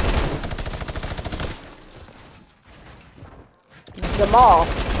 Jamal.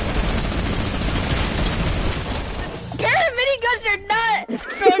 Apparently miniguns are not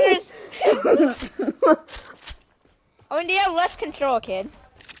throwers. I mean, they have less control, kid.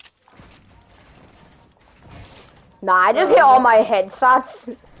 Nah, I just hit all my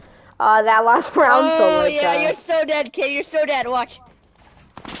headshots that last round. Oh, so like, yeah, you're so dead, kid. You're so dead. Watch.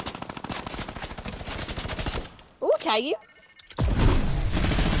 Ooh, tag you.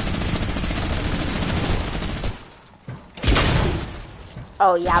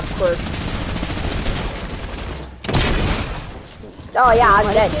 Oh, yeah, of course. Oh, yeah,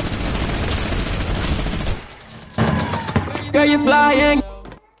 I'm dead. Girl, you flying.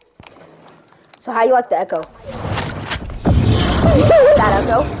 So how you like the echo? That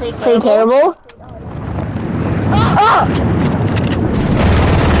echo? Pretty terrible. Oh!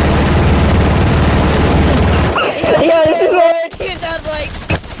 Yeah, this is what it sounds like.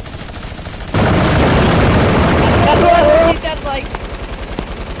 That's what it sounds like.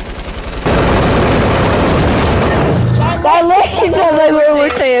 That literally sounds like World War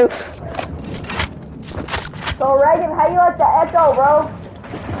II. So Reagan, how you like the echo, bro?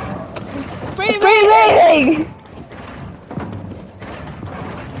 It's pretty amazing.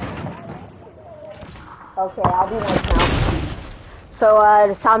 Okay, I'll be nice now. So, does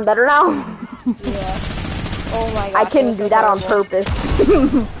it sound better now? Yeah. Oh my god. I can do that on purpose.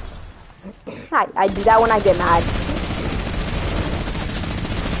 I do that when I get mad.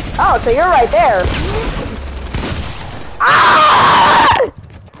 Oh, so you're right there. Ah!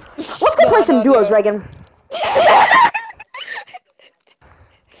 Let's go play some duos, Reagan.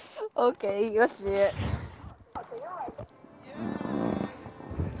 Okay, let's see it.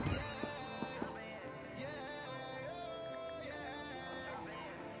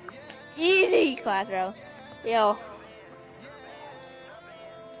 Easy class, bro. Yo.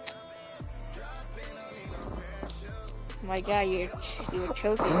 my god, you're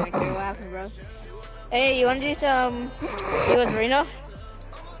choking right there. What happened, bro? Hey, you wanna do some duos arena?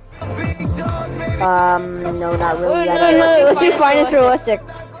 No, not really. Let's do finest realistic.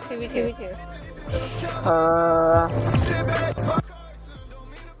 2v2.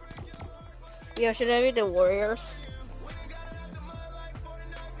 Yo, should I be the Warriors?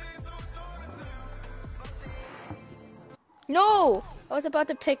 No! I was about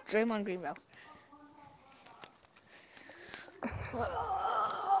to pick Draymond Green, bro.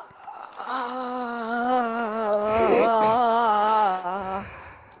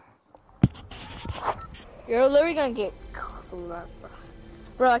 You're literally gonna get clapped, bro.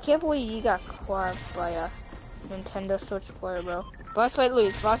 Bro, I can't believe you got clapped by a Nintendo Switch player, bro. Boss fight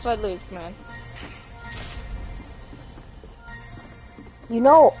lose, man. You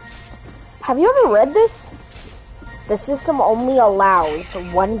know, have you ever read this? The system only allows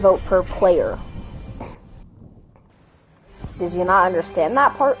 1 vote per player. Did you not understand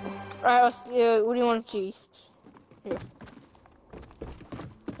that part? Alright, let's see, what do you want to choose?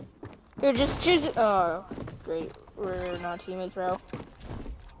 Here, just choose it. Oh, great. We're not teammates, bro.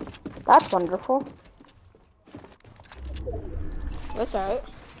 That's wonderful. That's alright.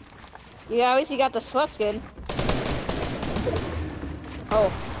 You obviously got the sweat skin.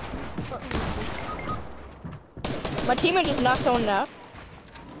 Oh. My teammate just knocked someone out.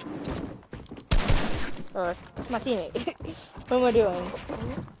 Oh, it's my teammate. What am I doing?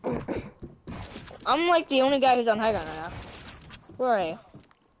 I'm like the only guy who's on high ground right now. Where are you?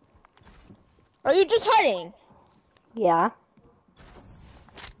 Are you just hiding? Yeah.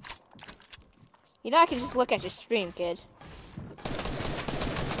 You know I can just look at your stream, kid.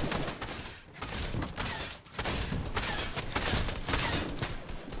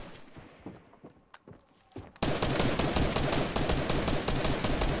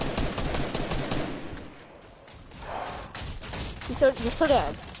 You're so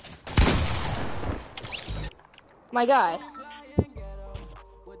dead. My guy.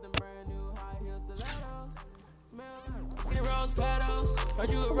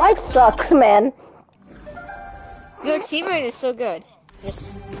 Life sucks, man. Your teammate is so good. Your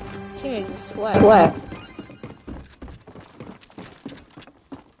teammate is a sweat.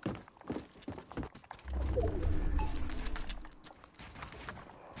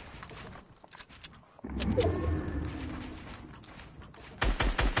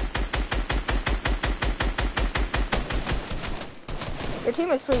 Your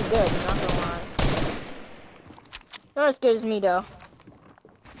team is pretty good, not gonna lie. Not as good as me, though.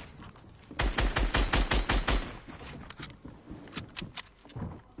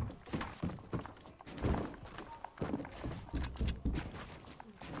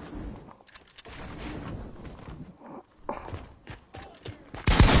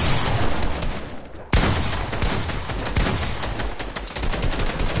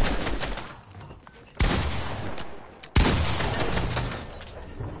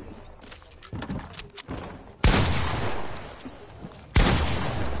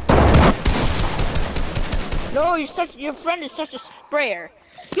 No, your friend is such a sprayer.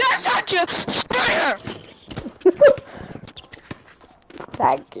 You're such a sprayer!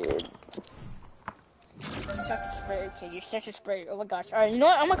 That kid. Such a sprayer, kid. You're such a sprayer. Oh my gosh. Alright, you know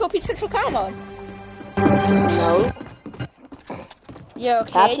what? I'm gonna go Pizza Control Cow mode. No. Yo,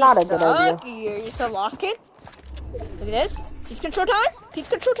 okay, that's not a good idea. You're so lost, kid. Look at this. Pizza Control time?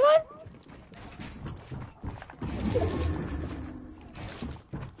 Pizza Control time?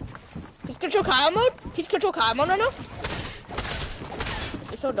 Pizza Control Kyle mode? Pizza Control Kyle mode right now?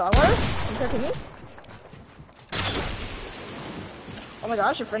 You're so dog water compared to me? Oh my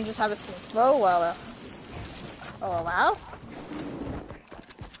gosh, your friend just have a steam. Oh wow. Oh wow.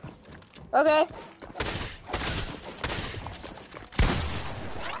 Okay.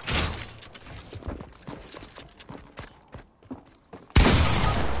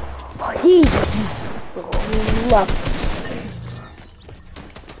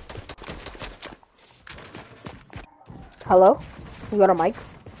 Hello? You got a mic?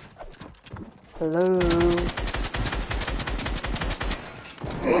 Hello?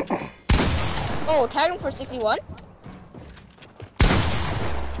 Oh, tag him for 61?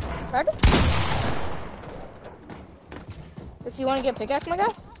 Tag him? Does he want to get pickaxe, my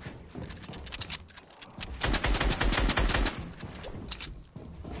guy?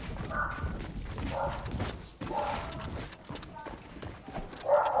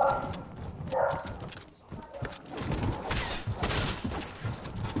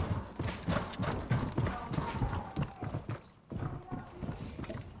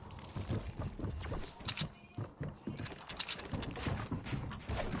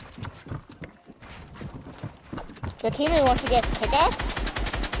 Your teammate wants to get pickaxe?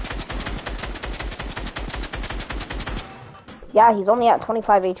 Yeah, he's only at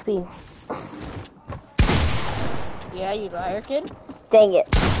 25 HP. Yeah, you liar, kid. Dang it.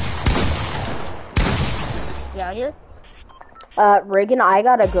 You out here? Reagan, I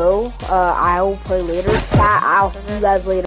gotta go. I'll play later. Chat, I'll see you guys later.